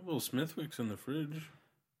top. A little Smithwicks in the fridge.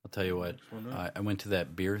 I'll tell you what. I went to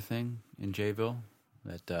that beer thing in Jayville.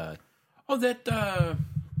 That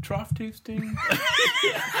trough tasting?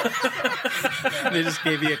 They just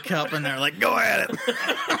gave you a cup and they're like, go at it.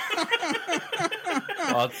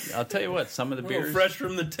 I'll tell you what. Some of the beers, fresh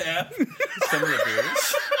from the tap. some of the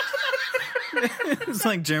beers. It's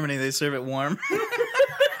like Germany. They serve it warm.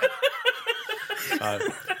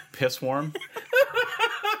 Piss warm.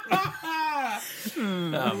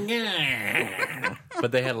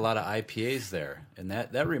 But they had a lot of IPAs there, and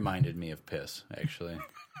that reminded me of piss, actually.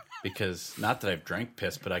 Because, not that I've drank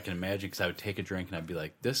piss, but I can imagine, because I would take a drink and I'd be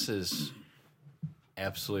like, this is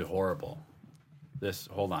absolutely horrible.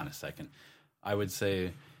 Hold on a second. I would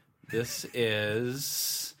say, this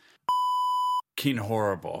is fucking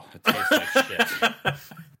horrible. It tastes like shit.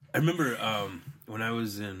 I remember when I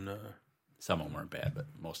was in... some of them weren't bad, but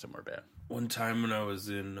most of them were bad. One time when I was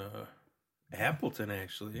in Appleton,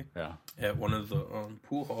 actually, yeah, at one of the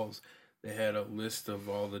pool halls, they had a list of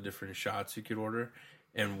all the different shots you could order,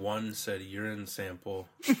 and one said urine sample.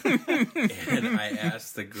 And I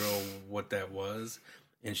asked the girl what that was,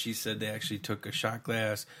 and she said they actually took a shot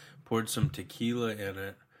glass, poured some tequila in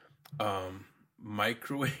it,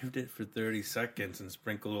 microwaved it for 30 seconds, and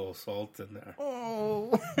sprinkled a little salt in there.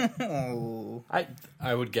 Oh. I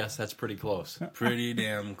would guess that's pretty close. Pretty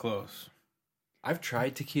damn close. I've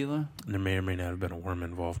tried tequila. There may or may not have been a worm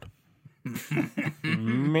involved.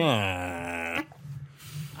 I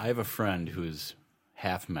have a friend who's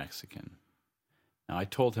half Mexican. Now, I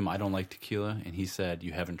told him I don't like tequila, and he said,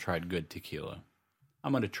 you haven't tried good tequila.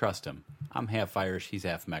 I'm going to trust him. I'm half Irish, he's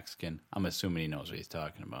half Mexican. I'm assuming he knows what he's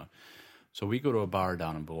talking about. So we go to a bar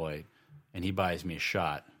down in Beloit, and he buys me a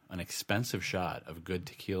shot, an expensive shot of good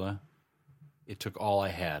tequila. It took all I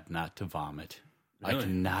had not to vomit. Really? I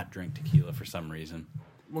cannot drink tequila for some reason.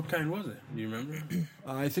 What kind was it? Do you remember?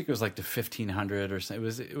 I think it was like the 1500 or something.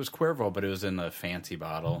 It was Cuervo, but it was in a fancy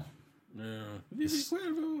bottle. Yeah.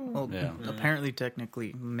 Well, yeah. Apparently,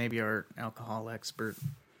 technically, maybe our alcohol expert.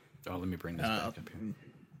 Oh, let me bring this back up here.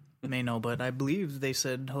 May know, but I believe they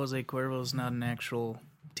said Jose Cuervo is not an actual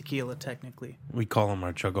tequila, technically. We call them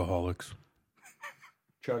our chugaholics.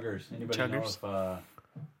 Chuggers. Anybody know if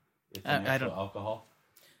it's an actual alcohol?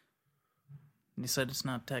 They said it's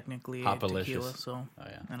not technically Papa-licious. tequila, so oh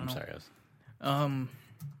yeah, I don't know. Sorry,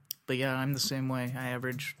 but yeah, I'm the same way. I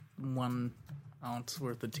average 1 ounce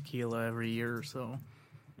worth of tequila every year or so.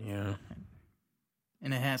 Yeah,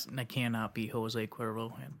 and I cannot be Jose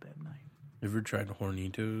Cuervo at that night. Ever tried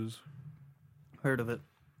Hornitos? Heard of it.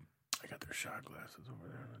 I got their shot glasses over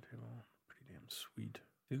there on the table. Pretty damn sweet.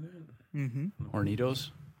 See that? Mm-hmm.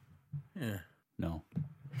 Hornitos? Yeah. No.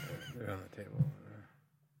 They're on the table over there.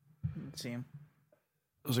 See them.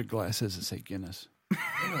 Those are glasses that say Guinness.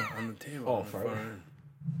 Yeah, on the table. Oh, far.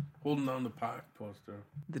 Holding on the Pac poster.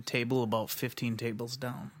 The table about 15 tables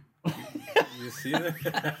down. You see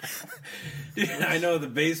that? Dude, I know the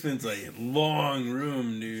basement's like a long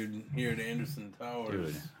room, dude, here at Anderson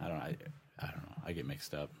Towers. Dude, I don't know. I get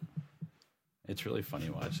mixed up. It's really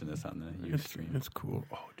funny watching this on the Ustream. It's cool.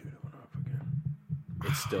 Oh, dude, it went off again.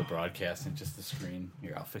 It's still broadcasting, just the screen.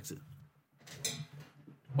 Here, I'll fix it.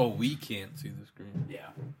 Oh, we can't see the screen. Yeah.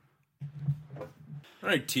 All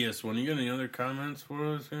right, TS1, you got any other comments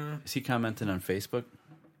for us here? Is he commenting on Facebook?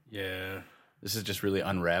 Yeah. This is just really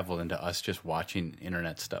unraveled into us just watching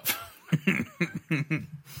internet stuff.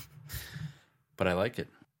 But I like it.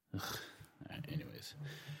 Ugh. All right, anyways.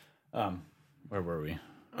 Where were we?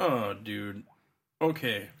 Oh, dude.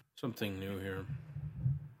 Okay. Something new here.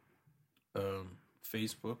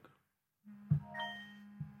 Facebook.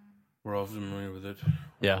 We're all familiar with it.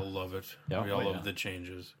 We all love it. Yeah. We all love the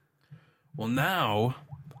changes. Well, now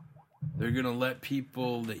they're going to let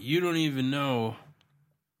people that you don't even know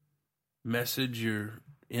message your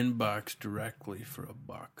inbox directly for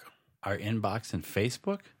 $1. Our inbox in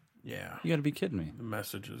Facebook? Yeah. You got to be kidding me. The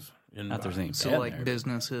messages. Inbox. Not there's anything So, bad like, there.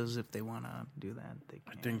 businesses, if they want to do that, they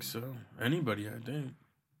can. I think so. Anybody, I think.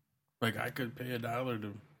 Like, I could pay $1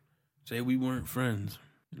 to say we weren't friends,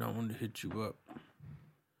 and I wanted to hit you up.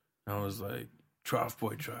 I was like, Trough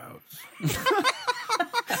Boy tryouts.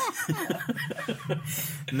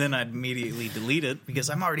 And then I'd immediately delete it because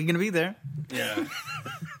I'm already going to be there. Yeah.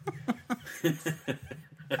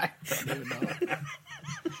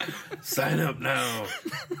 Sign up now.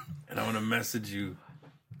 And I want to message you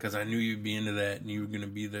because I knew you'd be into that and you were going to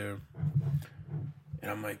be there.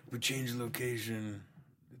 And I'm like, we changed the location.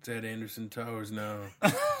 It's at Anderson Towers now.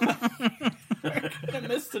 I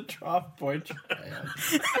missed the Trough Boy tryout.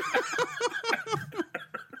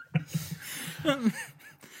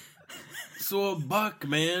 So $1,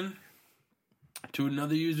 man, to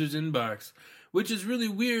another user's inbox, which is really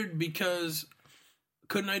weird because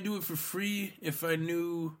couldn't I do it for free if I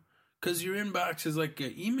knew? Because your inbox is like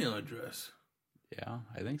an email address. Yeah,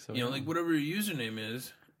 I think so. You know, like whatever your username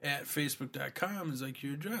is at facebook.com is like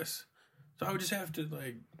your address. So I would just have to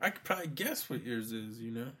I could probably guess what yours is,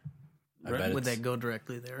 you know? I bet Would it's- that go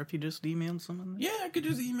directly there if you just emailed someone? Yeah, I could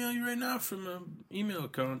just email you right now from an email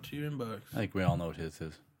account to your inbox. I think we all know what his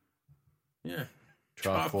is. Yeah.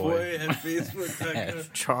 Trothboy at Facebook.com.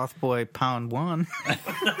 Trothboy pound one.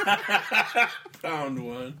 Pound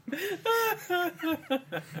one. All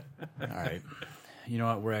right. You know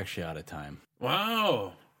what? We're actually out of time.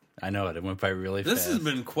 Wow. I know it. It went by really This fast. has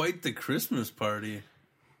been quite the Christmas party.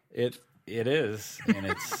 It is, and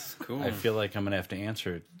it's Cool. I feel like I'm gonna have to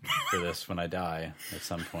answer for this when I die at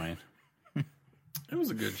some point. It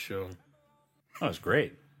was a good show. Oh, it was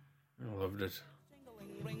great. I loved it.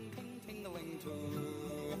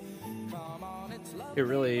 It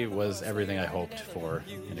really was everything I hoped for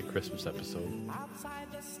in a Christmas episode.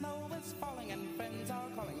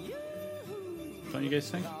 Don't you guys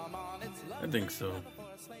think? I think so.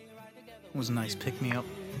 It was a nice pick-me-up.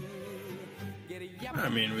 I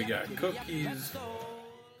mean, we got cookies.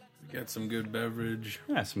 We got some good beverage.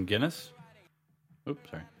 Yeah, some Guinness. Oops,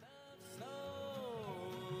 sorry.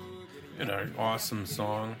 And our awesome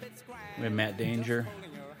song. We have Matt Danger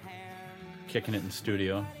kicking it in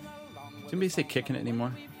studio. Does anybody say kicking it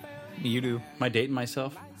anymore? You do. Am I dating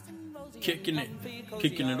myself? Kicking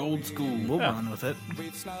it old school. We'll run with it.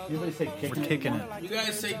 Anybody say kicking We're kicking it. You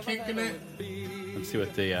guys say kicking it? Let's see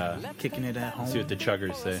what the Kicking it at home. see what the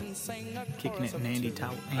chuggers say. Kicking it in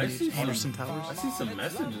I see Anderson some, Towers. I see some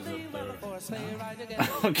messages up there.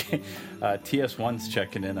 Okay, TS1's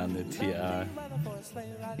checking in on the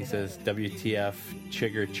he says WTF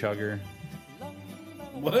Chigger Chugger.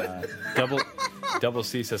 What? Double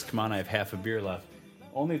C says, come on, I have half a beer left.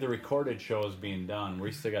 Only the recorded show is being done.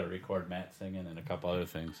 We still got to record Matt singing and a couple other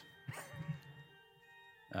things.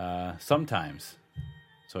 Sometimes.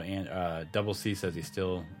 So Double C says he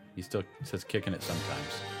still says kicking it sometimes.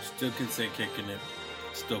 Still can say kicking it.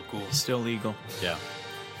 Still cool. Still legal. Yeah.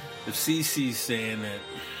 If CC's saying it.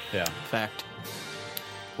 Yeah. Fact.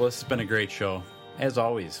 Well, this has been a great show. As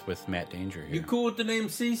always, with Matt Danger here. You cool with the name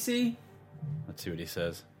CC? Let's see what he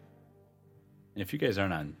says. And if you guys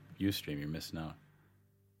aren't on Ustream, you're missing out.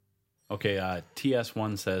 Okay,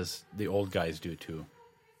 TS1 says the old guys do too.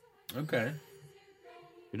 Okay.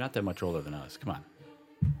 You're not that much older than us. Come on.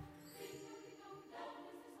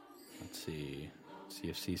 Let's see. See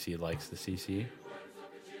if CC likes the CC.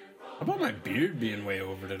 How about my beard being way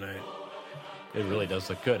over tonight? It really does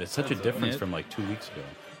look good. It's such a difference from like 2 weeks ago.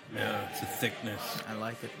 Yeah, it's a thickness. I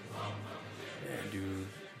like it. Yeah, dude.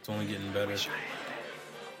 It's only getting better.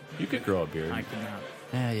 You could grow a beard. I cannot.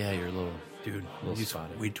 Yeah, you're a little, Dude, little just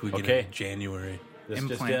spotted. wait till we get Okay. into January. This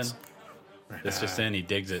Implants. just in. This just in. He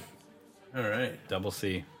digs it. All right. Double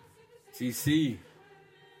C. CC.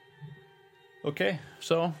 Okay,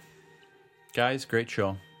 so guys, great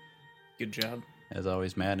show. Good job. As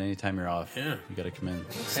always, Matt, anytime you're off, Yeah. you got to come in.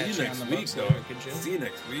 See Pat you you next on the week, butt, dog. good job. See you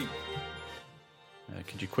next week.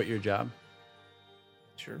 Could you quit your job?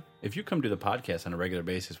 Sure. If you come to the podcast on a regular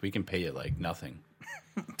basis, we can pay you like nothing.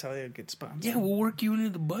 I'll tell you a good sponsor. Yeah, we'll work you into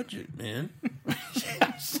the budget, man.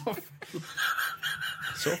 So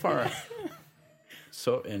far,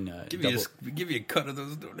 Give you a cut of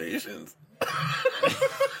those donations.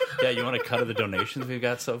 yeah, you want a cut of the donations we've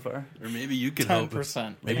got so far? Or maybe you could help.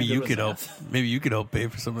 10%. Maybe Yeah, you there could help. was Maybe you could help pay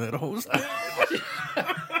for some of that host.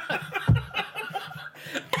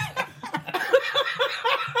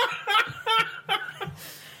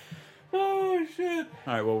 Oh shit!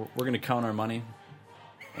 All right, well, we're gonna count our money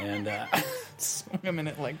and Swing a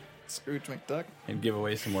minute like Scrooge McDuck. and give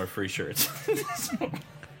away some more free shirts.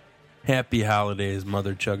 Happy holidays,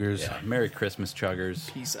 mother chuggers. Yeah, Merry Christmas,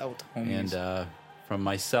 chuggers. Peace out, homies. And from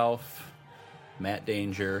myself, Matt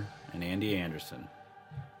Danger, and Andy Anderson.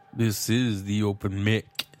 This is the open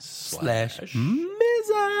mic slash Mizike.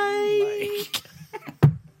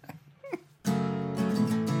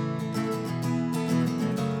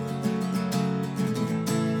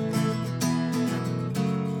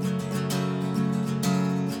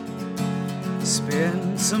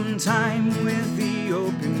 Spend some time with the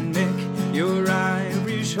open mic. Your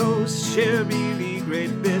Irish host share really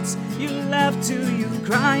great bits. You laugh till you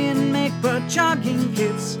cry and make butt jogging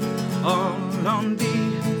hits. All on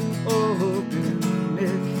the open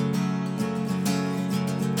mic.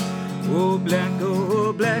 Oh black,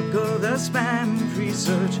 oh the spam-free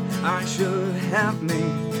search. I should have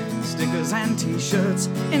made stickers and t-shirts.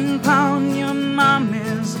 Impound your mom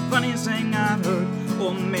is the funniest thing I've heard.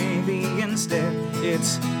 Or maybe instead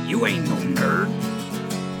it's you ain't no nerd.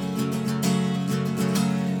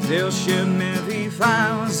 They'll share me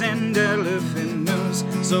files and elephant news.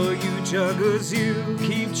 So you chuggers, you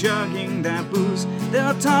keep chugging that booze.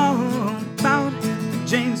 They'll talk about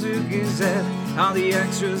Jane's New Gazette, how the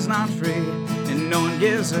extra's not free, and no one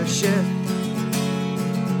gives a shit.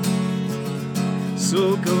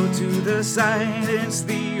 So go to the site, it's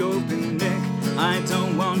the open mic. I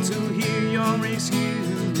don't want to hear your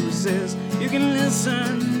excuses. You can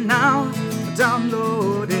listen now,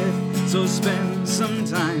 download it. So spend some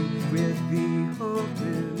time with